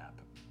bought a map.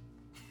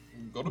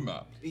 Got a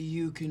map.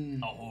 You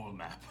can A whole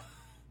map.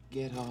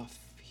 get off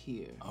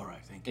here. All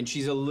right, thank you. And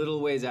she's a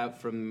little ways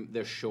out from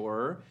the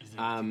shore, Is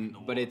there anything in the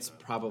but it's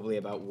water? probably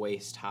about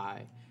waist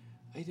high.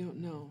 I don't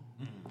know.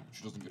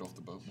 She doesn't get off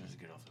the boat. Let's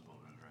get off the boat,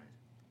 all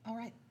right. All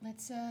right.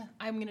 Let's.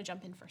 I'm gonna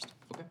jump in first.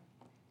 Okay.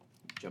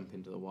 Jump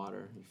into the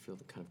water. You feel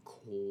the kind of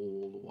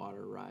cold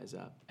water rise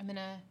up. I'm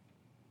gonna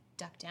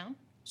duck down.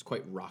 It's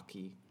quite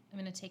rocky. I'm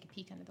gonna take a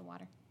peek under the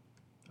water.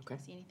 Okay.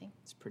 See anything?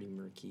 It's pretty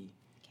murky.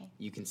 Okay.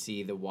 You can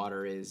see the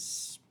water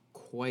is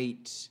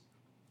quite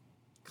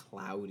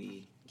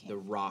cloudy. Okay. The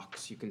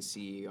rocks you can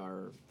see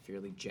are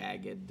fairly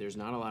jagged. There's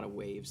not a lot of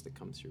waves that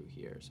come through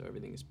here, so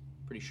everything is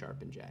pretty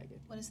sharp and jagged.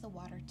 What does the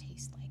water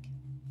taste like?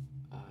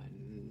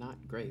 Not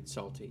great,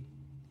 salty,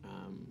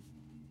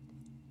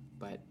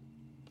 but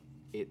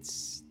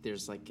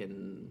there's like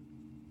an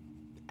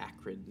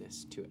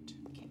acridness to it.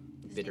 Okay.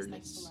 Does Bitterness.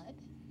 It taste like blood?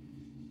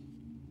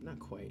 Not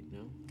quite,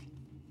 no.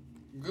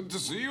 Good to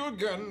see you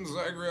again,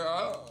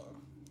 Zagria.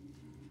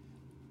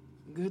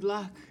 Good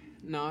luck,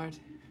 Nard.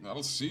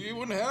 I'll see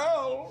you in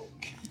hell.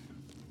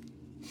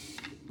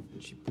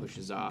 And she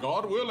pushes off.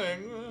 God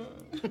willing.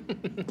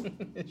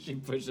 She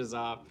pushes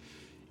off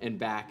and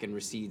back and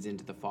recedes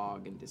into the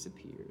fog and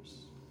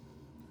disappears.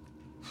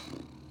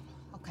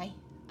 Okay.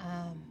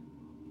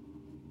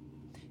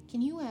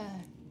 Can you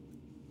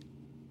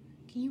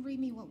read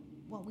me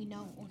what we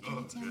know, or can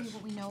you tell me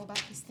what we know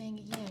about this thing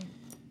again?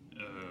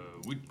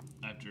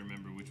 I have to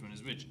remember which one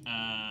is which.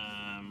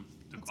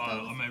 Let's go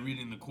with- Am I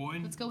reading the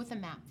coin? Let's go with the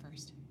map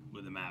first.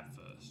 With the map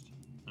first.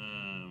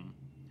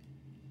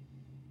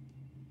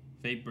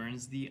 Fate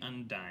burns the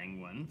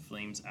undying one.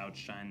 Flames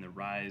outshine the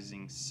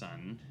rising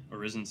sun, or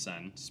risen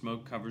sun.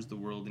 Smoke covers the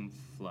world in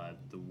flood.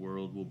 The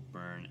world will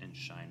burn and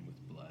shine with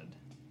blood.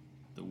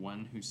 The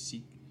one who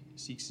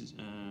seeks his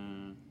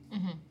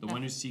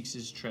one who seeks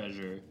his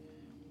treasure.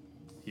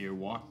 Here,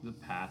 walk the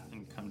path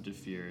and come to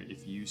fear.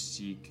 If you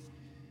seek.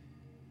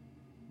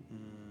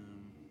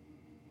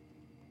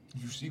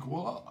 You seek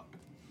what?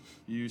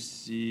 You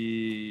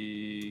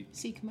seek.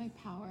 Seek my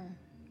power.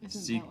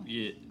 Isn't Seek. that what-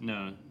 Yeah,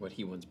 no. What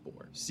he once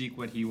bore. Seek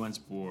what he once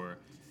bore,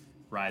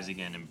 rise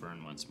again and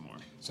burn once more.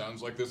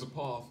 Sounds like there's a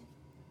path.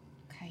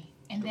 Okay.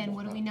 And then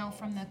what do we know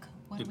from the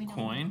what The do we know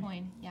coin? from the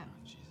coin? Yeah.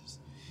 Jesus.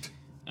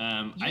 You're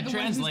I the one who's got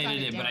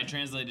translated it it, but I down.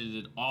 translated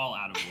it all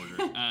out of order.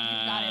 got it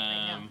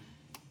right now.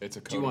 It's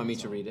a code Do you want me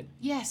of to its read it?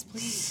 Yes,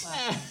 please.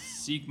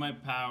 Seek my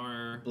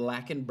power.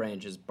 Blackened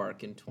branches,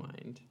 bark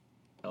entwined.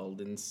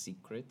 Elden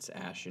secrets,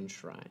 ash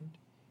enshrined.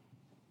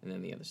 And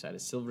then the other side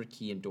is silver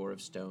key and door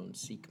of stone.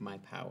 Seek my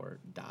power,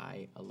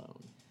 die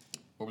alone.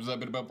 What was that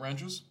bit about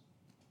branches?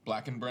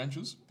 Blackened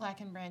branches?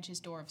 Blackened branches,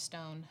 door of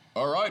stone.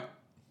 All right.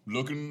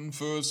 Looking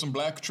for some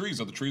black trees.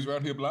 Are the trees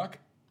around here black?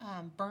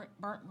 Burnt.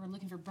 We're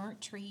looking for burnt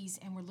trees,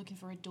 and we're looking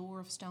for a door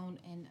of stone.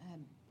 And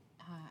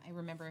I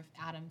remember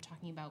Adam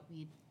talking about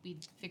we'd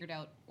figured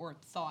out or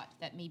thought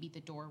that maybe the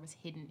door was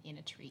hidden in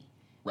a tree,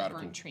 Radical.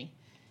 a burnt tree,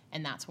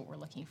 and that's what we're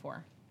looking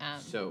for.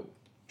 So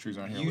Trees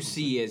around here. you looking for-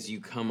 see as you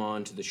come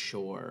onto the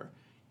shore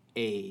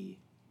a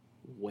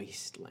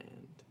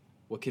wasteland.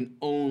 What can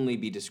only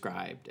be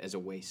described as a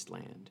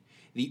wasteland.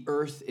 The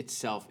earth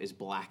itself is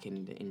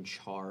blackened and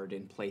charred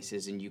in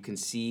places, and you can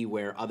see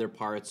where other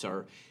parts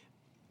are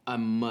a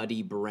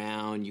muddy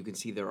brown. You can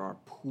see there are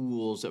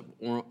pools of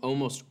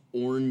almost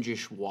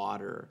orangish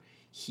water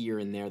here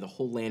and there. The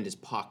whole land is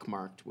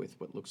pockmarked with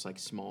what looks like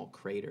small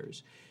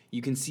craters.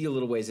 You can see a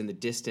little ways in the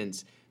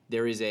distance,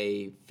 there is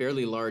a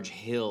fairly large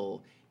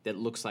hill that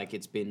looks like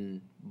it's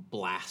been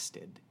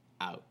blasted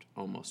out,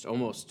 almost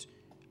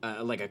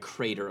like a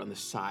crater on the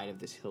side of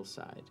this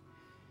hillside.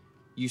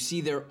 You see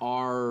there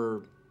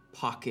are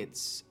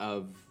pockets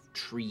of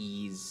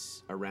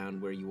trees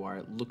around where you are.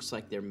 It looks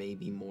like there may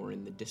be more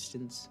in the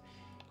distance.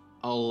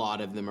 A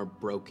lot of them are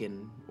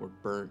broken or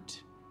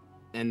burnt,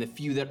 and the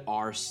few that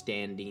are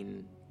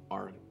standing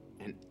are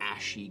an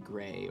ashy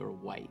gray or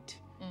white.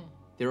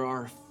 There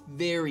are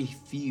very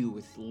few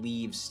with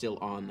leaves still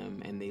on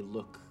them, and they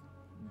look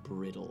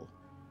brittle,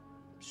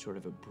 sort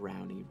of a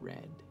browny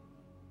red.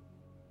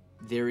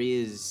 There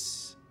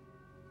is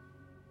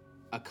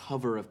a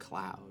cover of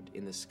cloud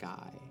in the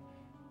sky,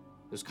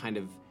 those kind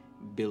of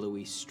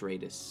billowy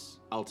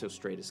alto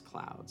stratus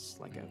clouds,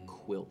 like a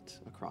quilt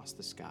across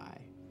the sky.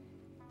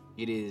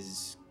 It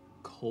is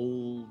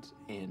cold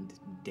and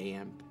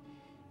damp.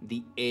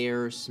 The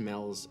air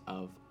smells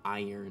of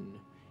iron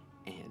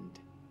and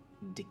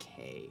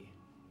decay.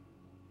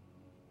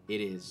 It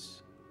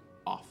is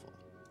awful.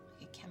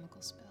 Like a chemical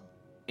spill.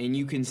 And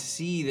you can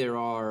see there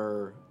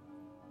are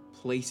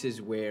places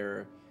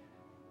where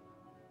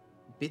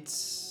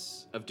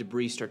bits of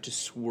debris start to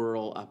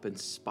swirl up and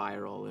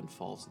spiral and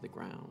fall to the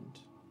ground.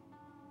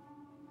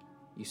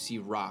 You see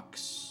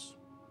rocks,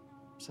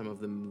 some of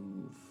them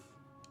move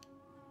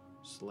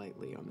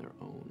slightly on their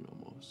own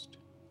almost.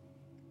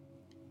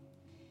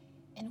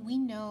 And we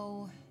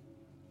know,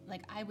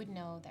 like I would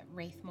know that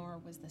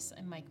Wraithmoor was this,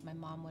 and my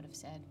mom would have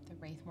said the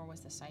Wraithmoor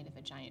was the site of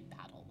a giant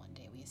battle one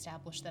day. We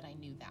established that I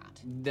knew that.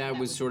 That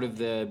was sort of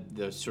the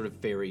sort of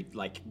fairy,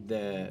 like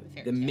the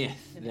tale.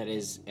 myth that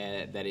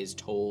is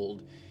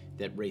told,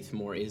 that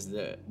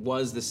Wraithmoor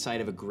was the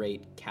site of a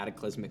great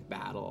cataclysmic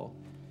battle,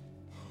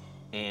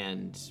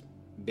 and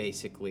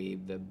basically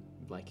the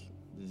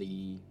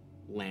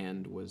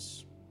land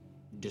was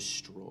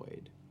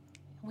destroyed.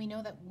 We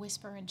know that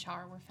Whisper and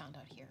Char were found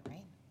out here,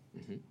 right?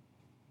 Mm-hmm.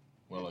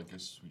 Well, I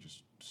guess we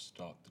just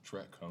start the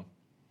trek, huh?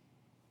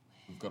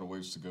 We've got a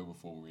ways to go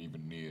before we're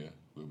even near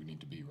where we need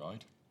to be,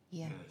 right?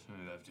 Yeah. So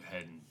we have to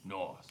head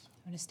north.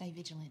 I'm gonna stay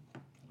vigilant.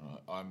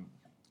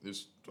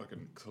 This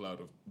fucking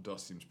cloud of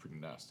dust seems pretty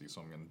nasty,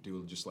 so I'm gonna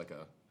do just like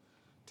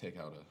take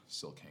out a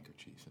silk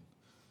handkerchief and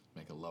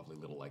make a lovely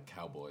little like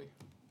cowboy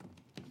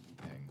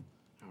thing.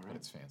 All right. But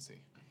it's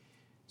fancy.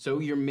 So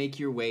you make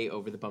your way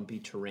over the bumpy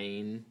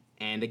terrain,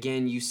 and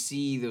again you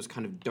see those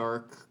kind of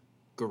dark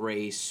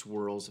gray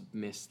swirls of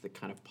mist that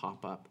kind of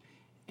pop up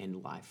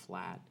and lie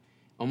flat,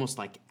 almost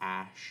like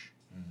ash.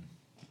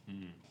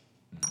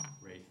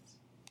 Wraiths.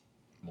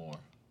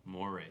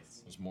 More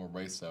Wraiths. There's more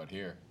wraiths out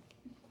here.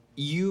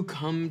 You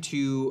come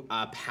to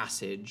a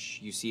passage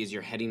you see as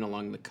you're heading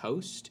along the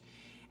coast,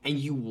 and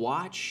you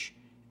watch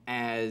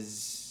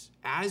as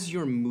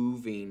you're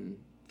moving,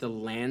 the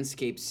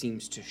landscape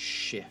seems to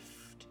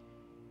shift.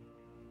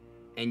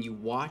 And you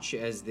watch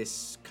as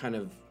this kind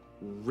of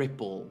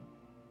ripple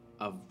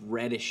of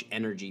reddish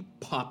energy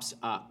pops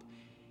up,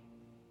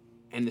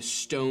 and the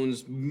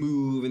stones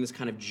move in this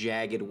kind of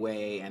jagged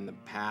way, and the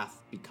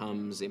path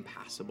becomes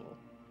impassable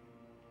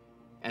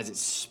as it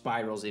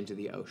spirals into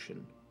the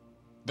ocean.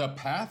 The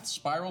path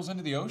spirals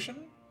into the ocean?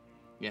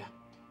 Yeah.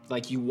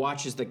 Like you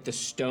watch as like the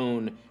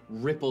stone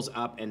ripples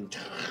up and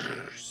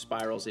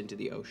spirals into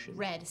the ocean.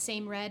 Red,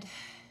 same red.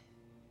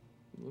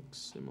 Looks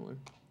similar.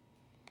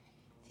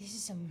 This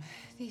is some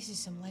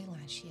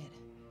Leyline shit.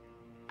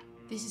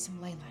 This is some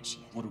Leyline shit.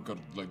 What, we've got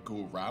to like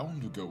go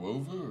around or go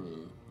over?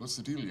 Or what's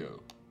the dealio?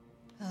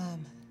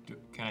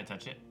 Can I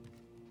touch it?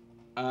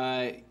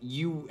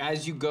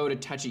 As you go to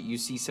touch it, you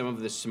see some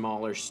of the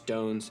smaller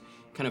stones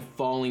kind of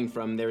falling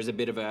from. There's a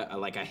bit of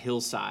a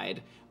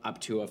hillside up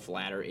to a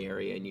flatter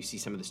area, and you see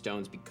some of the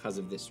stones, because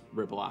of this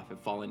ripple off, have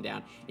fallen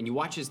down. And you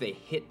watch as they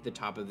hit the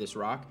top of this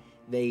rock,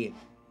 they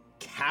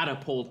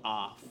catapult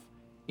off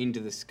into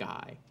the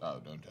sky. Oh,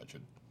 don't touch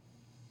it.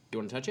 You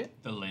want to touch it?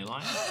 The ley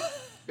line?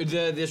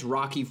 This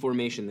rocky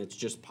formation that's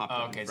just popped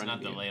Oh, up okay, in it's front not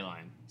of the you. ley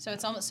line. So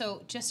it's almost,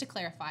 so just to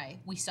clarify,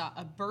 we saw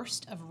a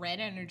burst of red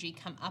energy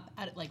come up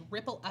out of, like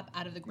ripple up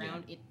out of the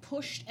ground. It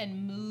pushed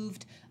and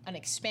moved an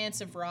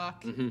expansive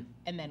rock and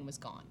then was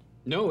gone.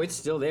 No, it's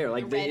still there.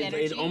 Like The red it's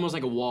energy? almost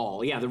like a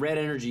wall. Yeah, the red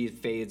energy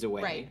fades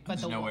away. Right, but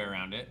There's no way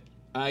around it.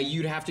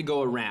 You'd have to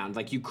go around.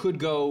 Like you could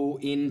go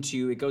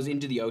it goes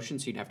into the ocean,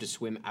 so you'd have to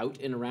swim out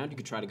and around. You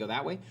could try to go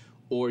that way,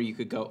 or you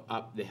could go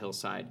up the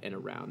hillside and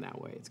around that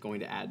way. It's going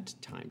to add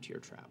time to your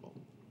travel.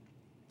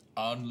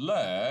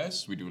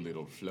 Unless we do a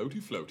little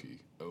floaty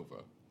over.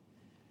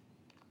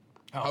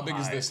 How big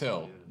is high this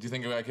hill? is- Do you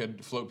think I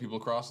could float people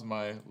across with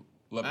my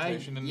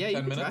levitation in yeah, you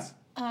 10 could minutes?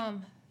 try.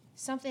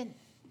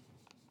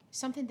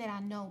 Something that I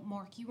know,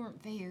 Mark, you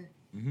weren't there,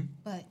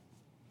 but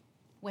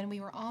when we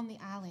were on the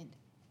island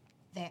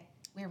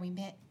where we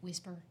met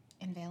Whisper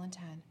and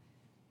Valentine,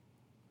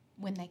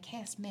 when they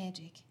cast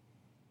magic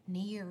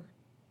near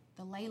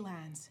the ley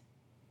lines,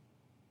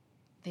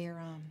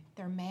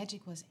 their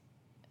magic was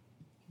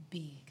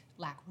big,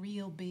 like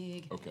real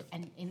big. Okay.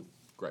 And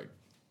Great.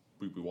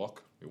 We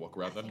walk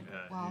around then?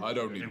 well, I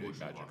don't need think we big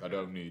should magic. walk I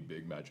don't need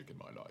big magic in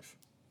my life.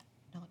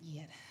 not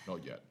yet.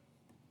 Not yet.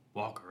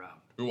 Walk around.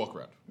 We walk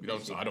around. I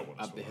don't want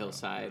to Up the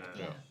hillside.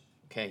 Yeah.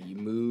 Okay, you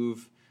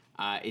move.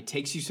 It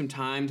takes you some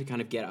time to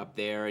kind of get up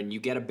there, and you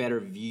get a better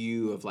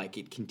view of like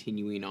it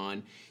continuing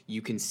on.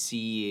 You can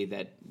see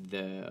that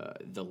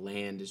the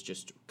land is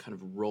just kind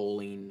of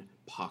rolling,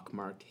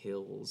 pockmarked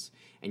hills,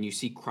 and you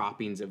see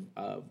croppings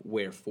of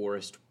where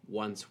forest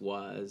once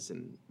was,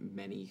 and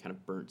many kind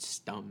of burnt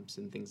stumps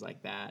and things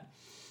like that.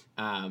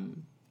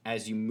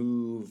 As you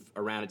move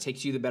around, it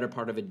takes you the better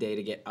part of a day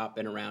to get up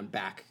and around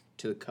back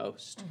to the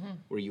coast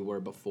where you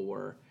were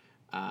before.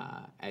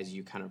 As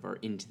you kind of are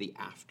into the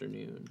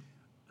afternoon.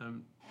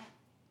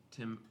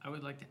 Tim, I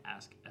would like to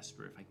ask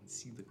Esper if I can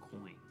see the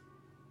coin.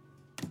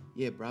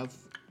 Yeah, bruv.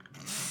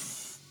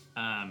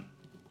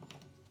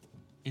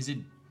 Is it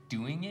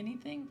doing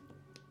anything?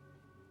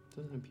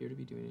 Doesn't appear to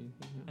be doing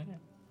anything.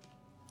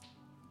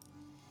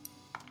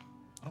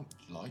 I don't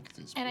like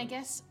this. And I place.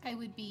 guess I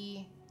would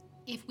be,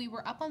 if we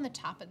were up on the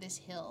top of this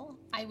hill,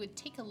 I would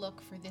take a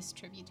look for this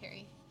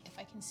tributary if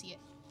I can see it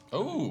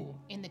Oh,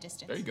 in the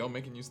distance. there you go.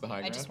 Making use of the high I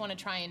ground. just want to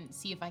try and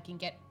see if I can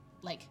get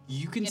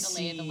You can get a lay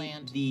see of the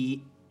land.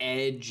 the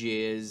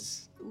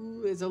edges.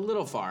 Ooh, it's a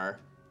little far.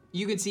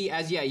 You can see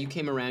you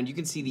came around. You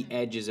can see the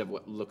edges of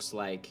what looks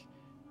like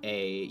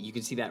you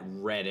can see that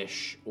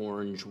reddish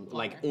orange,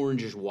 like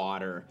orangish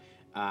water.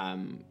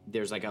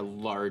 There's like a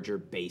larger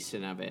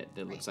basin of it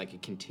that looks like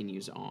it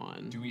continues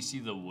on. Do we see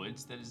the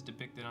woods that is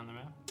depicted on the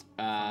map?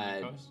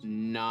 From the coast?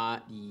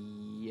 Not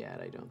yet,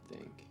 I don't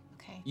think.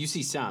 Okay. You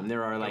see some.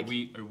 There are like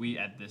Are we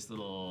at this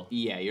little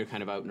yeah, you're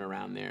kind of out and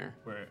around there.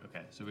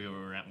 okay, so we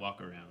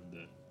walk around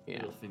the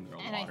little finger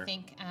of And water. I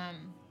think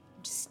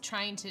just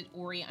trying to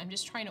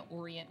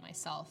orient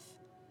myself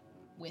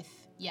with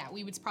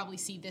we would probably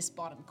see this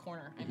bottom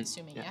corner, I'm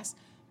assuming, yeah. yes.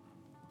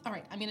 All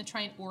right, I'm going to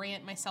try and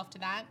orient myself to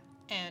that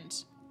and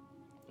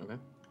Okay.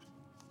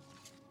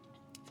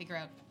 figure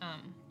out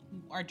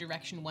our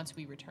direction once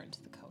we return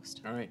to the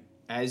coast. All right.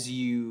 As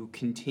you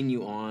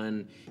continue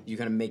on, you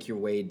kind of make your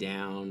way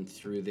down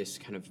through this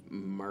kind of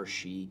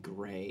marshy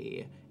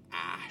gray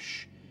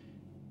ash.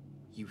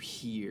 You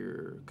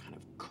hear kind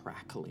of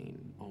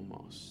crackling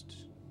almost.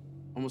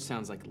 Almost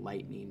sounds like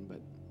lightning,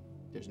 but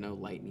there's no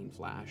lightning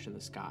flash in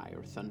the sky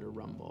or thunder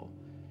rumble.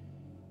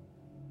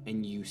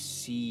 And you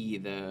see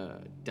the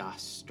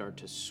dust start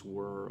to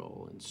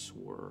swirl and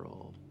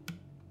swirl.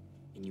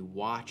 And you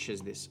watch as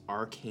this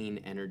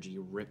arcane energy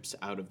rips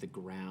out of the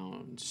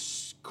ground,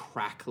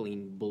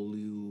 crackling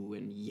blue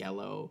and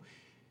yellow,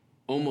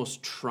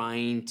 almost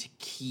trying to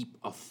keep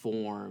a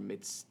form.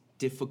 It's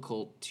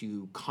difficult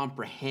to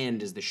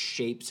comprehend as the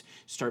shapes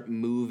start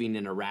moving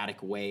in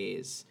erratic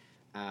ways.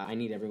 I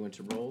need everyone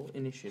to roll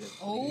initiative.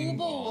 Oh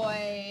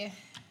boy.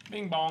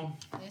 Bing bong.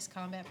 This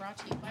combat brought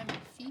to you by my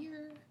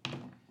fear.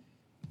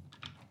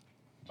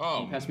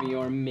 Oh, Pass me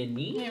your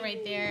mini. Yeah,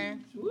 right there.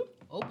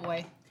 Oh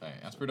boy. okay.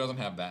 Asper doesn't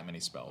have that many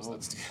spells.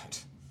 That's good.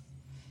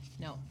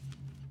 No.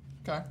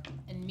 Okay.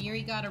 And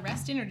Miri got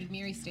arrested, or did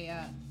Miri stay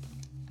up?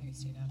 Miri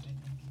stayed up, I think.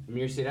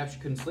 Amir stayed up, she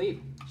couldn't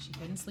sleep. She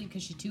couldn't sleep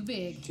because she's too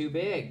big. Too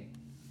big.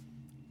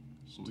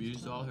 We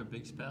used all her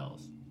big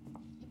spells.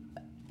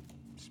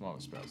 Smaller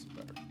spells is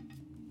better.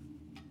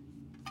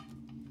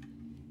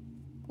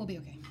 We'll be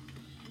okay.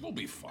 We'll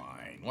be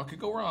fine. What could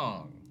go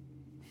wrong?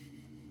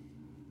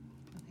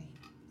 Okay.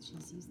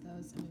 She's used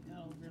those, and we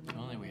got over. If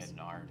only we had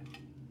Nard.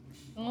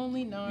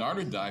 Only Nard. Nard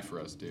would die for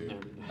us, dude.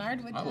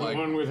 Nard would I die. like-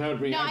 One without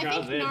me. No, I got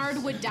think this.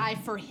 Nard would die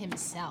for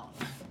himself.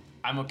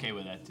 I'm okay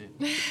with that too.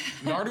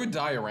 Nard would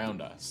die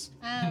around us.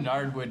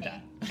 Nard would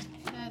die.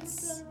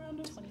 That's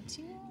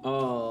 22.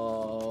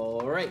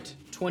 All right.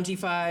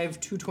 25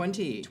 to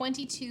 20.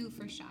 22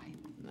 for Shy.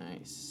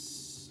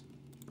 Nice.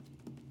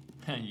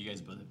 You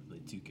guys both have to play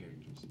two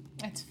characters.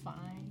 That's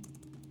fine.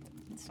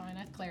 It's fine.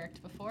 I've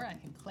clericked before. I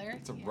can cleric.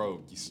 It's a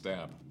rogue. You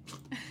stab.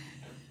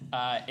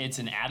 It's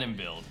an Adam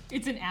build.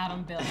 It's an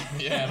Adam build.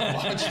 Yeah,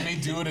 watch me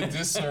do it a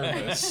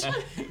disservice. It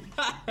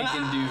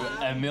can do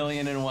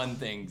 1,000,001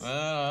 things I don't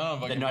know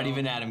if I that can not do it.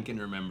 even Adam can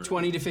remember.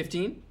 20 to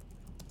 15.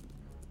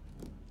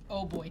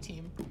 Oh boy,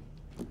 team.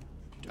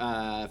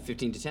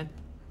 15 to 10.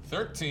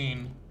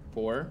 13.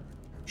 For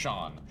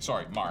Sean.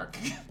 Sorry, Mark.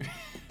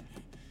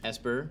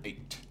 Esper.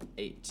 8.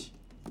 8.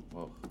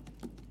 Whoa.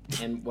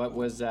 And what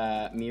was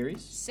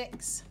Miri's?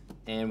 6.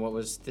 And what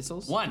was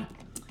Thistle's? 1.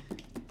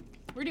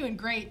 We're doing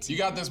great. You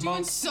got this, Doing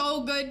Monk?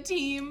 so good,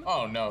 team.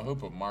 Oh no, who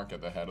put Mark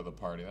at the head of the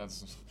party?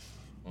 That's.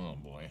 Oh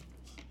boy.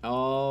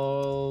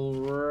 All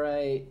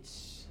right.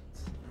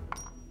 All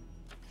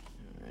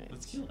right.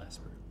 Let's kill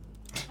Esper.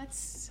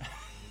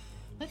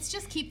 Let's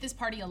just keep this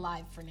party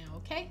alive for now,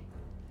 okay?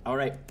 All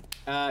right.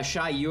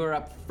 Shai, you are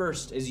up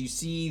first as you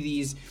see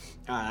these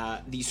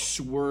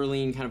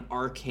swirling kind of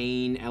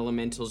arcane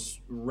elementals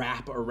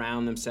wrap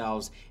around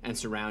themselves and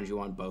surround you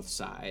on both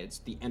sides.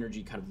 The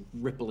energy kind of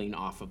rippling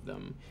off of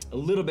them. A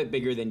little bit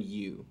bigger than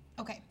you.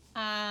 Okay.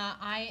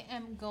 I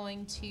am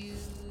going to.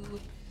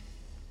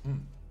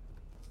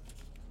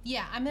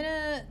 Yeah, I'm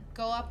gonna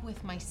go up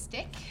with my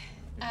stick.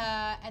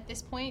 At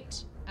this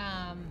point,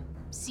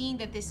 seeing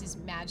that this is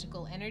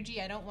magical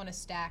energy, I don't want to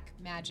stack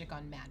magic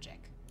on magic.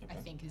 I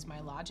think is my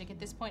logic at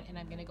this point, and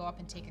I'm gonna go up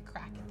and take a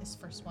crack at this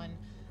first one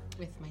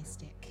with my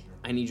stick.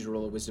 I need you to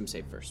roll a wisdom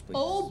save first, please.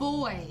 Oh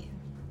boy.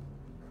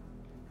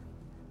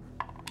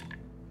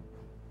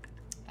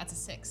 That's a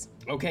 6.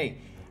 Okay,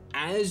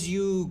 as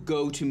you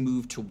go to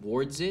move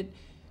towards it,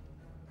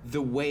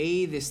 the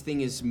way this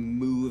thing is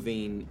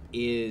moving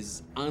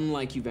is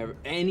unlike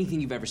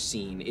anything you've ever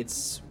seen.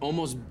 It's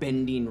almost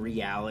bending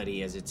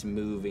reality as it's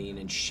moving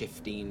and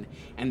shifting,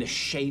 and the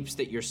shapes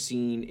that you're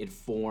seeing it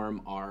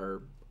form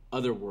are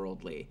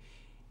otherworldly,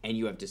 and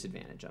you have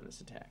disadvantage on this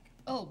attack.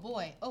 Oh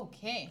boy.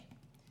 Okay.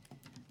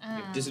 You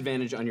have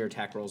disadvantage on your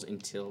attack rolls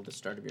until the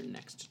start of your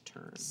next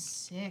turn.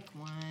 Sick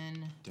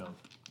one. Dope.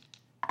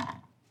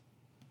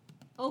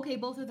 Okay,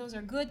 both of those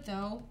are good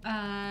though.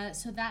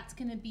 So that's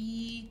gonna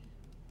be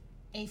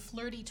a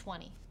flirty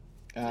 20.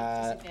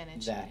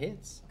 Disadvantage. That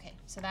hits. Okay,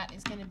 so that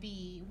is gonna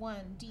be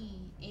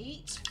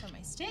 1d8 for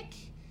my stick.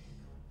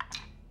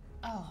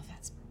 Oh,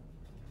 that's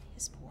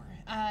piss poor.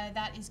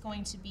 That is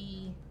going to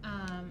be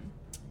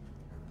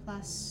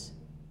plus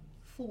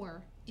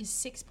 4 is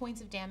 6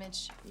 points of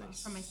damage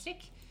from my stick.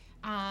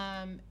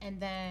 And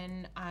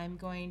then I'm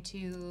going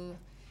to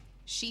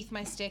sheath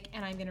my stick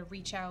and I'm gonna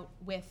reach out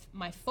with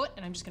my foot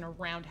and I'm just gonna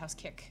roundhouse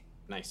kick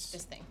Nice.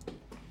 this thing.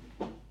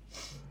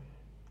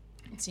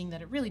 And seeing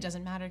that it really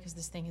doesn't matter because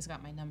this thing has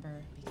got my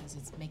number because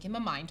it's making my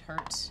mind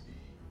hurt.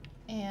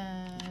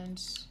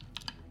 And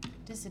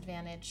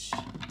disadvantage.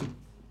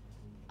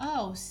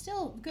 Oh,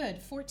 still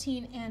good.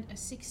 14 and a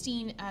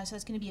 16, so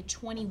that's going to be a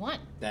 21.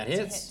 That to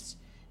hits.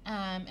 hit.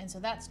 And so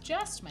that's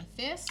just my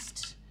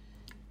fist.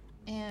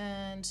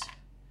 And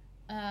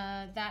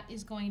that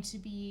is going to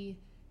be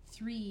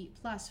 3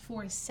 plus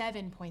 4,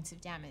 7 points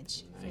of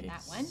damage for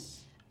that one.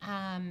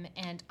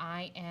 And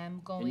I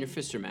am going... And your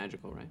fists are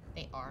magical, right?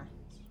 They are.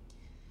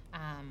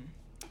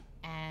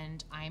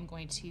 And I am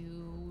going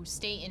to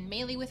stay in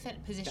melee with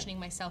it, positioning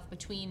myself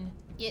between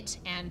it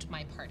and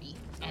my party.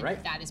 And All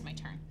right. that is my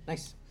turn.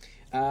 Nice.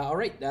 All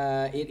right,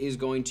 it is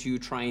going to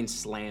try and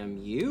slam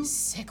you.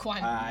 Sick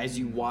one. As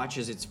you watch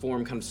as its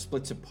form kind of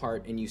splits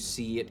apart and you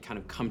see it kind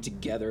of come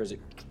together as it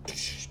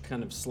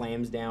kind of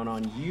slams down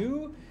on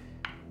you.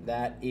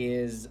 That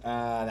is,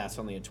 that's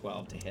only a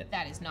 12 to hit.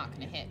 That is not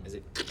going to hit. As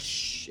it,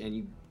 and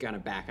you kind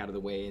of back out of the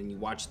way and you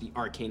watch the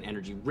arcane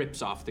energy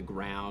rips off the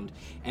ground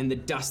and the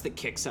dust that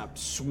kicks up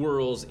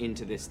swirls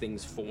into this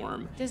thing's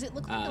form. Does it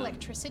look like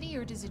electricity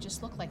or does it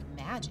just look like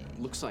magic?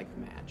 Looks like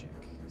magic.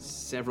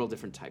 Several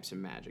different types of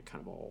magic,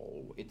 kind of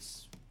all,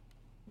 it's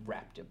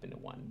wrapped up into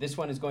one. This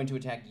one is going to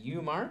attack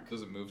you, Mark.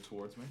 Does it move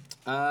towards me?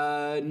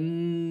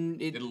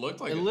 It looked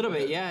like a it little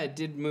bit, did. yeah, it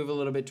did move a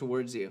little bit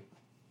towards you.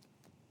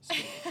 So,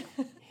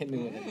 hit me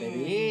with it,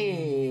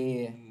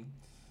 baby.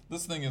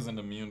 This thing isn't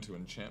immune to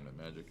enchantment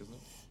magic, is it?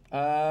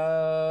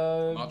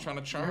 I'm Not trying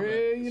to charm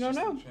it. You It's don't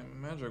just know. enchantment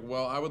magic.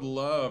 Well, I would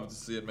love to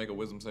see it make a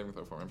wisdom saving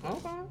throw for me.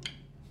 Okay.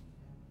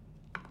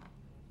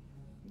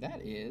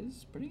 That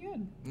is pretty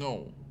good.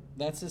 No.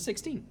 That's a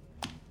 16.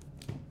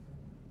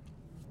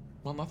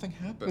 Well, nothing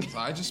happens.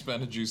 I just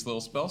spent a juice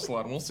little spell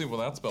slot, and we'll see what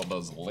that spell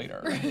does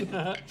later.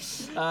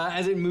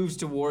 As it moves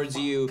towards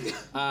you,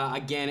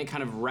 again, it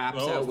kind of wraps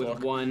Oh, out with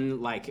fuck.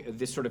 one, like,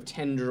 this sort of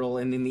tendril,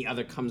 and then the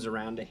other comes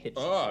around to hit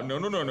you.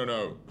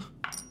 No.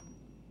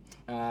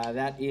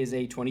 That is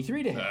a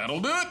 23 to hit. That'll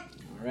do it.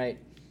 All right.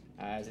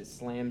 As it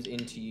slams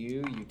into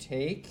you, you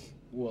take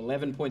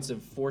 11 points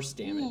of force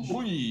damage.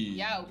 Whee.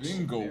 Youch.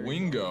 Bingo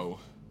wingo.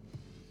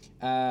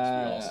 We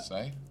all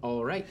say.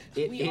 All right.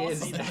 It We all is.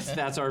 say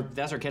That's our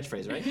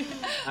catchphrase, right?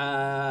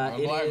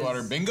 It Blackwater,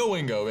 is bingo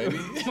wingo, baby.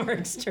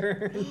 Mark's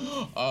turn.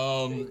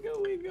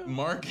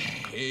 Mark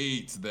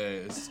hates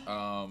this.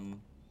 When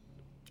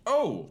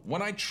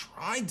I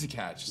tried to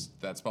catch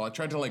that spell, I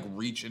tried to like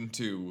reach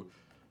into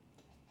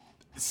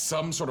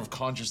some sort of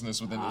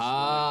consciousness within this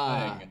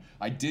thing.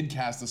 I did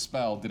cast a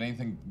spell. Did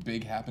anything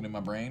big happen in my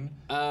brain?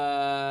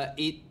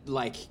 It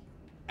like,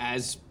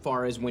 as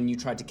far as when you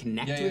tried to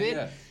connect with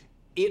it.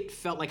 It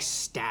felt like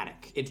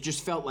static. It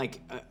just felt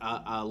like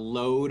a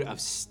load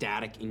of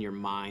static in your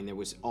mind. There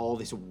was all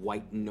this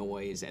white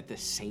noise at the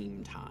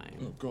same time.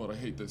 Oh god, I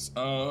hate this.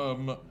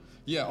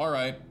 Yeah, all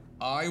right.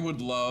 I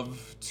would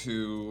love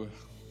to,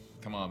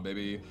 come on,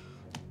 baby,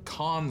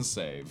 con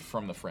save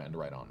from the friend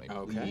right on me.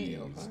 Okay,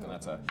 please. And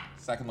that's a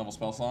second level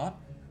spell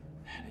slot.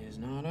 That is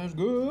not as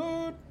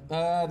good.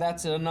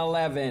 That's an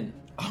 11.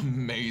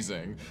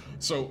 Amazing.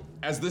 So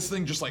as this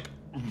thing just like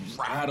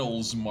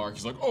rattles Mark,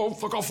 he's like, oh,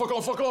 fuck off,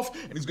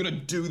 and he's gonna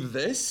do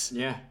this.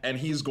 Yeah. And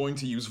he's going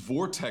to use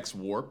Vortex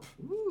Warp,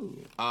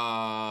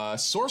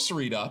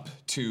 sorceried up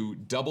to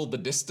double the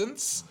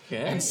distance,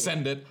 Okay. and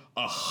send it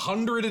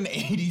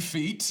 180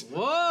 feet.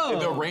 Whoa!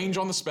 The range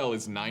on the spell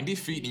is 90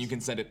 feet, and you can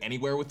send it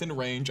anywhere within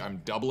range. I'm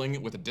doubling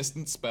it with a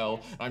distance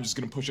spell, and I'm just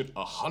gonna push it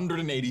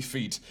 180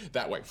 feet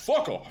that way.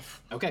 Fuck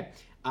off! Okay.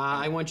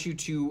 I want you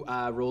to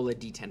roll a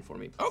d10 for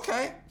me.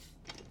 Okay.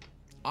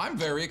 I'm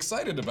very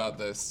excited about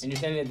this. And you're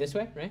sending it this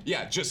way, right?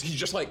 Yeah, he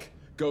just like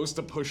goes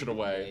to push it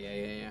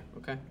away. Yeah.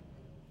 Okay.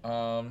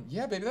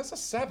 Yeah, baby, that's a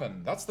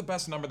 7. That's the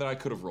best number that I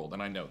could have rolled,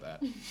 and I know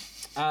that.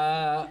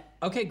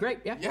 Okay, great.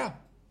 Yeah. Yeah,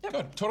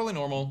 good. Totally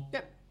normal.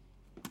 Yep.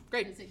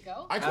 Great. Does it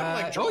go? I couldn't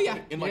like drop yeah.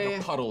 it in like a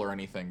puddle or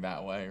anything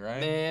that way,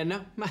 right?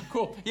 No.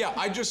 Cool. Yeah,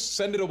 I just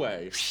send it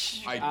away.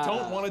 I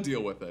don't want to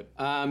deal with it.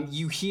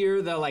 You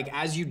hear the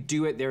as you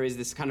do it, there is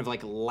this kind of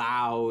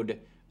loud,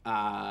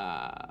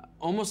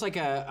 almost like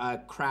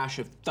a crash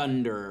of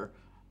thunder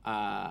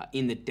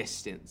in the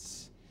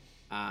distance.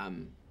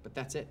 But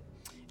that's it.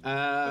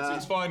 That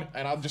seems fine,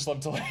 and I'd just love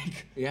to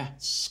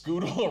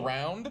scootle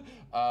around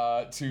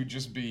to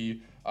just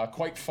be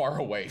quite far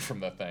away from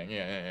the thing.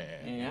 Yeah.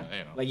 You know.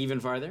 Like even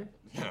farther?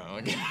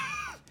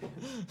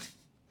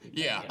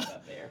 Yeah.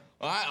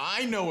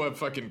 I know a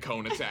fucking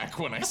cone attack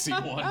when I see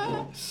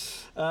one.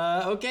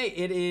 Okay,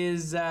 it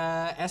is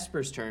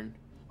Esper's turn.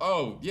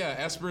 Oh, yeah,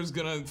 Esper's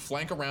gonna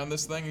flank around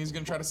this thing and he's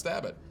gonna try to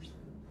stab it.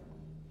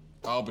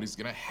 Oh, but he's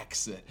gonna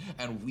hex it,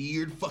 and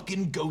weird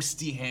fucking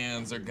ghosty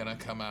hands are gonna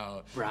come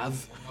out.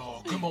 Bruv.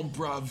 Oh, come on,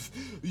 bruv.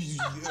 He's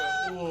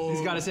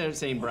gotta start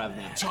saying bruv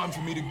now. Time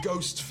for me to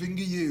ghost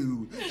finger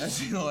you. As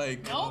he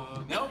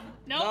Nope.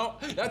 No,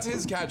 that's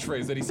his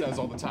catchphrase that he says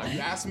all the time. You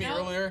asked me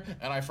earlier,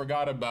 and I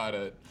forgot about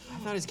it. I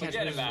thought his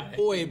Forget catchphrase about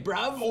was, it. Oi,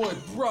 bruv. Oi,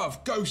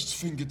 bruv, ghost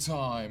finger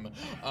time.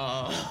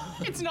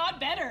 It's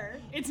not better.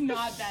 It's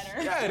not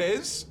better. Yeah, it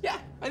is. Yeah,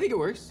 I think it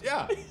works.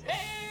 Yeah.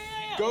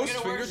 Ghost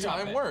finger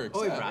time works.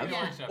 Oi, yeah.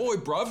 bruv. Oi,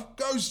 bruv,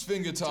 ghost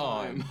finger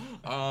time.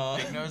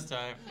 Big nose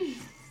time.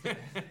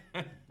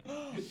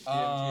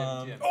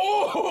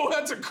 Oh,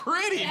 that's a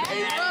critty,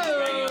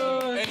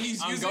 baby. And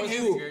he's using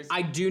his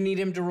I do need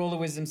him to roll a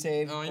wisdom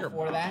save you're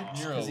before a- that,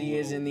 you're a because he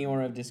is in the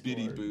aura of discord.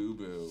 bitty boo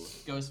boo.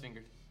 Ghost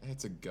fingered.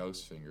 It's a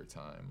ghost finger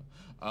time.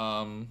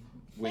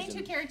 Playing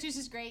 2 characters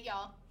is great,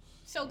 y'all.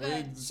 So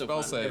good.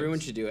 Spell save. Everyone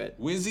should do it.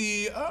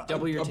 Wizzy,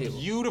 Double your a table.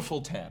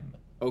 beautiful 10.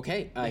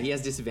 Okay, he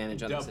has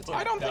disadvantage on this I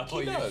attack. don't think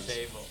he does.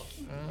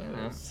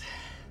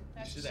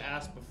 Should have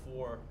asked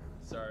before.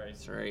 Sorry.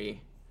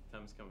 Sorry.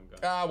 Time's come and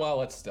go.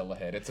 Well, it's still a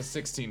hit. It's a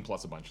 16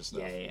 plus a bunch of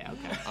stuff. Yeah,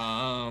 okay.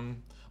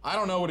 I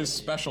don't know what his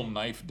special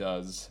knife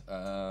does.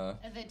 The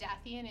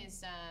Dathian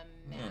is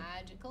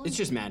magical. It's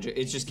just magic.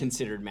 It's just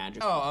considered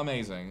magical. Oh,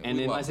 amazing. And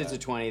We unless love it's a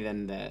that. 20,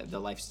 then the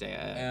life stay.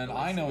 And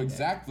I know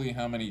exactly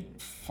how many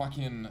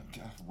fucking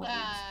rogues.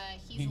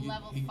 He's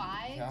level 5,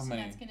 how so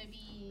many? that's gonna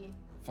be.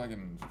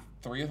 Fucking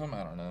 3 of them?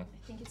 I don't know.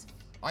 I think it's.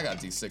 I got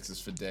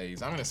D6s for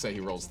days. I'm gonna say he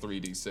rolls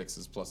 3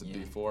 D6s plus a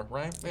D4,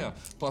 right? Yeah.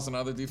 Plus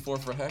another D4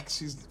 for Hex.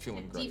 He's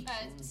feeling great.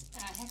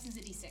 Hex is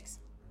a D6.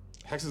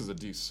 Hex is a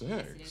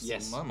D6.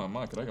 Yes.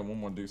 My, could I get one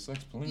more D6,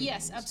 please?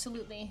 Yes,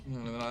 absolutely.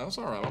 That's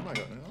all right. I'm not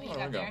gonna. What you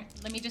There we got go. there?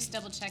 Let me just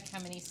double check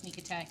how many sneak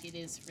attack it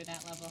is for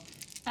that level.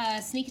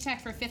 Sneak attack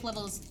for 5th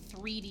level is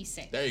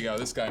 3d6. There you go.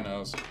 This guy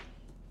knows.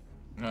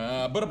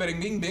 Bada bing,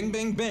 bing, bing,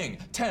 bing, bing.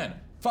 10,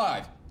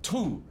 5,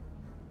 2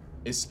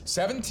 is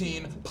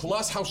 17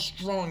 plus how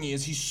strong he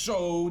is. He's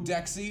so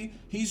dexy.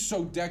 He's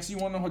so dexy. You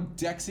wanna know how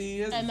dexy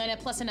he is? And then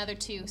plus another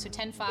 2, so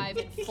 10, 5,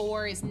 and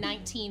 4 is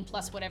 19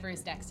 plus whatever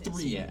his dex is.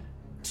 3. Yeah.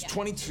 It's Yeah.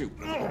 22.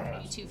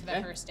 22 for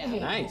that first stab.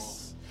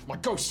 Nice. My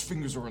ghost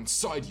fingers are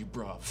inside you,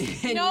 bruv.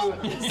 No,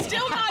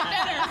 still not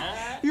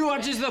better. You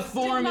watch as the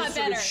form not is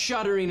sort of better.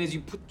 shuddering as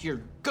you put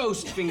your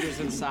ghost fingers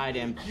inside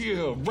him.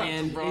 Yeah,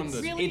 And round it's,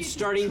 it. Really it's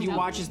starting to double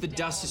watch as the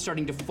dust is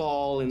starting to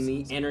fall and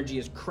the energy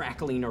is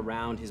crackling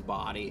around his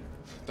body.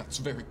 That's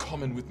very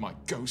common with my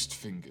ghost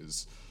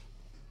fingers.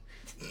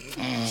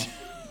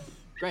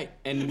 Great.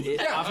 And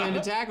offhand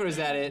attack, or is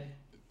that it?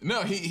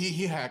 No,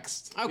 he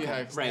hexed. Okay, He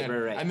hexed. right,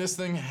 and, right. And this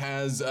thing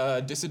has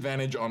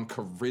disadvantage on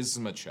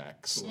charisma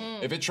checks.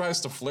 If it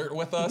tries to flirt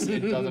with us, it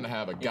doesn't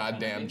have a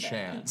goddamn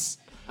chance.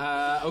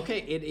 Okay,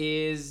 it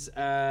is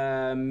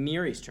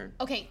Miri's turn.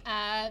 Okay,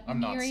 I'm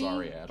not Miri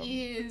sorry, Adam.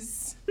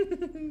 is.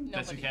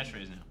 That's your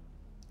catchphrase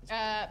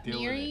now. Deal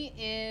with Miri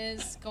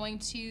is going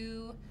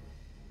to.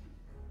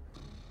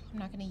 I'm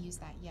not going to use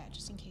that yet,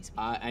 just in case.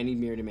 I need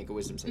Miri to make a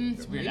wisdom saving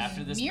throw. Weird.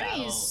 After this Miri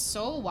battle, is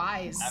so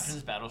wise. after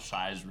this battle,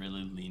 Shy is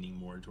really leaning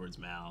more towards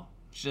Mal.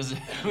 She doesn't.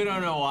 We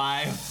don't know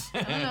why.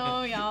 I don't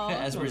know, y'all.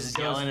 As we're just Ghost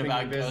yelling finger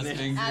about ghost business.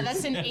 fingers.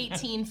 That's an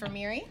 18 for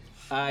Miri.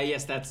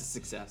 Yes, that's a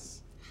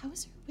success. How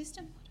is her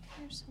wisdom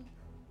modifier so?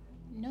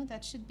 No,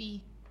 that should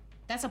be.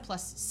 That's a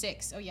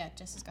 +6. Oh yeah,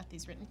 Jess has got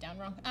these written down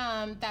wrong.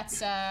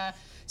 That's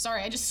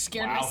sorry, I just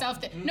scared Wow. myself.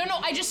 No,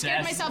 I just scared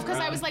Jess, myself because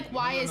I was like,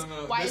 why is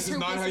This is her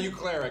not wisdom? how you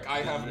cleric.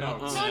 I have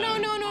notes.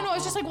 No.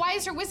 It's just like, why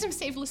is her wisdom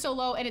save so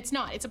low? And it's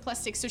not. It's a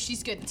 +6, so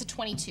she's good. It's a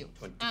 22.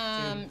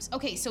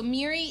 Okay, so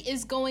Miri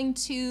is going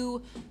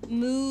to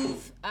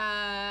move.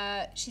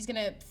 She's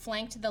gonna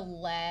flank to the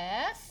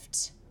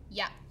left.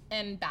 Yeah,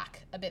 and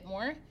back a bit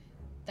more.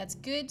 That's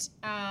good.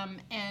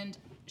 And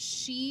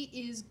she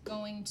is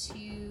going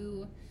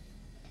to.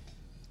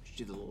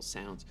 Do the little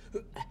sounds.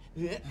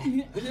 Yeah.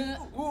 You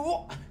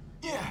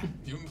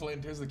been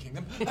playing Tears of the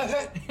Kingdom?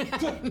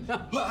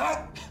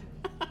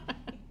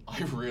 I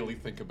I really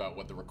think about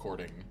what the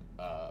recording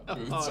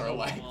booths are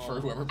like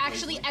for whoever plays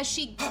Actually,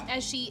 them.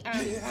 as she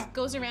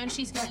goes around,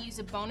 she's going to use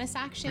a bonus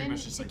action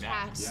much just to like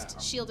that. cast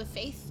Shield of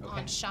Faith on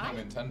Not Shy.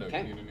 Nintendo.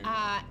 Okay. You need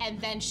And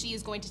then she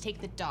is going to take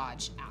the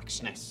dodge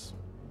action. Nice.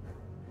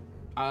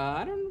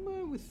 I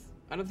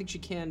don't think she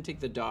can take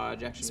the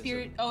dodge action.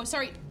 Spirit. Oh,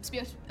 sorry.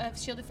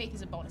 Shield of Faith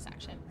is a bonus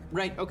action,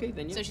 Right. Okay.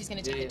 Then yeah. so she's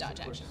going to take Yeah, the yes, dodge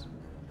of course.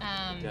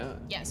 action. Duh.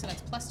 Yeah, so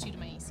that's +2 to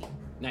my AC.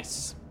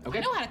 Nice. Okay.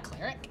 I know how to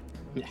cleric.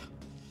 Yeah.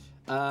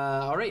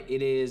 All right.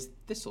 It is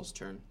Thistle's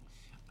turn,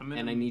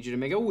 and I need you to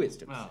make a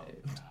Wisdom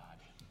save.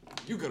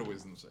 You got a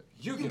wisdom save.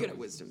 You get a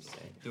Wisdom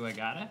save. Do I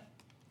got it?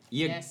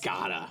 You Yes.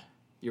 gotta.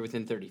 You're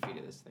within 30 feet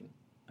of this thing.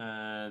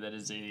 That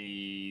is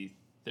a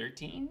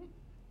 13.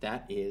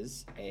 That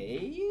is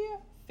a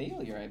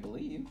failure, I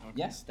believe.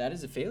 Yes, that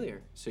is a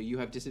failure. So you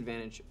have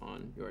disadvantage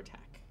on your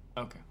attack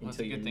Okay. Well, that's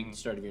until a your good thing.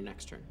 start of your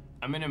next turn.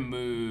 I'm gonna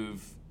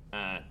move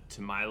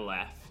to my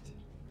left,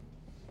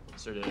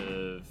 sort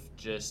of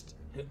just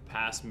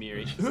past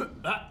Miri.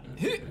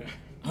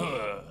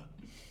 A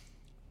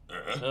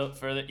little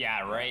further,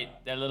 yeah, right,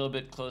 a little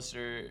bit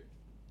closer,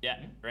 yeah,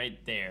 right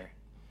there.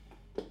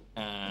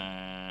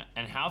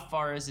 And how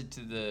far is it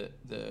to the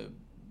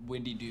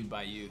windy dude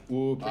by you?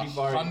 Ooh, pretty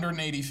far.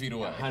 180 feet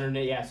away. 100.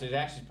 Yeah, so it's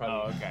actually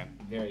probably Oh, okay.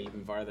 very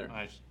even farther.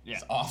 Yeah.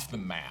 It's off the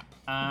map.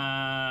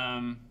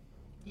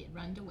 It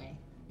runned away.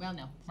 Well,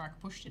 no, Mark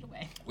pushed it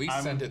away. We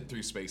sent it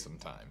through space and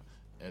time.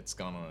 It's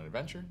gone on an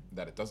adventure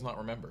that it does not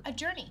remember. A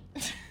journey.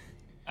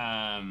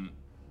 I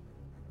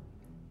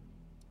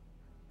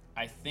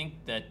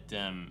think that how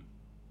am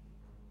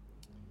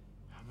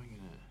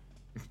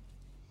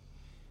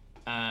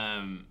I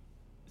gonna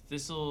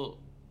Thistle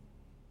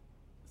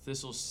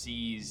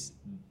sees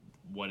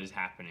what is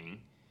happening,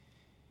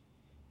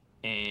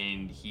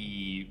 and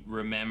he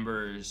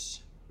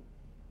remembers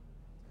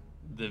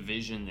the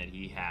vision that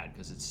he had,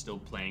 because it's still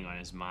playing on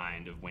his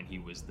mind, of when he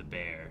was the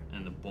bear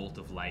and the bolt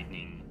of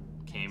lightning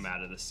came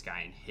out of the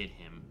sky and hit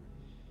him.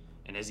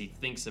 And as he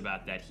thinks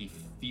about that, he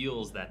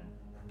feels that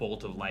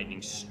bolt of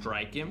lightning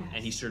strike him,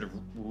 and he sort of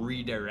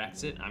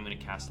redirects it. I'm gonna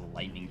cast a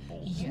lightning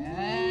bolt,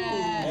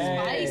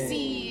 Yeah.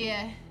 Spicy.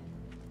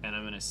 and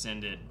I'm gonna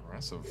send it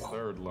Aggressive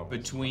third level.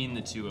 between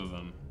the two of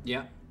them.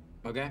 Yeah.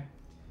 Okay.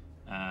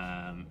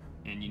 And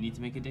you need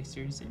to make a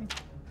dexterity saving.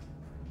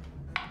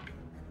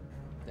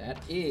 That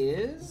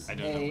is I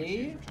don't know what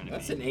you're trying to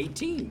that's be. an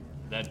 18.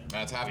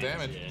 That's half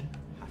damage.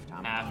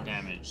 Half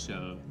damage,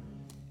 so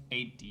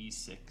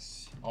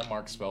 8d6. All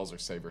Mark spells are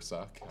save or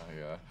suck.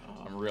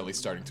 I'm really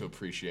starting to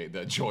appreciate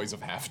the joys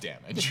of half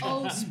damage.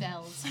 Oh,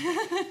 spells.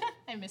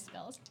 I miss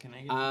spells. Can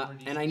I get more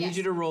And I need Yes.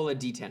 you to roll a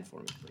d10 for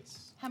me,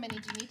 please. How many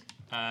do you need?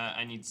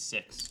 I need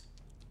 6.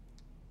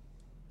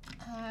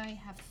 I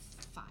have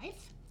 5.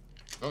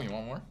 Oh, you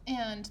want more?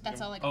 And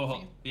that's all I got Oh,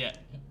 for you. yeah.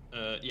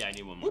 Yeah, I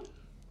need one more.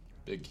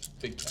 Big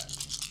cat.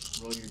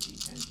 Roll your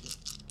d10.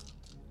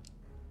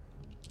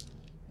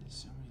 There's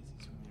so many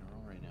things for me to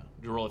roll right now.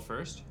 Do you roll it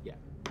first? Yeah.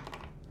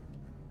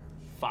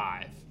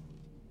 5.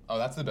 Oh,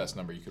 that's the best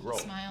number you could roll.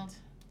 Smiled.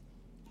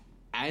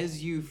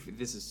 As you,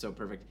 this is so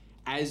perfect.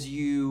 As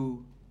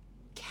you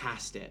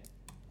cast it,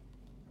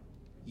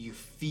 you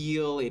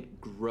feel it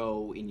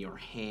grow in your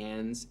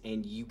hands,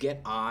 and you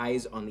get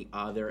eyes on the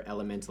other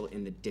elemental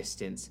in the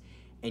distance,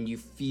 and you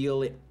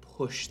feel it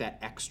push that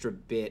extra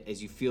bit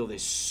as you feel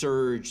this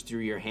surge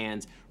through your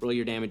hands. Roll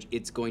your damage.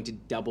 It's going to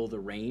double the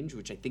range,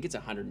 which I think it's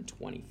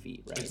 120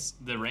 feet, right?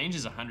 The range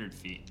is 100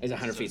 feet. It's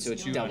 100 feet, so it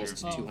 200 doubles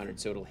to feet. 200,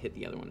 so it'll hit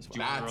the other one as Do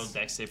you well. want to roll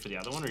dex save for the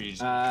other one, or you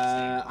just?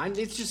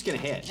 It's just gonna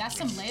hit. That's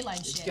some ley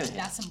line shit. gonna hit.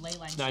 That's some ley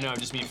line No, shit. no, I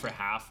just mean for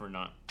half or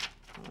not.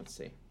 Let's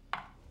see.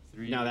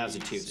 3, No, that was a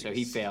 2, so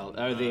he failed.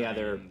 Or the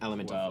other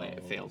elemental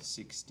 12, failed.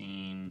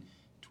 16,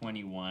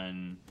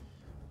 21,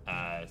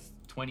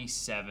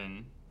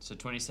 27. So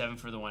 27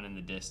 for the one in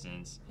the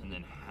distance, and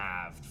then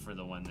halved for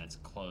the one that's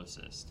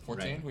closest.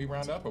 14? We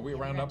round up? Are we a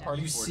round up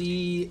party? You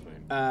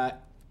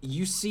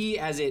see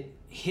as it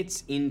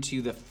hits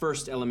into the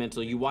first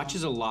elemental, you watch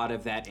as a lot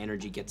of that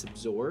energy gets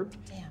absorbed.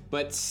 Damn.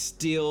 But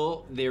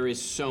still, there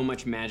is so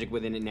much magic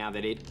within it now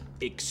that it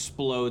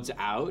explodes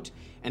out,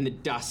 and the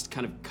dust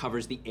kind of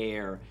covers the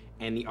air,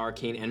 and the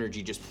arcane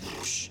energy just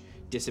whoosh,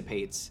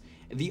 dissipates.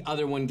 The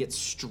other one gets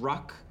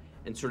struck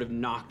and sort of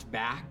knocked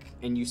back,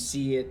 and you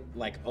see it,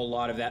 like a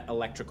lot of that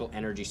electrical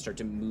energy start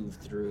to move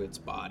through its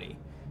body.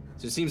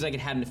 So it seems like it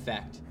had an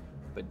effect,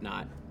 but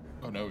not,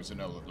 Oh no, is it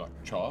no like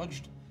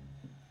charged?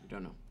 you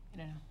don't know. I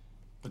don't know.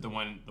 But the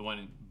one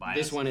by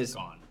This us one is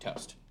gone.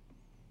 toast.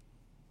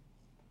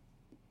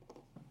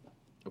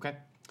 Okay.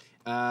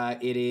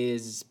 It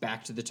is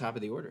back to the top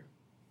of the order.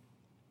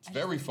 It's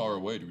very far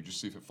away. Do we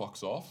just see if it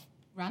fucks off?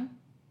 Run?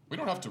 We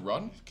don't have to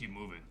run. Keep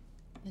moving.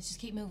 Let's just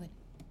keep moving.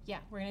 Yeah,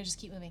 we're gonna just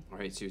keep moving. All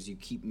right, so as you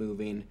keep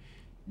moving,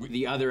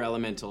 the other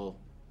elemental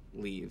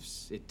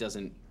leaves. It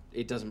doesn't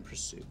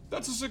pursue.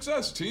 That's a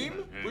success,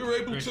 team. We were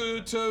able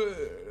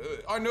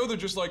to I know they're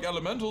just like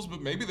elementals,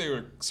 but maybe they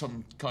were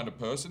some kind of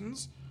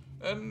persons,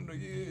 and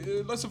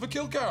less of a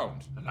kill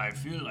count. And I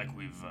feel like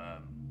we've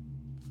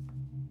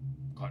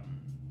gotten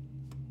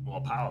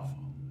more powerful.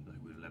 Like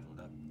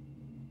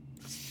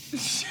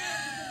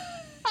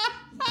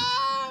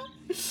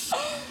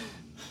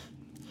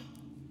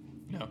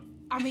No.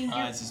 I mean,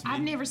 It's just me.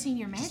 I've never seen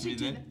your Just me magic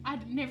do then? that.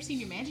 I've never seen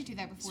your magic do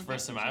that It's before. the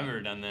first time I've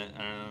ever done that.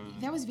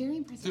 That was very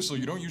impressive. Thistle,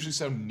 you don't usually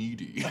sound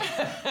needy.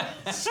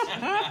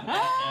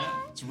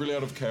 It's really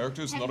out of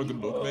character. It's not a good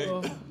look,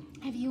 mate.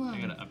 Have you I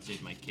gotta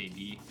update my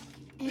KD.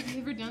 have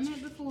you ever done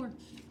that before?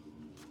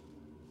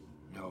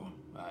 No,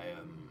 I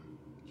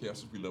He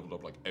asks if we leveled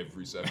up like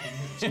every second.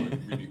 It's like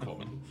really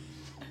common.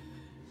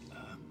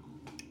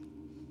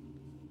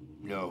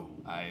 No,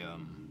 I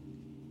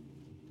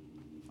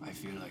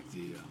feel like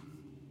the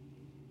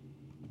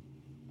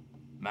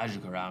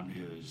magic around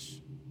here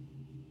is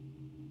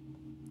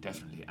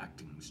definitely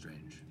acting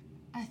strange.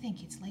 I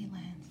think it's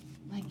Leyland.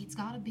 Like, it's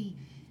gotta be,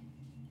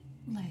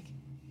 like,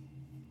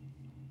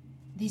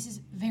 this is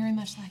very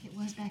much like it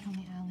was back on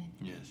the island.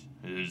 Yes,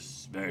 it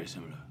is very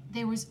similar.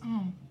 There was,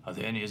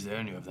 Is there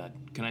any of that?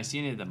 Can I see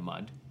any of the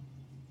mud?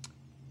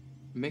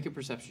 Make a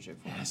perception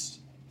check for me. Yes.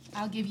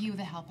 I'll give you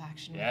the help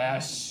action.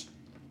 Yes.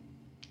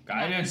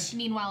 Guidance.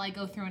 Meanwhile, I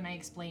go through and I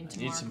explain to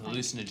I need Mark. some like,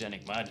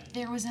 hallucinogenic mud.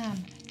 there was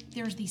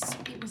these,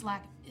 it was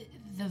like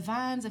the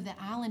vines of the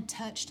island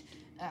touched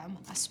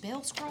a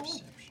spell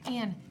scroll,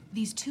 and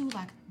these two,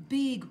 like,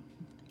 big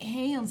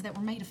hands that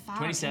were made of fire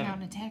came 27. out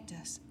and attacked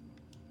us.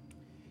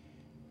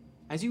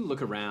 As you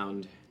look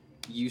around,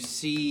 you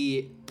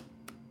see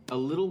a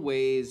little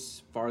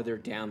ways farther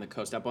down the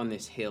coast, up on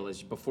this hill,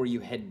 before you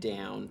head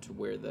down to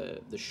where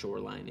the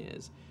shoreline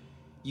is.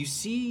 You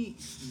see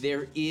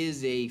there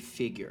is a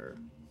figure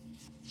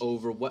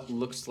over what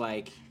looks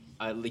like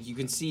you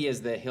can see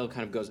as the hill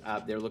kind of goes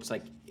up, there looks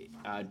like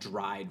a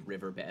dried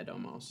riverbed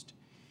almost.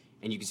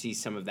 And you can see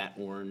some of that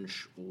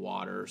orange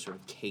water sort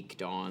of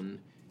caked on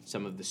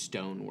some of the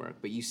stonework.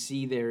 But you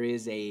see there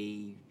is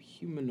a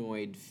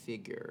humanoid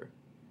figure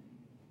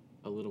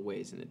a little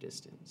ways in the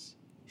distance.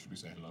 Should we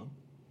say hello?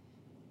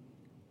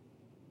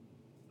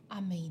 I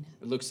mean,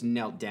 It looks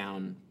knelt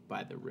down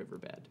by the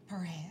riverbed.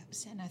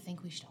 perhaps, and I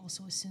think we should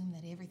also assume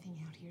that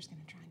everything out here is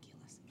gonna try and kill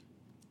us.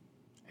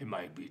 It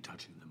might be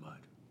touching the mud.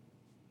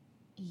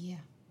 Yeah.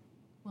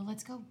 Well,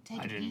 let's go take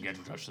I a didn't peek. get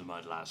to touch the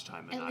mud last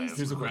time, and At I least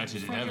have the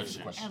regretted it friend ever of-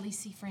 since. At least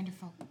see friend or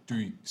foe. Do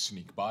we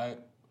sneak by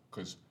it?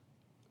 Because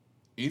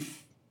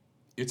if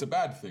it's a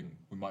bad thing,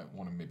 we might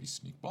want to maybe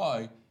sneak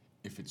by.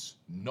 If it's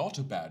not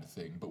a bad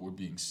thing, but we're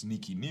being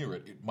sneaky near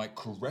it, it might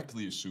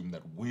correctly assume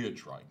that we're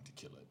trying to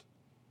kill it.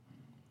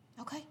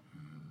 Okay.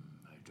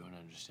 I don't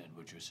understand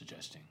what you're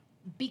suggesting.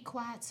 Be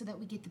quiet so that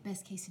we get the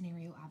best case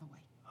scenario either way.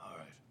 All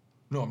right.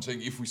 No, I'm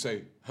saying if we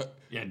say,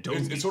 Yeah, don't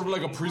it's, be it's sort of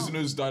like a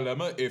prisoner's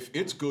dilemma. If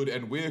it's good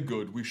and we're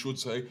good, we should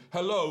say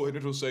hello, and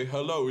it'll say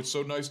hello. It's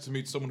so nice to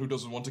meet someone who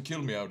doesn't want to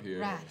kill me out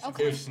here. Right,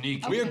 okay. If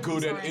Sneaky. we're Okay,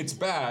 good and sorry. it's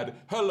bad,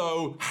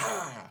 hello.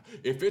 Ha!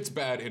 If it's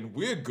bad and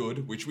we're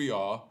good, which we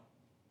are,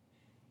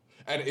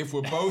 and if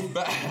we're both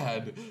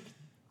bad,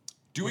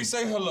 do we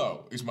say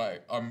hello? Is my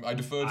I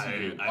defer to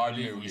you. I I'm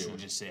believe new we here. should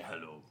just say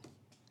hello.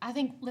 I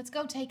think let's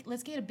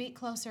get a bit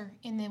closer,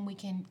 and then we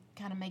can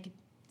kind of make a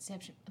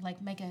deception,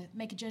 like make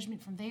a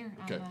judgment from there.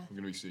 Okay, I'm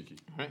gonna be sneaky.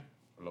 All right.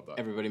 I love that.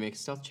 Everybody make a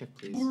stealth check,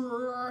 please.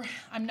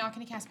 I'm not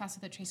gonna cast Pass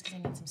Without Trace because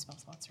I need some spell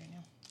slots right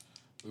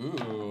now.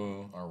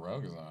 Ooh, our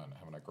rogue is on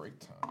having a great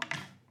time.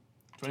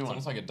 21. It's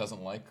almost like it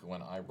doesn't like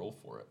when I roll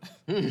for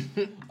it.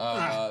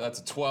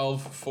 That's a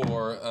 12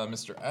 for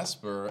Mr.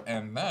 Esper,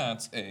 and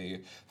that's a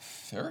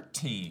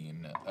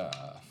 13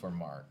 for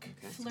Mark.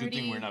 It's a good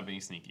thing we're not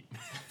being sneaky.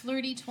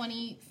 Flirty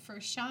 20 for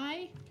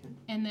Shy.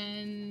 And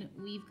then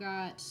we've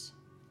got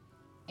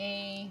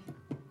a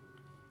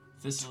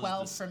Thistle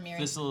 12 is the, for Mary.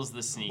 Thistle is the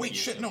sneakiest. Wait,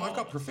 shit, of no, I've all.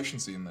 got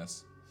proficiency in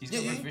this. He's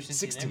got proficiency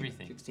 16. in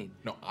everything. 16.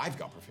 No, I've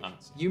got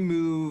proficiency. You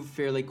move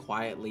fairly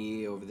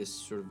quietly over this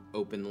sort of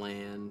open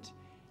land.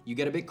 You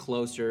get a bit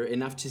closer,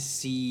 enough to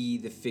see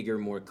the figure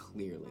more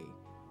clearly.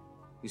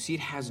 You see it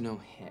has no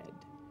head.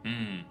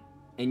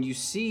 And you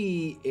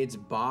see its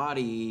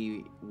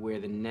body, where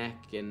the neck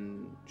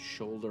and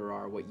shoulder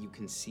are, what you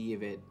can see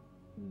of it,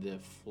 the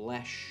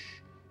flesh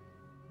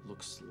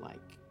looks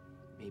like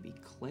maybe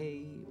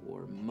clay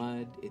or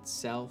mud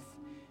itself.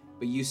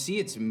 But you see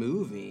it's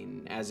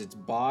moving as its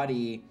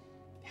body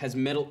has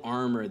metal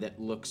armor that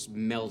looks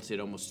melted,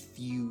 almost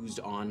fused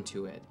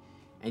onto it.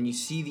 And you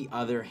see the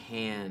other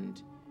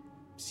hand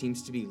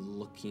seems to be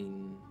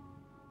looking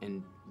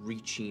and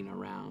reaching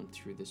around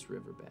through this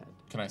riverbed.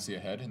 Can I see a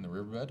head in the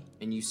riverbed?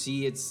 And you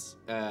see it's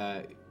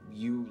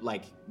you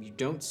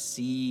don't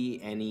see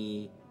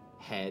any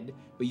head,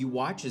 but you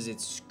watch as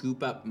it's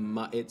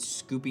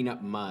scooping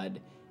up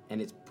mud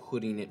and it's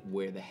putting it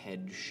where the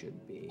head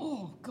should be.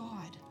 Oh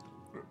God.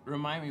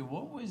 Remind me,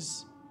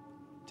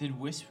 did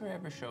Whisper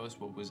ever show us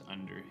what was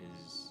under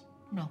his?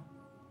 No.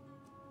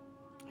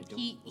 I don't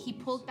He believe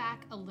pulled so.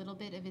 back a little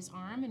bit of his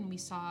arm, and we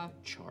saw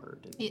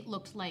Charred. it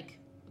looked like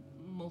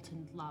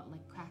molten lava,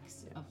 like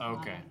cracks of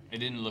lava. Okay, it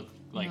didn't look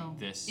like No,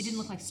 this. It didn't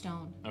look like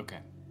stone. Okay.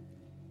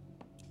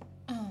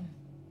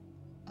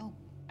 Oh,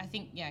 I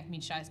think, yeah, I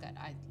mean, Shy's got,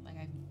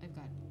 I've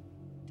got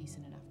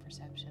decent enough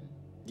perception.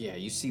 Yeah,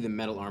 you see the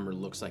metal armor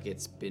looks like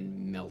it's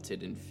been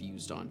melted and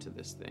fused onto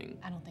this thing.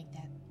 I don't think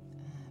that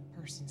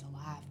person's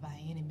alive by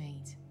any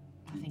means.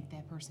 I think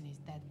that person is,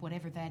 that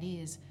whatever that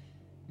is,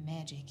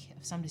 magic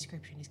of some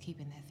description is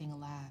keeping that thing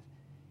alive.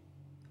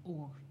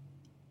 Or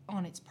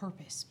on its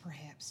purpose,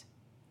 perhaps.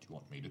 Do you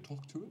want me to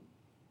talk to it?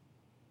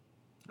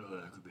 Oh,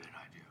 that could be an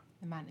idea.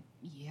 It might,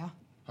 yeah.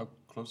 How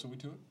close are we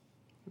to it?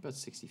 About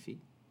 60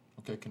 feet.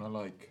 Okay, can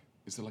I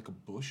is there like a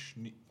bush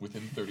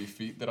within 30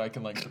 feet that I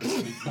can like sort of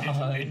sneak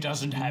behind? It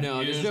doesn't have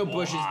No, ears there's no or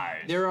bushes.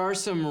 eyes. There are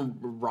some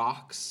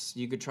rocks.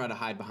 You could try to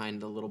hide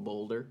behind a little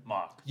boulder.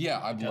 Mark. Yeah,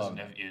 I'd It love doesn't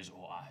have ears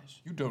or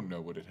eyes. You don't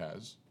know what it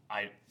has.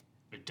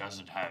 It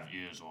doesn't have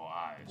ears or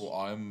eyes. Well,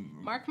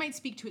 I'm... Mark might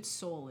speak to its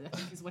soul, I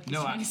think is what he's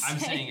No, trying to say. I'm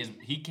saying is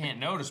he can't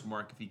notice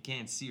Mark if he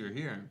can't see or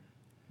hear him.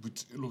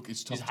 But look,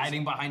 it's tough He's to-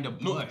 hiding behind a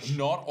Look, bush.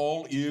 not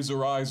all ears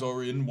or eyes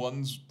are in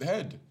one's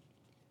head.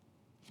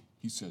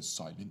 He says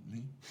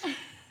silently.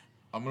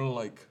 I'm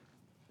gonna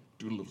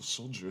do a little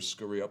soldier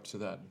scurry up to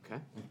that. Okay.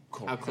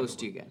 Call How head close over.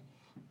 do you get?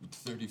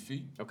 30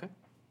 feet. Okay.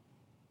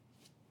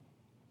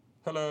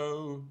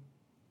 Hello.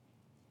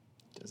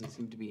 Doesn't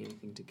seem to be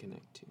anything to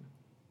connect to.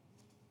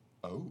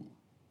 Oh.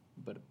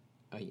 But,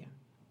 yeah.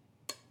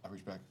 I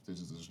reach back.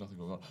 There's nothing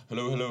going on.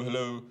 Hello, hello,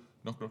 hello.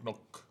 Knock, knock,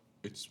 knock.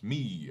 It's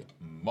me,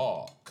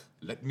 Mark.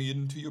 Let me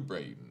into your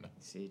brain.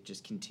 See, it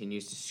just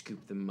continues to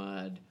scoop the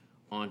mud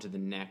onto the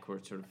neck where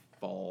it sort of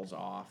falls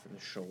off and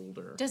the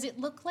shoulder. Does it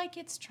look like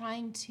it's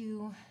trying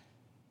to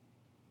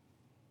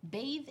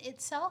bathe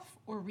itself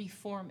or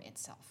reform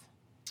itself?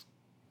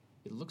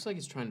 It looks like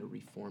it's trying to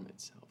reform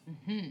itself.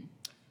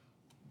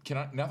 Can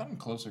I, now that I'm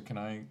closer, can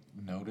I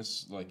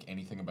notice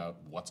anything about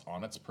what's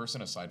on its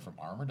person aside from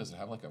armor? Does it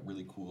have a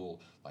really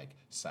cool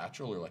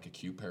satchel or a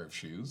cute pair of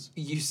shoes?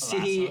 You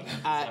see,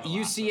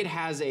 it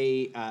has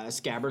a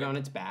scabbard on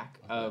its back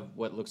of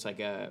what looks like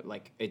a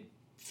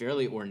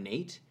fairly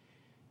ornate.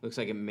 Looks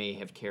like it may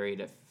have carried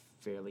a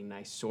fairly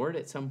nice sword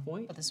at some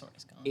point. But the sword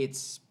is gone.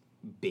 It's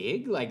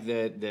big,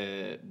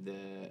 it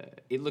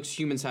looks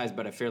human sized,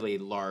 but a fairly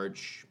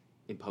large,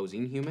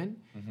 imposing human.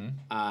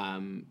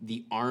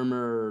 The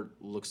armor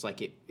looks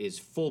like it is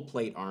full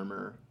plate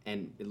armor,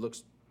 and it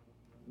looks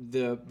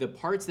the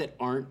parts that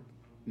aren't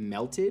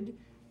melted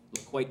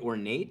look quite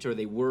ornate, or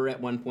they were at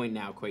one point,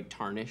 now quite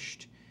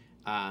tarnished.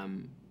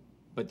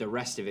 But the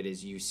rest of it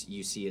is you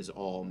see is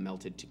all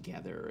melted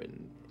together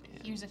and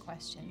Here's a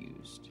question.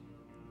 used.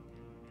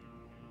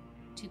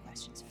 2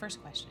 questions.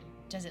 First question,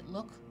 does it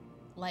look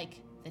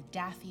like the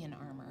Dathian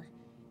armor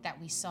that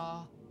we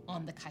saw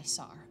on the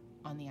Kaisar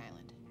on the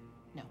island?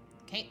 No.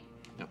 Okay?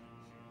 No.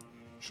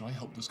 Should I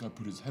help this guy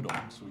put his head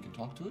on so we can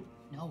talk to it?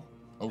 No.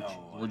 Oh,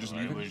 No, we're just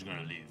We're leaving? just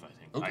gonna leave, I think.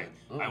 Okay,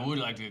 I alright. would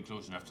like to get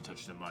close enough to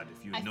touch the mud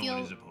if you I no feel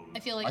one is opposed. I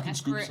feel like I can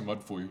scoop Esper, some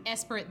mud for you.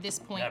 Esper at this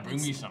point Yeah, bring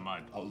would me s- some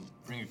mud.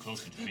 Bring it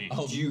closer to me.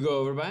 Do you go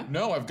over by?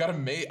 No, I've got a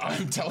mate.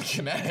 I'm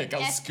telekinetic.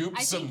 I'll Es- scoop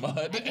I some think- mud.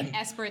 I think and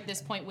Esper at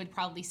this point would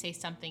probably say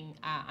something.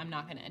 I'm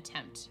not going to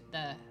attempt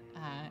the.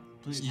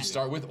 you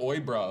start with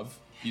oi bruv.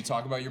 You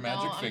talk about your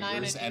magic I'm not gonna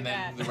fingers, do and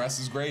then that. the rest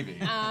is gravy.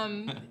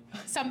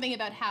 Something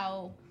about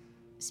how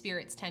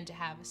spirits tend to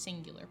have a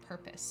singular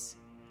purpose,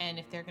 and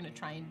if they're going to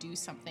try and do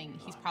something,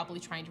 he's probably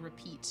trying to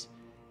repeat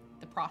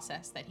the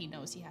process that he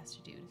knows he has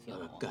to do to feel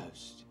You're a whole.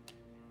 ghost.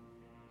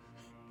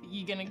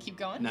 You gonna keep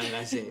going? No,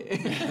 that's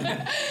it.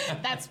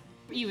 That's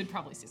you would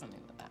probably say something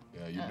about that.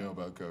 Yeah, you know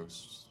about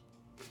ghosts.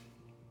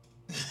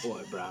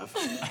 Boy,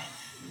 bruv.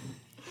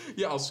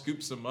 Yeah, I'll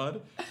scoop some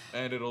mud,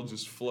 and it'll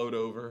just float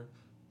over.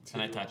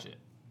 Can I touch it?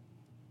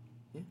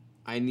 Yeah.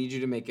 I need you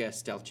to make a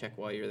stealth check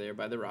while you're there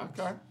by the rocks.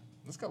 Okay.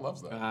 This guy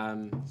loves that.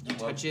 You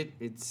touch it.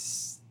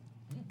 It's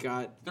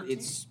got. 13.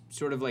 It's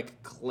sort of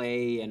like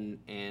clay,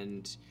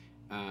 and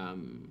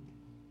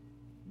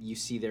you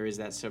see there is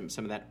that some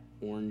of that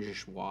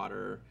orangish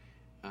water.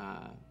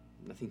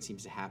 Nothing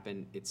seems to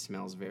happen. It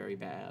smells very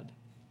bad.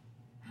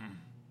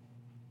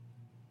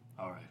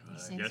 All right. Well, I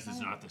seems guess it's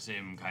fine. not the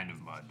same kind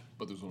of mud.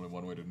 But there's only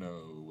one way to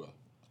know.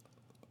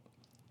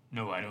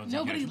 No, I don't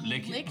Nobody think I've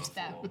licked it licked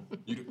that.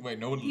 before. Wait,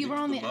 no one You were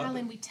licked on the the mud?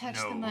 island. We touched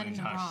No, the mud we and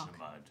the touched rock. the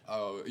mud.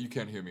 Oh, you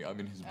can't hear me. I'm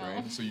in his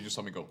brain, so you just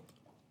saw me go.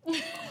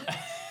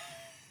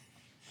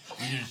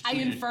 I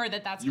infer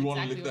that that's You exactly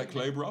want to lick what that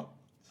clay, bro?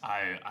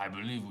 I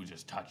believe we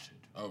just touched it.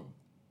 Oh,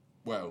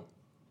 well.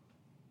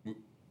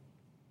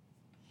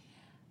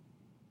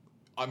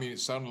 I mean, it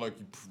sounded like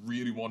you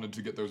really wanted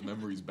to get those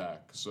memories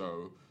back.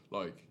 So,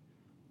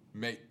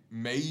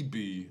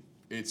 maybe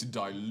it's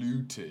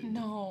diluted.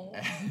 No.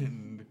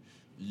 And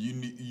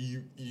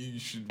you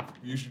should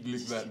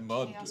lick that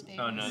mud. Chaos baby.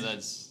 Oh no,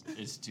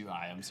 it's too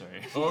high. I'm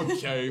sorry.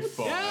 Okay,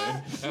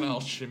 fine. And I'll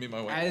shimmy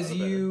my way As out of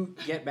there. you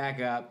get back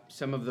up,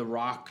 some of the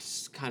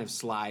rocks kind of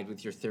slide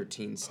with your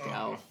 13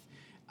 stealth,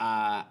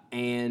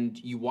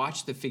 and you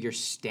watch the figure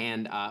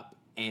stand up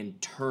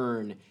and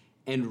turn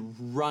and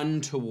run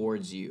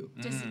towards you.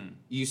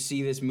 You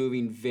see this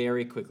moving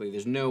very quickly.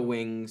 There's no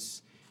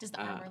wings. Does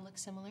the armor look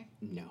similar?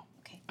 No.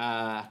 Okay.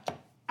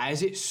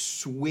 As it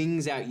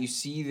swings out, you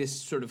see this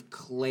sort of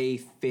clay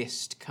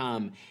fist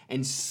come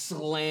and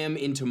slam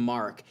into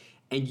Mark.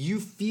 and you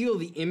feel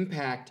the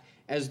impact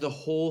as the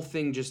whole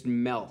thing just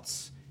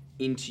melts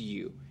into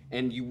you,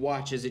 and you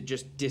watch as it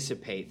just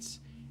dissipates,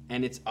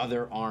 and its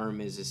other arm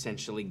is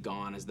essentially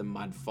gone as the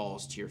mud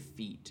falls to your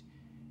feet,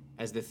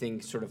 as the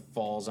thing sort of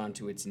falls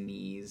onto its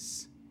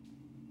knees.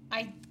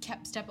 I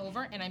step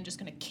over, and I'm just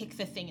gonna kick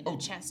the thing in the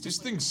chest. This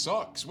thing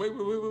sucks. Wait.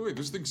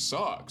 This thing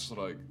sucks.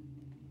 Like,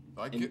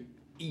 I get.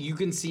 You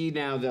can see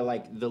now the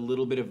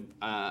little bit of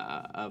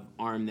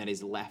arm that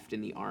is left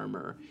in the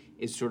armor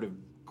is sort of.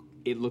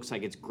 It looks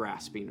like it's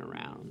grasping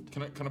around.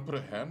 Can I put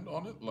a hand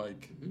on it?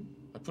 Like,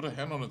 I put a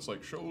hand on its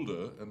like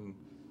shoulder, and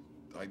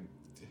I.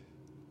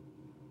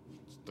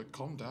 Like,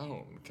 calm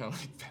down. Can I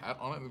like pat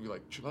on it and be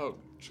like, chill out.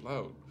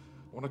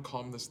 I want to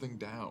calm this thing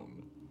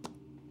down.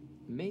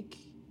 Make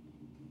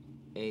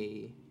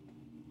a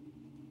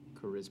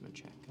charisma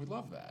check. We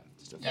love that.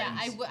 Yeah,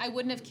 I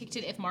wouldn't have kicked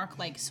it if Mark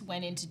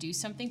went in to do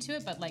something to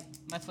it, but my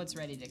foot's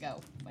ready to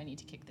go. I need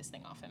to kick this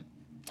thing off him.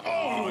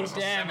 Oh, it was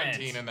damn a it.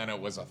 17 and then it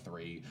was a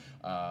 3.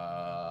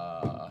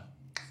 How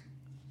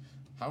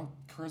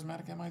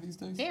charismatic am I these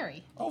days?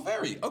 Very. Oh,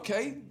 very.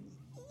 Okay.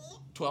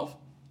 12.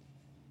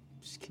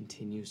 Just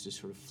continues to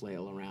sort of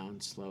flail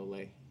around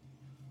slowly.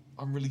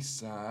 I'm really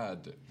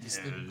sad. This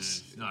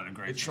thing's It's not a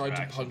great It tried to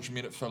interaction. punch me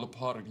and it fell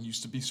apart, and it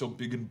used to be so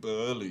big and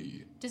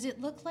burly. Does it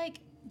look like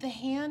the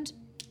hand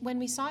when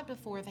we saw it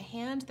before? The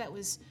hand that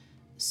was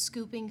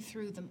scooping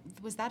through the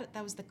was that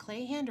the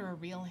clay hand or a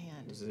real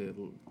hand?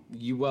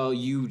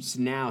 You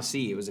now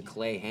see it was a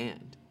clay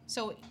hand.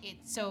 So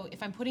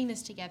if I'm putting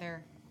this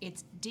together,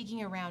 it's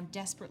digging around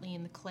desperately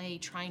in the clay,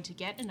 trying to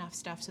get enough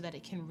stuff so that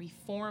it can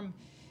reform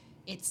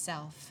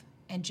itself,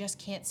 and just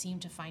can't seem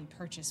to find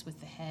purchase with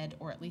the head,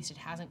 or at least it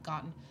hasn't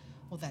gotten.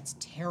 Well, that's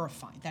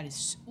terrifying. That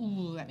is,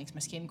 ooh, that makes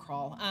my skin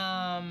crawl.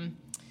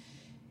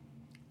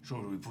 So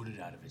do we put it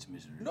out of its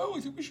misery? No, I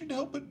think we should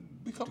help it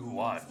become Do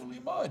what? fully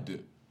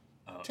mud.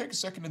 Take a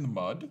second in the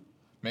mud.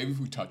 Maybe if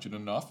we touch it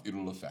enough,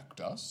 it'll affect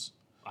us.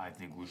 I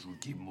think we should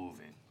keep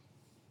moving.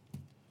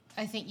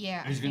 I think,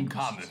 yeah. It can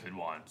come if it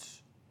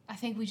wants. I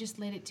think we just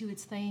let it do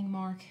its thing,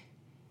 Mark.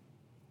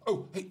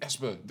 Oh, hey,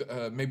 Esper,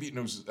 maybe it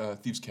knows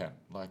Thieves' Cant.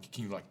 Like,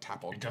 can you, like,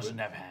 tap onto It doesn't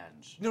have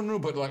hands. No,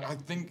 but, like, I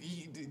think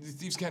the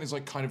Thieves' Cant is,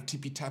 like, kind of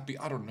tippy-tappy.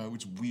 I don't know,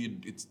 it's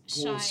weird. It's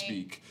poor Shy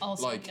speak.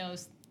 also like,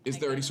 knows, is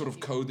like, there I any don't sort know of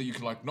if you- code that you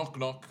can, like, knock,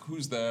 knock,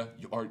 who's there?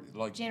 You are,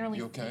 like, Generally,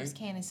 you okay? thieves'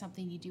 can is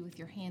something you do with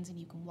your hands and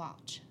you can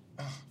watch.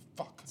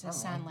 Fuck. It's a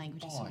sign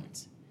language of fine.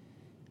 sorts.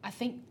 I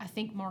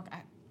think, Mark,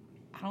 I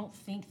don't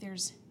think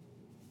there's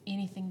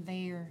anything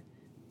there,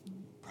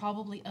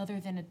 probably other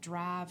than a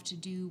drive to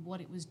do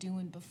what it was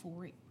doing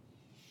before it.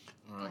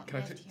 Alright, got can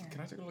left here.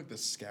 I take a look at the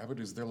scabbard?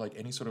 Is there, like,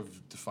 any sort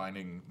of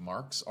defining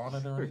marks on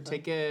it or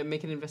anything?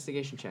 Make an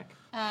investigation check.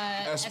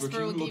 Esper, can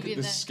you will look give at you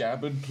the the.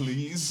 scabbard,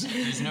 please?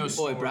 There's no Boy,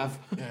 sword. bruv.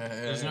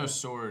 There's no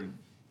sword.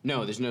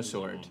 No, there's no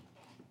sword.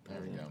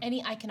 There we go.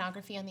 Any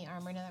iconography on the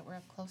armor now that we're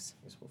up close?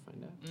 Guess we'll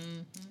find out.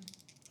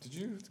 Did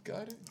you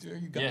guide it?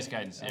 You Yes,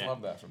 guidance, I yeah.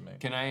 love that from me.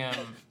 Can I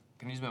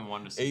use my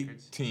wand of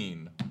secrets?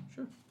 18.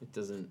 Sure. It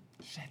doesn't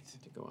Shit.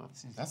 to go off.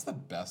 That's the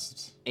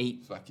best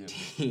 8.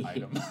 fucking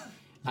item.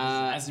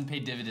 Hasn't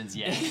paid dividends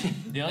yet.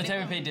 The only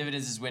time it paid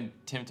dividends is when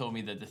Tim told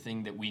me that the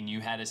thing that we knew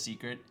had a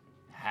secret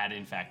had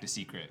in fact a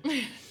secret.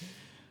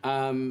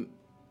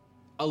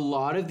 A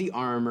lot of the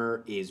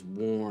armor is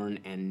worn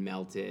and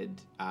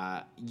melted.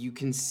 You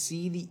can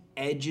see the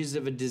edges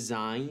of a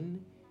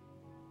design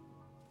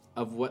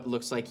of what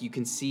looks like, you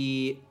can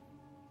see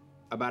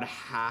about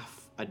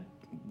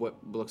what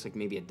looks like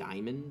maybe a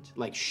diamond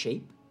like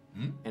shape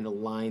and a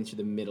line through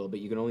the middle, but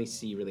you can only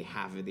see really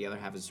half of it. The other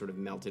half is sort of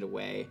melted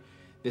away.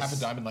 Half a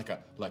diamond, like a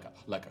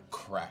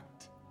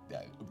cracked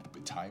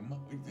time.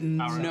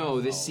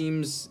 No, this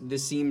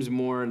seems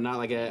more not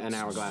like an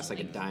hourglass, like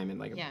a diamond,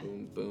 like a Yeah.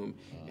 boom, boom,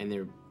 and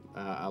they're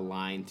a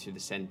line through the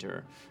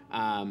center.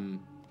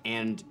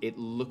 And it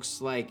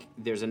looks like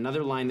there's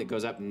another line that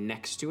goes up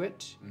next to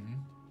it.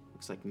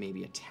 Looks like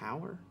maybe a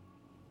tower,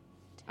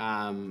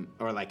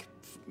 or like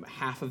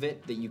half of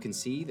it that you can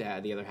see.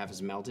 The other half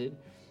is melted,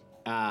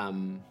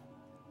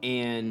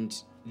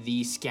 and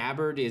the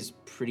scabbard is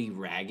pretty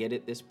ragged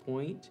at this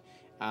point.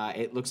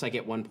 It looks like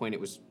at one point it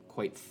was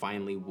quite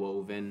finely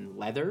woven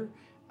leather,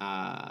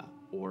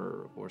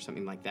 or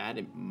something like that.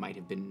 It might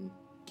have been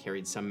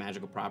carried some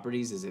magical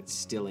properties, as it's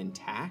still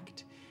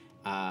intact,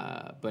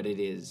 but it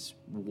is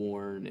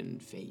worn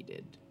and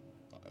faded.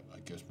 I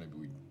guess maybe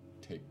we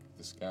take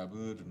the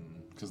scabbard,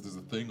 and because there's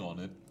a thing on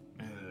it.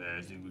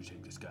 I think we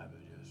take the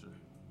scabbard, yes.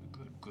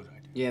 Good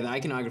idea. Yeah, the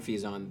iconography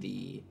is on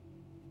the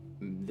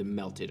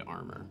melted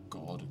armor.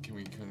 God, can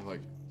we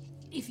like?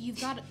 If you've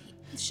got,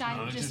 Shy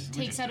No, just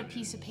we takes just out a get it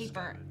piece of in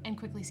paper scabbard. and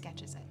quickly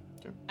sketches it.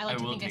 Sure. I like I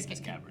to will think take I the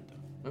sketch. scabbard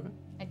though. Okay.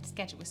 I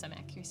sketch it with some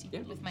accuracy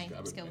Yeah. with my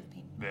Scabbard, skill yeah. with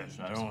paint. Yes,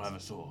 I don't have a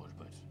sword,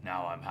 but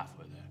now I'm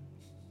halfway there.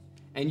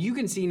 And you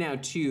can see now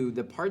too,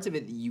 the parts of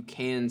it that you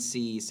can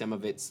see, some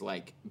of its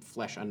like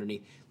flesh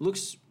underneath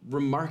looks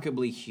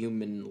remarkably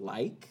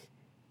human-like.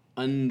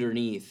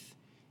 Underneath,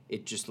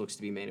 it just looks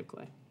to be made of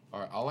clay. All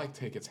right, I'll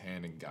take its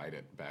hand and guide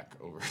it back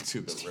over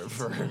to the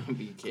river.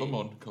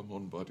 Come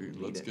on, buddy.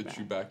 Let's get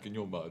you back in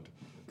your mud.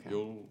 Okay.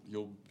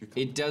 You'll become.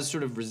 It does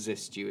sort of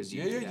resist you as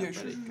you do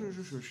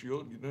that,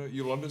 Sure.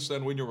 You'll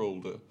understand when you're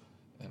older.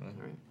 And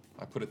right.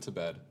 I put it to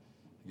bed.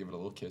 I give it a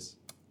little kiss.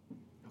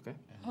 Okay.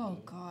 Oh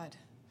God.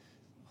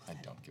 I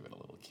don't give it a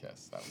little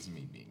kiss. That was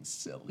me being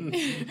silly.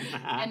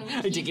 And we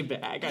I take it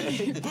back.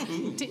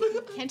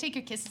 can't take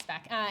your kisses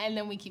back. And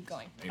then we keep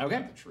going. Ain't Okay.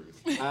 that the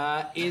truth?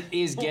 It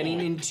is getting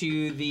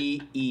into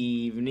the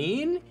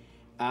evening.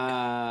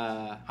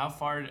 How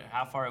far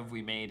have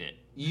we made it?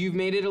 You've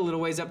made it a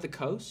little ways up the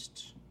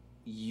coast.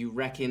 You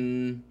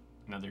reckon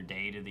Another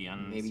day to the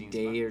unseen maybe spot?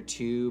 day or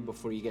two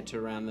before you get to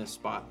around the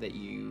spot that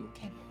you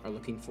Okay. are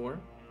looking for.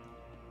 What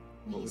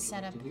We would you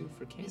set like up. to do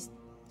for camp?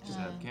 Set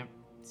up camp.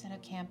 Set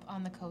up camp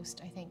on the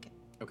coast, I think.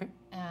 Okay.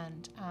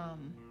 And Go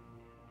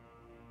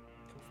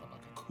find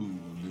like a cool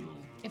little.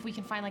 if we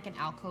can find like an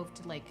alcove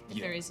to like, if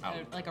Yeah, there is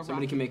alcove. like a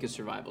Somebody rock. can make a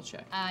survival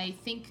check. I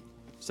think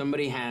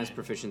Somebody has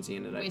proficiency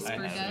in it. I Whisper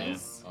believe.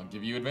 does. I'll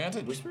give you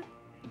advantage. Whisper?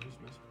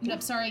 No,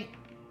 sorry.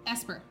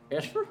 Esper.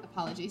 Esper?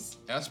 Apologies.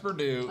 Esper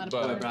do, Lot of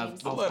but poor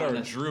names. we'll I'll let our find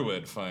it.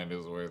 druid find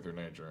his way through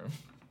nature.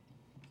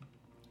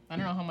 I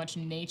don't know how much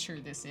nature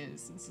this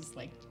is. This is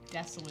like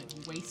desolate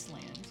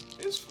wasteland.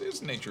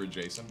 It's nature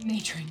adjacent.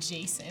 Nature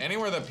adjacent.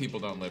 Anywhere that people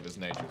don't live is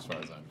nature, as far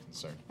as I'm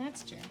concerned.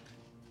 That's true.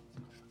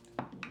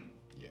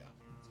 Yeah.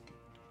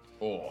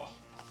 Oh.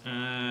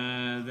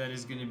 That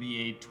is going to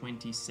be a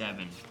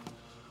 27.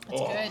 That's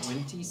good.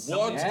 27.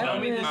 What Tell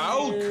me an this.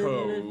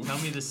 alcove! Tell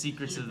me the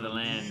secrets of the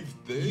land.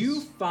 This?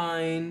 You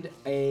find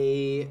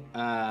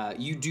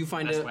you do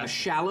find That's a west.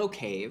 shallow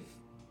cave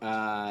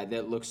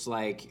that looks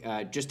like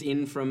just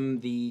in from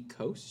the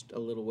coast a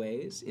little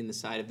ways in the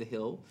side of the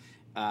hill.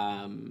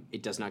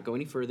 It does not go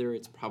any further.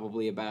 It's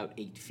probably about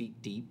 8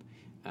 feet deep,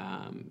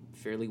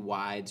 fairly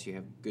wide, so you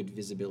have good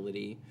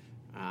visibility,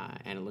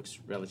 and it looks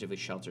relatively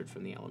sheltered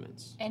from the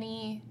elements.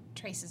 Any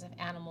traces of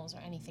animals or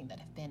anything that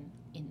have been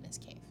in this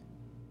cave?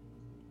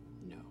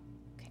 No,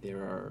 Okay.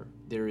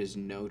 there is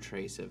no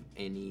trace of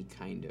any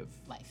kind of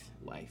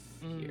Life.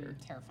 here.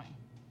 Terrifying.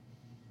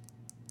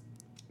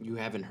 You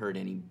haven't heard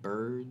any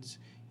birds.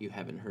 You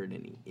haven't heard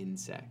any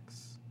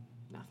insects.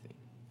 Nothing.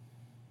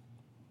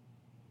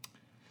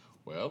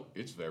 Well,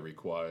 it's very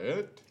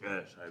quiet.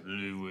 Yes, I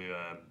believe we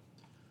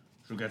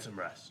should get some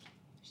rest.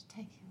 Just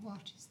take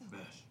watches though.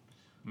 Yes.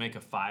 Make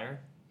a fire?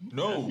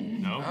 No.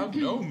 No?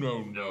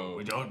 No.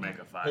 We don't make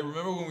a fire. Hey,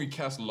 remember when we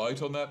cast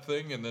light on that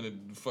thing and then it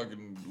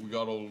fucking we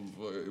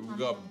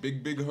got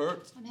big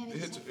hurt? I'm having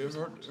It some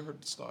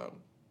hurt the style.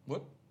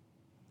 What?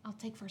 I'll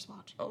take first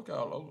watch. Okay,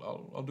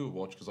 I'll do a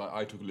watch because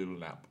I took a little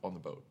nap on the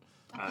boat.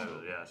 I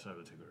will, yes, I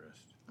will take a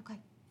rest. Okay.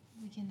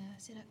 We can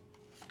sit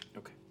up.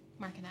 Okay.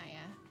 Mark and I,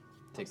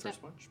 Take step.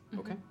 first watch.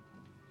 Okay.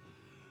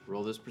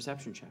 Roll those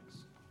perception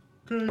checks.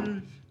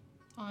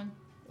 on.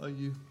 Are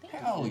you?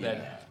 Hell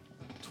yeah.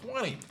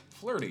 20.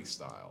 Flirty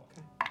style.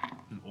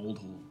 An old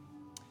hole.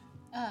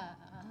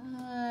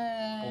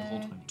 Old hole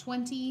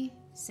 20.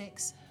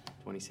 26.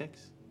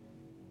 26.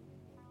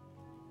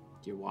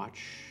 Your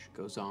watch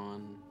goes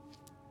on.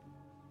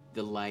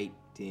 The light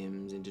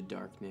dims into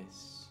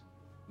darkness.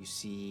 You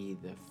see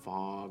the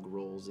fog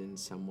rolls in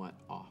somewhat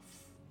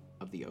off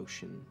of the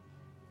ocean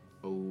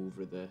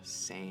over the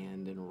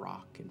sand and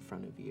rock in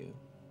front of you.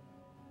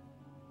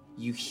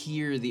 You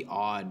hear the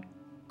odd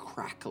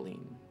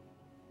crackling.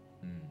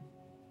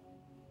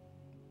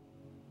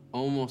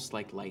 Almost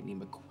like lightning,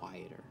 but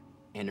quieter.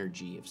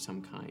 Energy of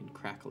some kind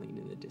crackling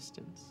in the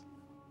distance.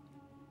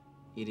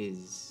 It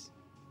is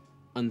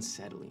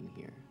unsettling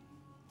here.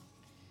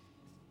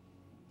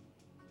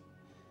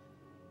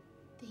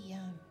 The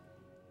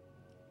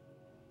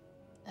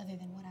other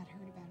than what I'd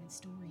heard about in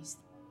stories,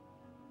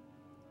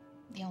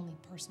 the only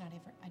person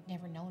I'd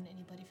never known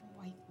anybody from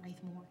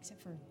Wraithmoor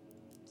except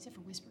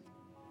for Whisper.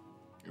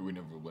 We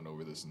never went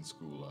over this in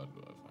school.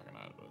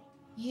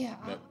 Yeah.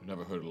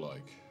 Never heard of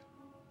like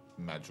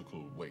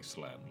magical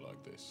wasteland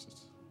like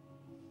this.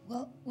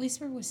 Well,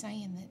 Whisper was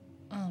saying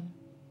that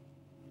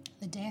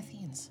the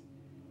Dathians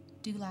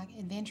do like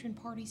adventuring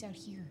parties out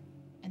here,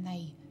 and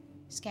they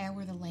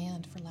scour the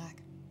land for like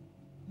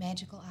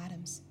magical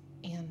items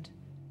and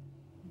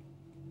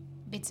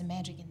bits of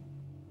magic. And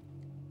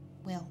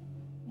well,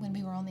 when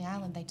we were on the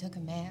island, they took a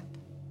map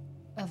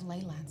of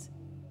ley lines,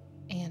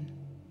 and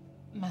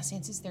my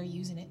sense is they're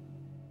using it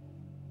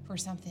for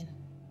something.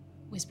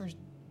 Whisper's.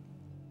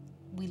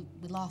 We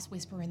lost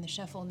Whisper in the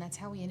shuffle, and that's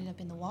how we ended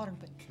up in the water.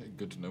 But Okay,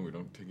 good to know we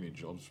don't take any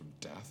jobs from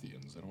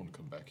Dathians. I don't want to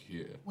come back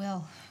here.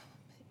 well,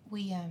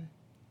 we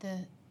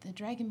the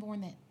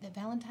Dragonborn that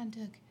Valentine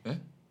took. Eh?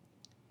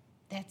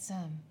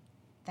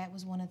 That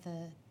was one of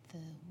the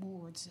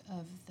wards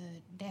of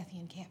the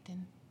Dathian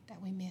captain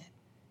that we met.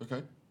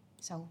 Okay.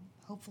 So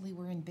hopefully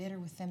we're in better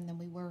with them than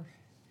we were,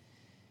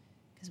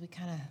 because we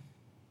kind of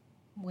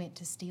went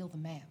to steal the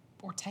map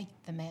or take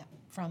the map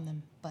from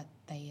them, but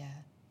they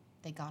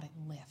got it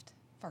and left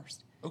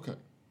first. Okay.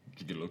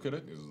 Did you get a look at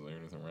it? Is there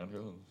anything around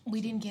here? We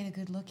didn't get a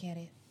good look at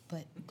it,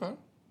 but Okay.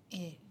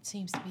 it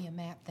seems to be a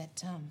map that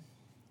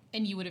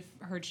And you would have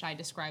heard Shai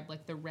describe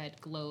like the red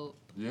globe.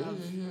 Yeah,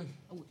 yeah.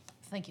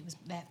 I think it was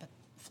that, but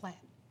flat.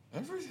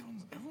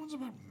 Everyone's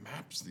about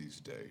maps these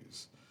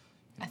days.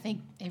 I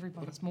think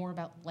everybody's more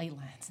about ley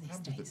lines these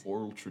Happened to days. the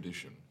oral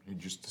tradition. You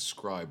just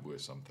describe where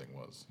something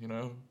was, you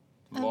know?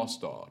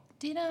 Lost art.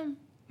 Did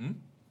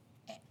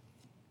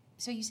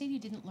So you said you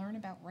didn't learn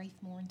about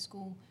Wraithmoor in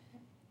school.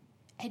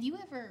 Had you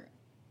ever,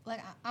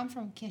 like, I'm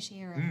from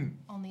Keshera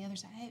on the other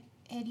side.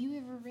 Had you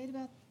ever read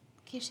about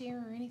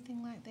Keshera or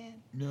anything like that?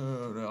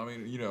 No, I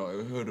mean, you know,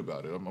 I heard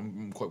about it.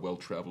 I'm quite well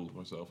traveled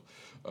myself.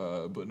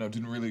 But no,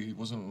 it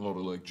wasn't a lot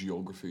of, like,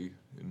 geography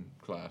in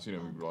class. You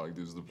know, we were like,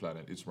 this is the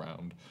planet, it's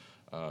round.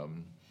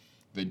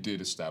 They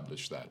did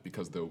establish that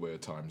because there were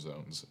time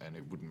zones, and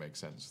it wouldn't make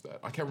sense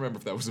that... I can't remember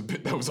if that was a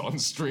bit that was on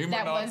stream or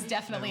That not. was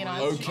definitely an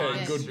Okay,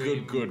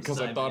 on-stream. good.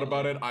 Because I thought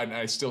about it,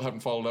 I still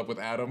haven't followed up with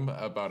Adam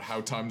about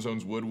how time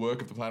zones would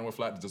work if the planet were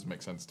flat. It doesn't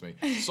make sense to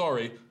me.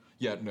 Sorry.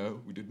 Yeah, no,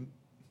 we didn't.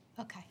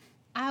 Okay.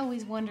 I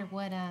always wonder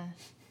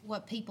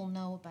what people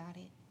know about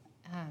it.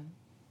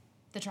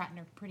 The Triton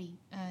are pretty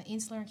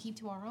insular and keep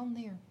to our own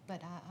there,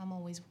 but I'm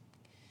always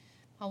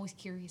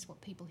curious what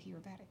people hear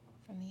about it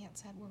from the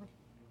outside world.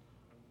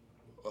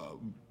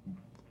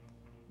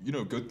 You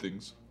know, good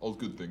things. All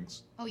good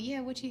things. Oh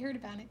yeah, what you heard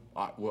about it?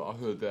 I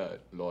heard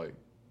that, like,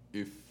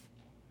 if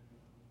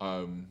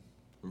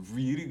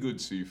really good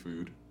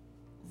seafood,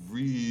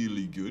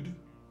 really good.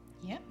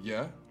 Yeah.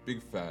 Yeah,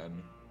 big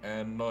fan.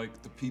 And,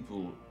 like, the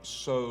people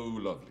so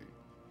lovely.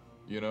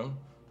 You know?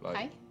 Like,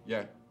 Hi.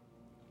 yeah.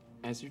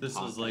 As you're This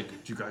talking, is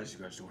like, you guys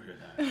don't hear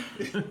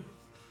that.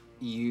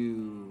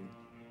 you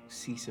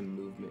see some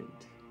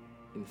movement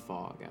in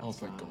fog outside. Oh,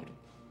 thank God.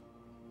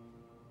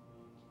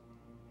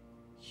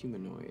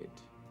 Humanoid,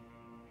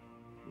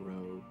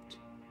 robed,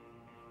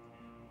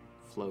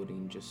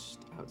 floating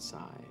just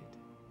outside.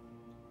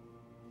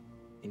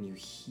 And you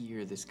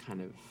hear this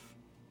kind of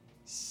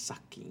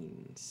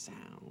sucking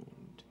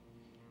sound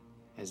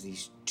as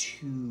these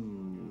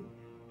two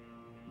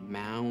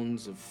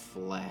mounds of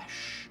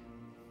flesh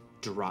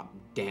drop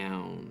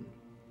down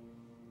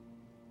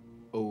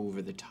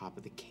over the top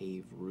of the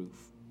cave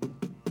roof.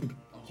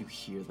 You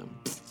hear them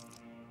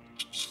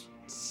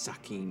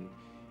sucking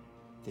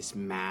this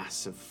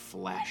mass of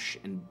flesh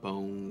and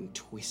bone,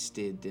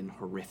 twisted and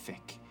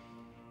horrific.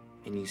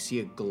 And you see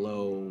a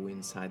glow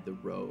inside the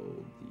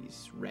robe,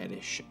 these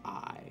reddish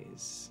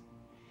eyes.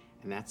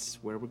 And that's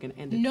where we're gonna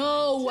end it.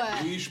 No.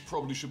 We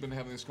probably should have been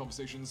having this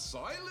conversation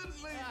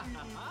silently.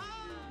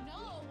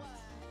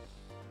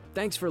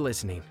 Thanks for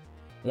listening.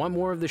 Want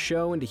more of the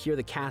show and to hear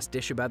the cast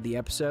dish about the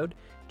episode?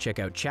 Check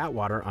out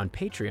Chatwater on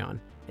Patreon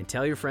and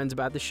tell your friends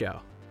about the show.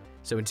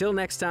 So until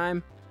next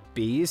time,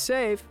 be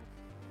safe.